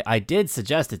stuff, but I did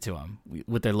suggest it to them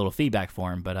with their little feedback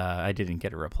form, but I didn't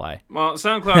get a reply. Well,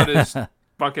 SoundCloud is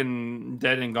fucking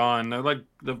dead and gone. They're like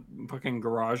the fucking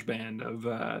garage band of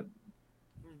the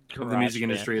music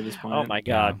industry at this point. Oh my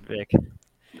god, Vic.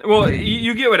 Well,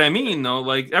 you get what I mean, though.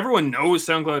 Like, everyone knows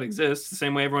SoundCloud exists the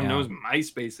same way everyone knows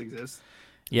MySpace exists.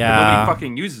 Yeah. But nobody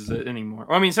fucking uses it anymore.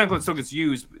 Well, I mean, SoundCloud still gets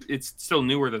used. It's still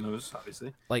newer than those,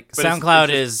 obviously. Like, but SoundCloud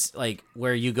is like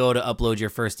where you go to upload your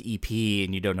first EP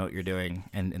and you don't know what you're doing,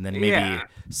 and then maybe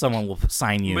someone will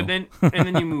sign you. But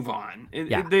then you move on.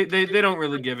 They don't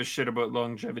really give a shit about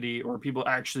longevity or people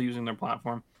actually using their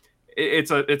platform.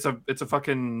 It's a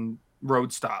fucking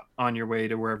road stop on your way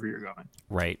to wherever you're going.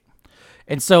 Right.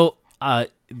 And so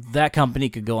that company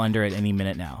could go under at any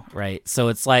minute now, right? So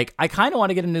it's like, I kind of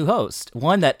want to get a new host,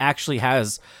 one that actually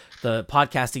has the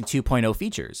podcasting 2.0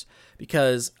 features,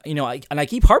 because, I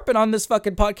keep harping on this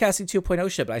fucking podcasting 2.0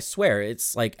 shit, but I swear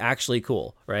it's like actually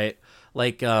cool, right?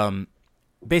 Like,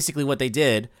 basically what they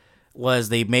did was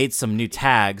they made some new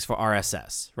tags for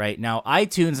RSS, right? Now,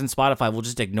 iTunes and Spotify will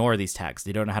just ignore these tags.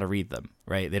 They don't know how to read them,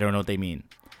 right? They don't know what they mean.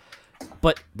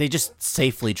 But they just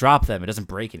safely drop them. It doesn't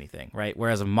break anything, right?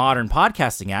 Whereas a modern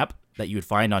podcasting app that you would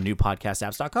find on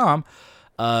newpodcastapps.com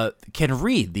can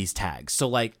read these tags. So,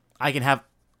 like, I can have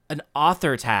an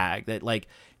author tag that, like,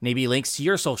 maybe links to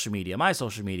your social media, my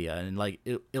social media, and, like,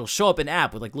 it'll show up in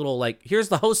app with, like, little, like, here's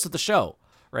the host of the show,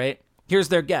 right? Here's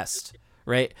their guest,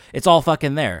 right? It's all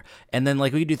fucking there. And then,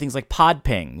 like, we can do things like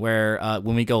Podping, where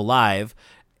when we go live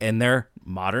in their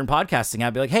modern podcasting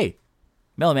app, be like, hey,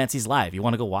 Melonmancy's live. You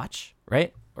want to go watch,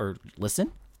 right? Or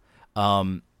listen?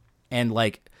 And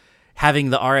like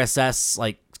having the RSS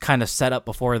like kind of set up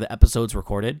before the episode's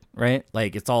recorded, right?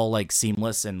 Like it's all like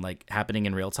seamless and like happening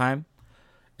in real time.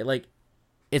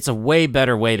 It's a way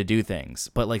better way to do things,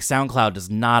 but like SoundCloud does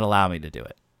not allow me to do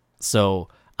it. So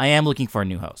I am looking for a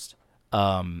new host.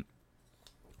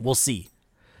 We'll see.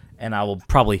 And I will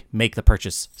probably make the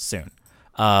purchase soon.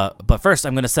 But first,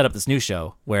 I'm going to set up this new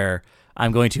show where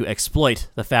I'm going to exploit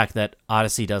the fact that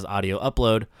Odyssey does audio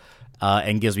upload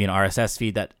and gives me an RSS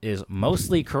feed that is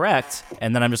mostly correct.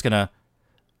 And then I'm just going to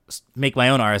make my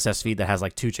own RSS feed that has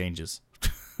like 2 changes.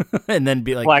 And then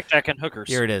be like, blackjack and hookers.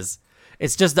 Here it is.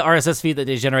 It's just the RSS feed that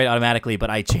they generate automatically, but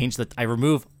I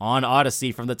remove on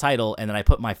Odyssey from the title, and then I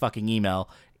put my fucking email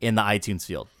in the iTunes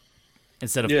field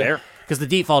instead of there. Because the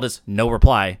default is no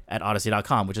reply at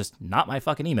odyssey.com, which is not my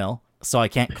fucking email, so I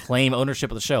can't claim ownership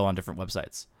of the show on different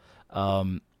websites.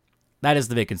 That is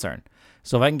the big concern.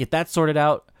 So if I can get that sorted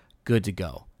out, good to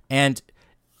go. And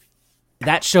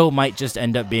that show might just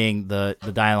end up being the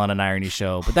Dial on an Irony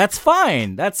show, but that's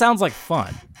fine. That sounds like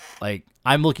fun. Like,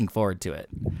 I'm looking forward to it.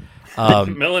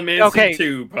 Millimancy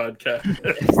 2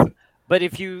 podcast. But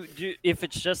if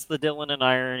it's just the Dylan and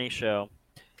Irony show,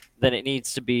 then it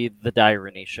needs to be the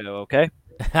Dirony show, okay?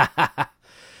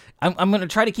 I'm going to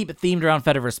try to keep it themed around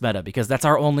Fediverse Meta because that's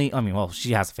our only... I mean, well,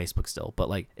 she has a Facebook still, but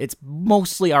like it's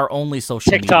mostly our only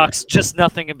social media. TikToks, just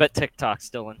nothing but TikToks,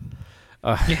 Dylan.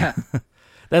 Yeah.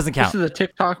 Doesn't count. This is a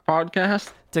TikTok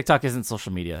podcast? TikTok isn't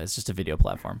social media. It's just a video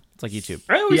platform. It's like YouTube.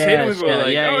 I always hate it when people are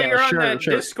like, you're sure, on that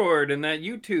sure. Discord and that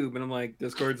YouTube. And I'm like,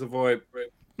 Discord's a VoIP.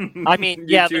 I mean,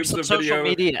 yeah, there's YouTube's some a social video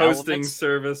media hosting elements.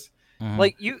 service. Mhm.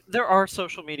 Like there are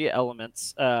social media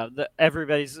elements. That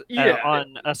everybody's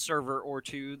on a server or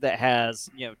two that has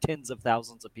tens of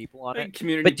thousands of people on Like it.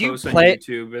 community But do you posts on play-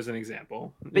 YouTube as an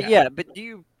example. But but do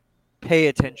you pay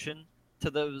attention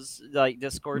to those like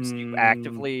Discords? Do you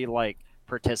actively like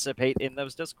participate in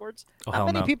those Discords? Oh, How hell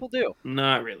many no. people do?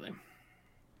 Not really.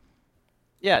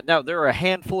 Yeah, no, there are a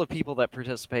handful of people that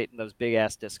participate in those big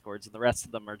ass Discords, and the rest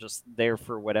of them are just there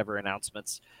for whatever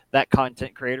announcements that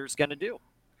content creator is going to do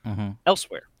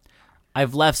elsewhere.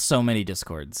 I've left so many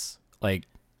Discords,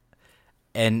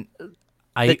 and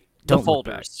I The don't look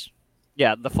back. folders.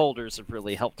 Yeah, the folders have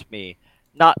really helped me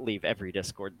not leave every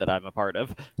Discord that I'm a part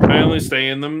of. I only stay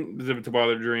in them to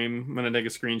bother Dream when I take a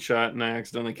screenshot and I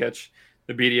accidentally catch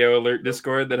the BDO alert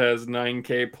Discord that has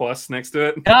 9K plus next to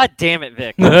it. God damn it,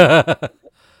 Vic.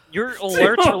 Your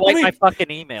alerts are like only- my fucking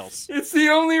emails. It's the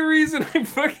only reason I'm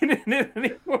fucking in it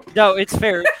anymore. No, it's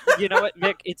fair. You know what,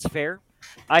 Vic? It's fair.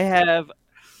 I have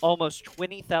almost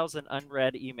 20,000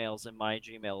 unread emails in my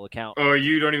Gmail account. Oh,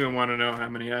 you don't even want to know how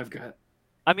many I've got.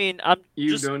 I mean, I'm You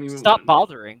just don't even stop wanna know.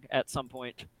 bothering at some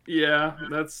point. Yeah,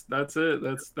 that's it.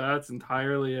 That's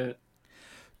entirely it.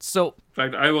 So In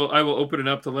fact, I will open it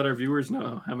up to let our viewers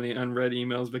know how many unread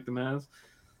emails Victim has.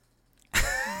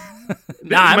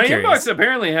 I'm My curious. inbox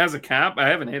apparently has a cap. I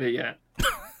haven't hit it yet.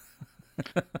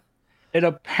 It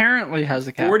apparently has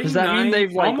a cap. Does that mean 49,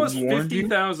 they've almost warned you?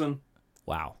 50,000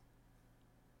 wow,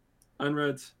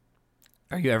 unreads?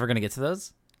 are you ever gonna get to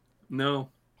those? No.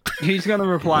 He's gonna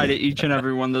reply to each and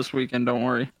every one this weekend. Don't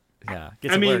worry. Yeah,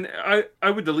 get I to mean, work. I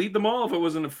would delete them all if I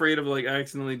wasn't afraid of like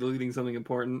accidentally deleting something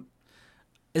important.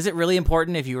 Is it really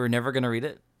important if you were never gonna read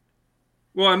it?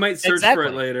 Well, I might search for Exactly.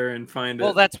 it later and find Well,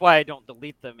 it. that's why I don't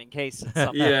delete them in case it's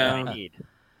something that Yeah. I need.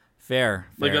 Fair.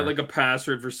 like fair. a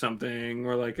password for something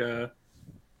or like a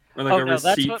Oh a no, that's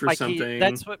receipt what for my something. key.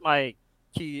 That's what my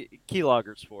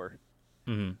keylogger's for.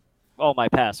 Mhm. All my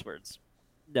passwords.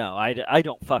 No, I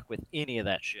don't fuck with any of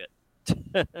that shit.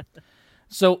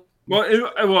 So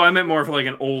Well, I meant more for like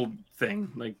an old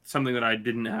thing, like something that I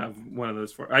didn't have one of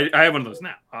those for. I have one of those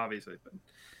now, obviously. But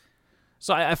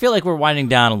So I feel like we're winding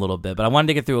down a little bit, but I wanted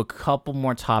to get through a couple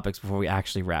more topics before we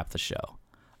actually wrap the show.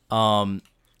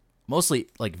 Mostly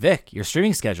like Vic, your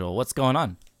streaming schedule. What's going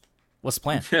on? What's the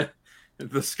plan?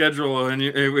 the schedule, and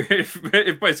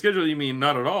if by schedule you mean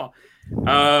not at all.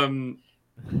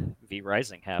 V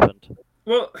Rising happened.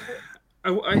 Well,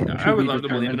 I would be love to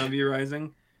believe in determined. a V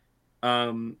Rising.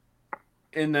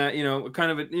 In that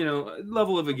kind of a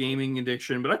level of a gaming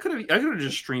addiction, but I could have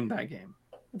just streamed that game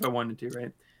if I wanted to,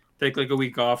 right? Take like a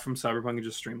week off from Cyberpunk and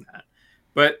just stream that.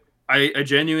 But I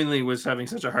genuinely was having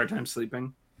such a hard time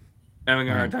sleeping, having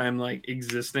a hard time like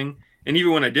existing, and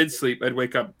even when I did sleep, I'd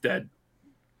wake up dead,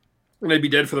 and I'd be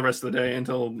dead for the rest of the day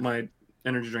until my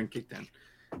energy drink kicked in.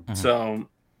 Mhm. So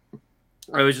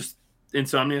I was just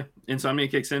insomnia. Insomnia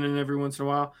kicks in every once in a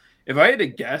while. If I had to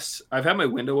guess, I've had my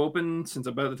window open since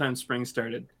about the time spring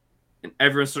started, and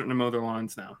everyone's starting to mow their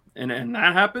lawns now. And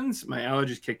that happens, my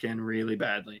allergies kick in really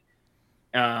badly.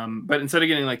 But instead of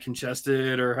getting like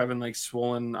congested or having like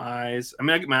swollen eyes, I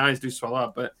mean, my eyes do swell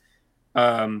up, but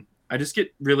I just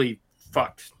get really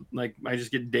fucked. Like I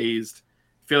just get dazed.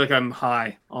 I feel like I'm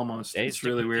high almost. Dazed It's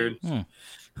really weird. Hmm.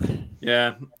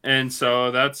 Yeah, and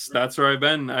so that's where I've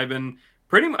been. I've been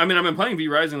I've been playing V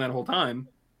Rising that whole time,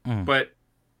 but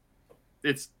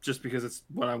it's just because it's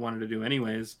what I wanted to do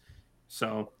anyways.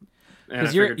 So,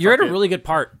 because you're at a really good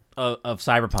part of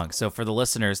Cyberpunk. So for the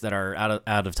listeners that are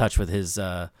out of touch with his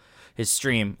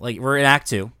stream, like we're in Act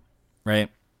 2, right?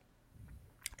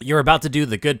 You're about to do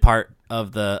the good part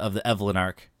of the Evelyn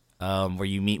arc, where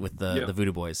you meet with the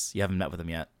Voodoo Boys. You haven't met with them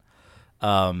yet,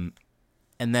 and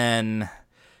then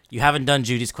you haven't done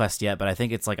Judy's quest yet, but I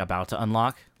think it's like about to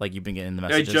unlock. Like you've been getting the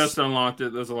messages. I just unlocked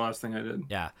it. That was the last thing I did.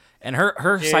 Yeah, and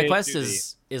her side quest Judy.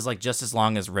 is like just as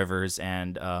long as Rivers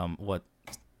and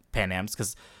Panam's,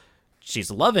 because she's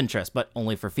a love interest, but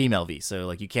only for female V. So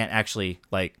like you can't actually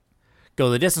like go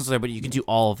the distance with her, but you can do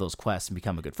all of those quests and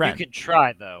become a good friend. You can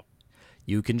try though.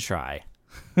 You can try.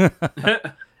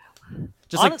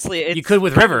 Just Honestly, like you it's could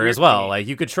with kinda River weird as to well. me. Like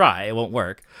you could try, it won't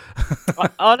work.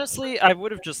 Honestly, I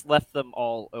would have just left them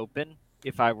all open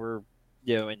if I were,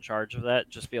 in charge of that.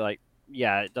 Just be like,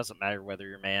 yeah, it doesn't matter whether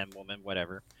you're man, woman,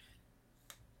 whatever.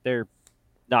 They're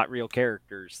not real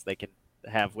characters. They can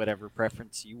have whatever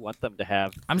preference you want them to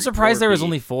have. I'm surprised there was Or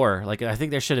only 4. Like I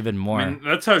think there should have been more. I mean,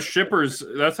 that's how shippers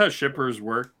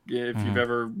work. If you've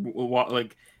ever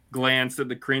like glanced at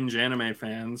the cringe anime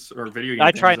fans or video game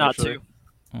I fans, try not actually. to.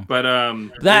 But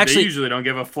That they usually don't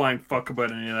give a flying fuck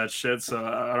about any of that shit. So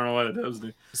I don't know what it does.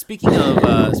 Dude.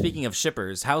 Speaking of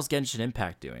shippers, how's Genshin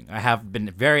Impact doing? I have been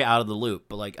very out of the loop,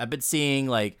 but like I've been seeing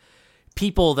like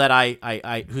people that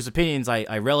I whose opinions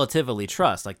I relatively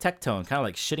trust, like Tectone, kind of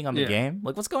like shitting on the game.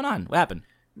 Like what's going on? What happened?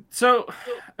 So,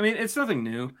 I mean, it's nothing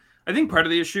new. I think part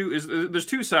of the issue is there's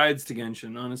two sides to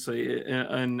Genshin, honestly,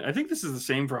 and I think this is the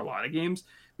same for a lot of games.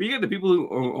 But you get the people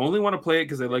who only want to play it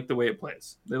because they like the way it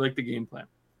plays, they like the gameplay,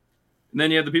 and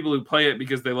then you have the people who play it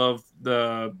because they love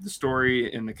the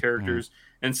story and the characters,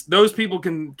 and those people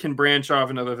can branch off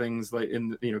in other things, like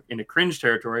in a cringe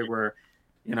territory where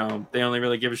they only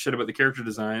really give a shit about the character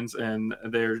designs and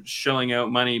they're shelling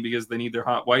out money because they need their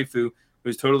hot waifu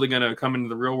who's totally going to come into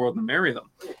the real world and marry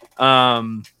them.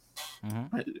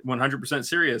 100%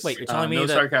 serious. Wait, you're telling me no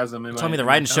that, sarcasm. You're telling me the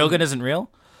Raiden Shogun isn't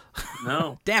real?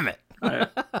 No. Damn it.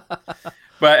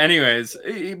 But anyways,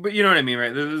 but you know what I mean,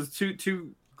 right? There's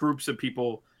two groups of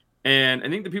people, and I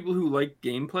think the people who like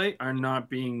gameplay are not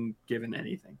being given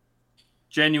anything.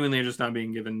 Genuinely, are just not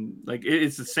being given. Like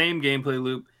it's the same gameplay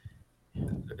loop.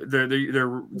 They're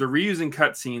reusing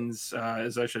cutscenes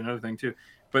is actually another thing too.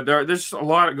 But there's just a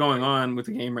lot going on with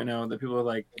the game right now that people are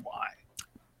like,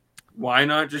 why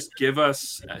not just give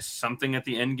us something at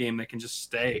the end game that can just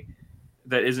stay,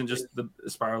 that isn't just the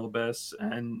Spiral Abyss?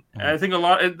 And I think a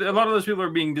lot of those people are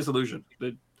being disillusioned.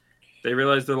 They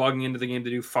realize they're logging into the game to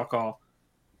do fuck all.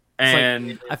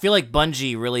 And I feel like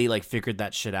Bungie really like figured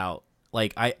that shit out.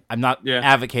 Like I'm not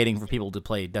advocating for people to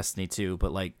play Destiny 2,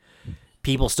 but like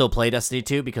people still play Destiny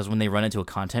 2 because when they run into a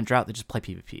content drought, they just play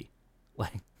PvP.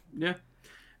 Like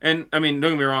And I mean,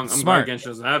 don't get me wrong, I'm Smart. glad Genshin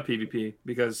doesn't have PvP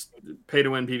because pay to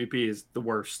win PvP is the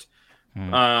worst.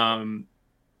 Although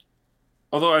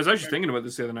I was actually thinking about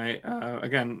this the other night.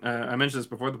 I mentioned this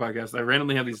before the podcast. I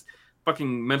randomly have these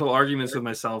fucking mental arguments with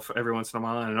myself every once in a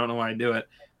while, and I don't know why I do it.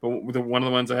 But one of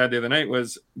the ones I had the other night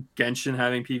was Genshin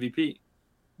having PvP.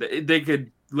 They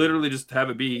could literally just have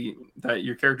it be that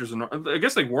your characters are, I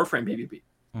guess, like Warframe PvP.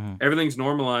 Everything's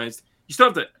normalized. You still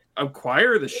have to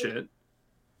acquire the shit.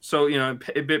 So,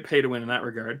 a bit pay to win in that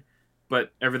regard,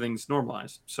 but everything's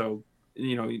normalized. So,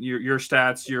 your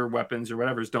stats, your weapons, or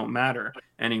whatever's don't matter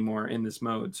anymore in this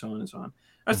mode, so on and so on.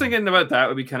 I was thinking about that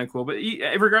would be kind of cool, but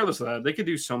regardless of that, they could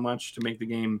do so much to make the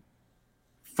game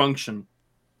function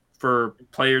for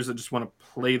players that just want to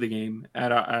play the game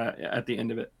at the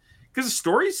end of it. Because the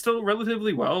story's still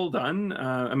relatively well done.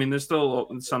 I mean, there's still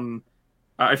some...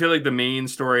 I feel like the main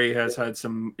story has had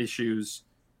some issues.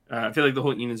 I feel like the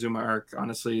whole Inazuma arc,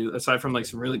 honestly, aside from like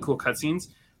some really cool cutscenes,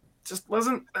 just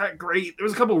wasn't that great. There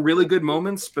was a couple really good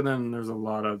moments, but then there's a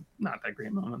lot of not that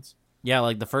great moments. Yeah,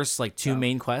 like the first like 2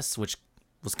 main quests, which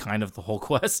was kind of the whole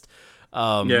quest.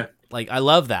 Like I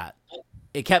love that.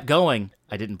 It kept going.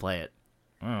 I didn't play it.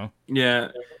 I don't know. Yeah,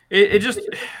 it just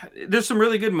there's some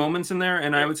really good moments in there,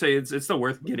 and I would say it's still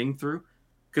worth getting through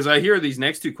because I hear these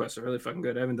next 2 quests are really fucking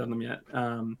good. I haven't done them yet.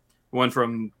 One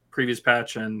from previous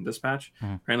patch and this patch.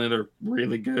 Apparently they're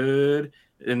really good,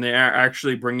 and they are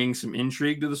actually bringing some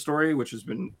intrigue to the story, which has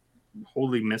been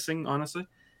wholly missing, honestly.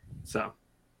 So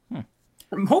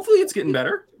hopefully it's getting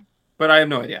better, but I have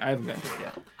no idea. I haven't gotten to it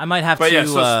yet. I might have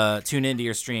to tune into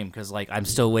your stream because like I'm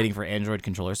still waiting for Android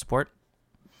controller support.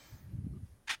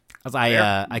 As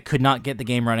I could not get the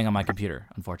game running on my computer,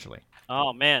 unfortunately.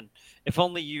 Oh man, if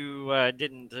only you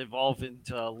didn't evolve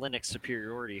into Linux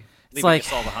superiority, leaving like-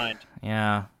 us all behind.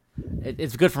 Yeah,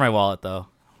 it's good for my wallet though.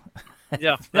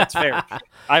 Yeah, that's fair.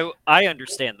 I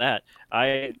understand that.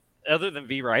 Other than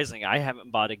V Rising, I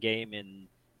haven't bought a game in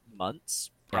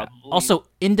months. Yeah. Probably. Also,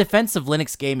 in defense of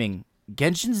Linux gaming,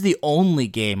 Genshin's the only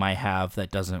game I have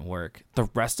that doesn't work. The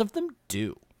rest of them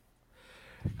do.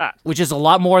 Which is a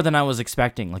lot more than I was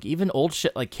expecting. Like, even old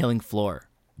shit like Killing Floor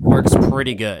works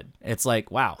pretty good. It's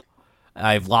like, wow,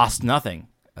 I've lost nothing.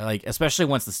 Like, especially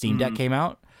once the Steam Deck came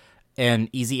out and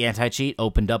Easy Anti-Cheat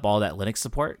opened up all that Linux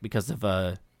support because of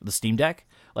the Steam Deck.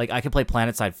 Like, I could play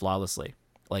PlanetSide flawlessly.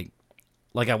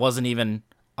 Like I wasn't even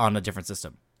on a different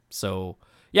system. So,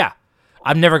 yeah.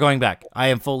 I'm never going back. I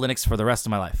am full Linux for the rest of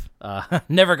my life.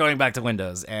 Never going back to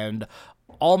Windows. And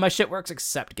all my shit works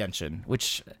except Genshin,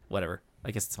 which, whatever. I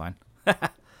guess it's fine.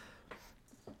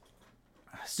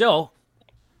 So,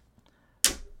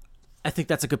 I think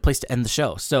that's a good place to end the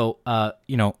show. So,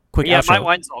 quick Yeah, outro. my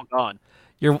wine's all gone.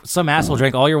 Some asshole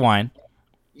drank all your wine.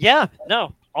 Yeah,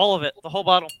 no, all of it, the whole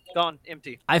bottle, gone,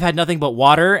 empty. I've had nothing but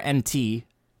water and tea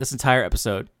this entire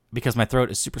episode because my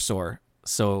throat is super sore.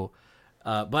 So,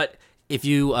 but if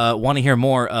you want to hear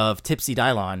more of Tipsy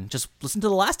Dylon, just listen to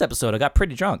the last episode. I got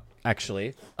pretty drunk,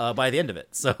 actually, by the end of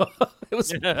it. So it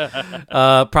was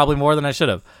probably more than I should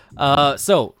have.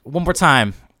 So one more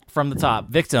time from the top,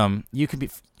 Victim, you could be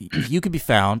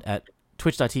found at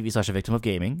twitch.tv/victim of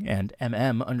gaming and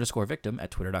mm_victim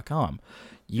at twitter.com.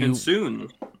 And soon.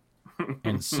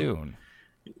 And soon.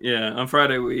 Yeah, on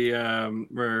Friday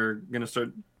we're gonna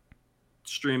start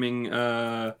streaming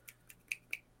a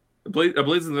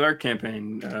Blades in the Dark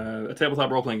campaign, a tabletop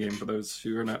role playing game for those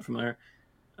who are not familiar.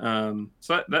 So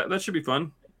that should be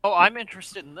fun. Oh, I'm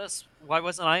interested in this. Why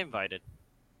wasn't I invited?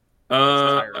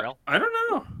 I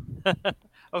don't know.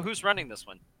 Oh, who's running this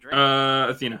one? Drink?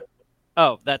 Athena.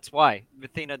 Oh, that's why.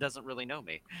 Athena doesn't really know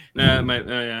me. Yeah,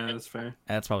 that's fair.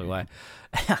 That's probably why.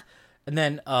 And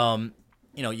then,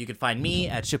 you can find me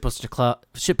at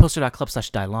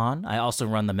shitposter.club/Dylon. I also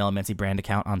run the Melamancy brand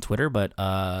account on Twitter, but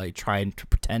I try to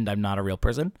pretend I'm not a real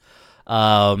person.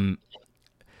 Sarge,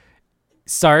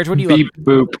 what are you Beep up?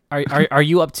 boop. Are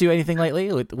you up to anything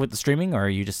lately with the streaming, or are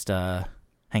you just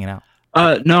hanging out?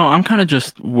 No, I'm kind of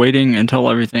just waiting until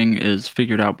everything is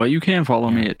figured out. But you can follow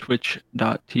me at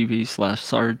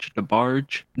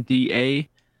twitch.tv/SargeDebarge, DA,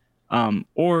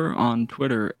 or on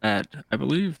Twitter at, I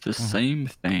believe, the same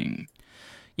thing.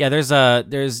 Yeah, there's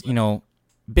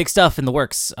big stuff in the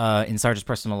works in Sarge's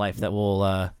personal life that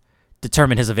will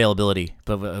determine his availability,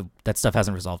 but that stuff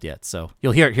hasn't resolved yet. So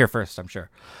you'll hear it here first, I'm sure.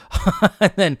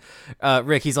 And then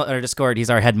Rick, he's on our Discord. He's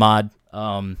our head mod.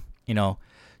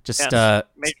 Just Major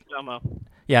Domo.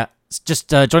 yeah, just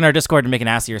join our Discord and make an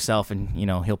ass of yourself, and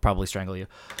he'll probably strangle you.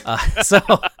 So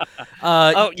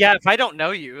Oh yeah, if I don't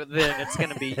know you, then it's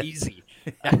gonna be easy.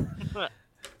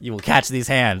 you will catch these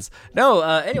hands. No,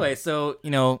 anyway, so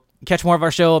catch more of our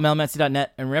show at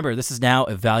melamancy.net, and remember, this is now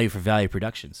a value for value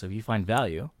production. So if you find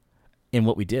value in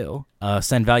what we do,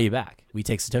 send value back. We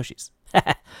take satoshis.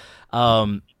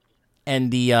 And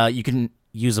you can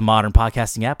use a modern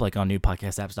podcasting app like on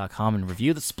newpodcastapps.com and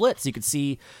review the split so you can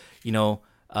see,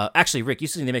 actually, Rick, you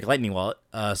still need to make a Lightning wallet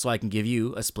so I can give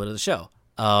you a split of the show.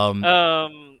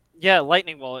 Yeah,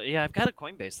 Lightning wallet. Yeah, I've got a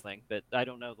Coinbase thing, but I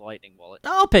don't know the Lightning wallet.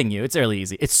 I'll ping you. It's really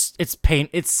easy. It's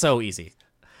so easy.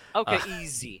 Okay,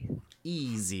 easy.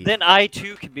 Easy. Then I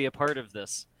too can be a part of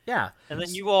this, Yeah. and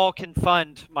then you all can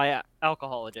fund my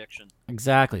alcohol addiction.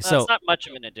 Exactly. It's So not much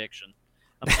of an addiction.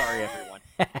 I'm sorry, everyone.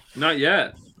 Not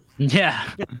yet. Yeah.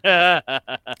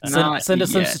 send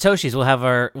us some satoshis. We'll have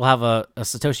a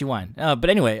satoshi wine. But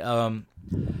anyway,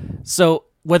 so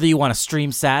whether you want to stream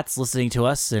sats listening to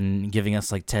us and giving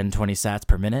us like 10, 20 sats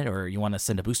per minute, or you want to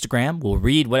send a boostergram, we'll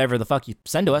read whatever the fuck you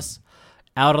send to us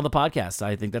out on the podcast.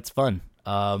 I think that's fun.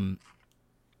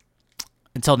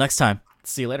 Until next time,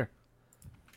 see you later.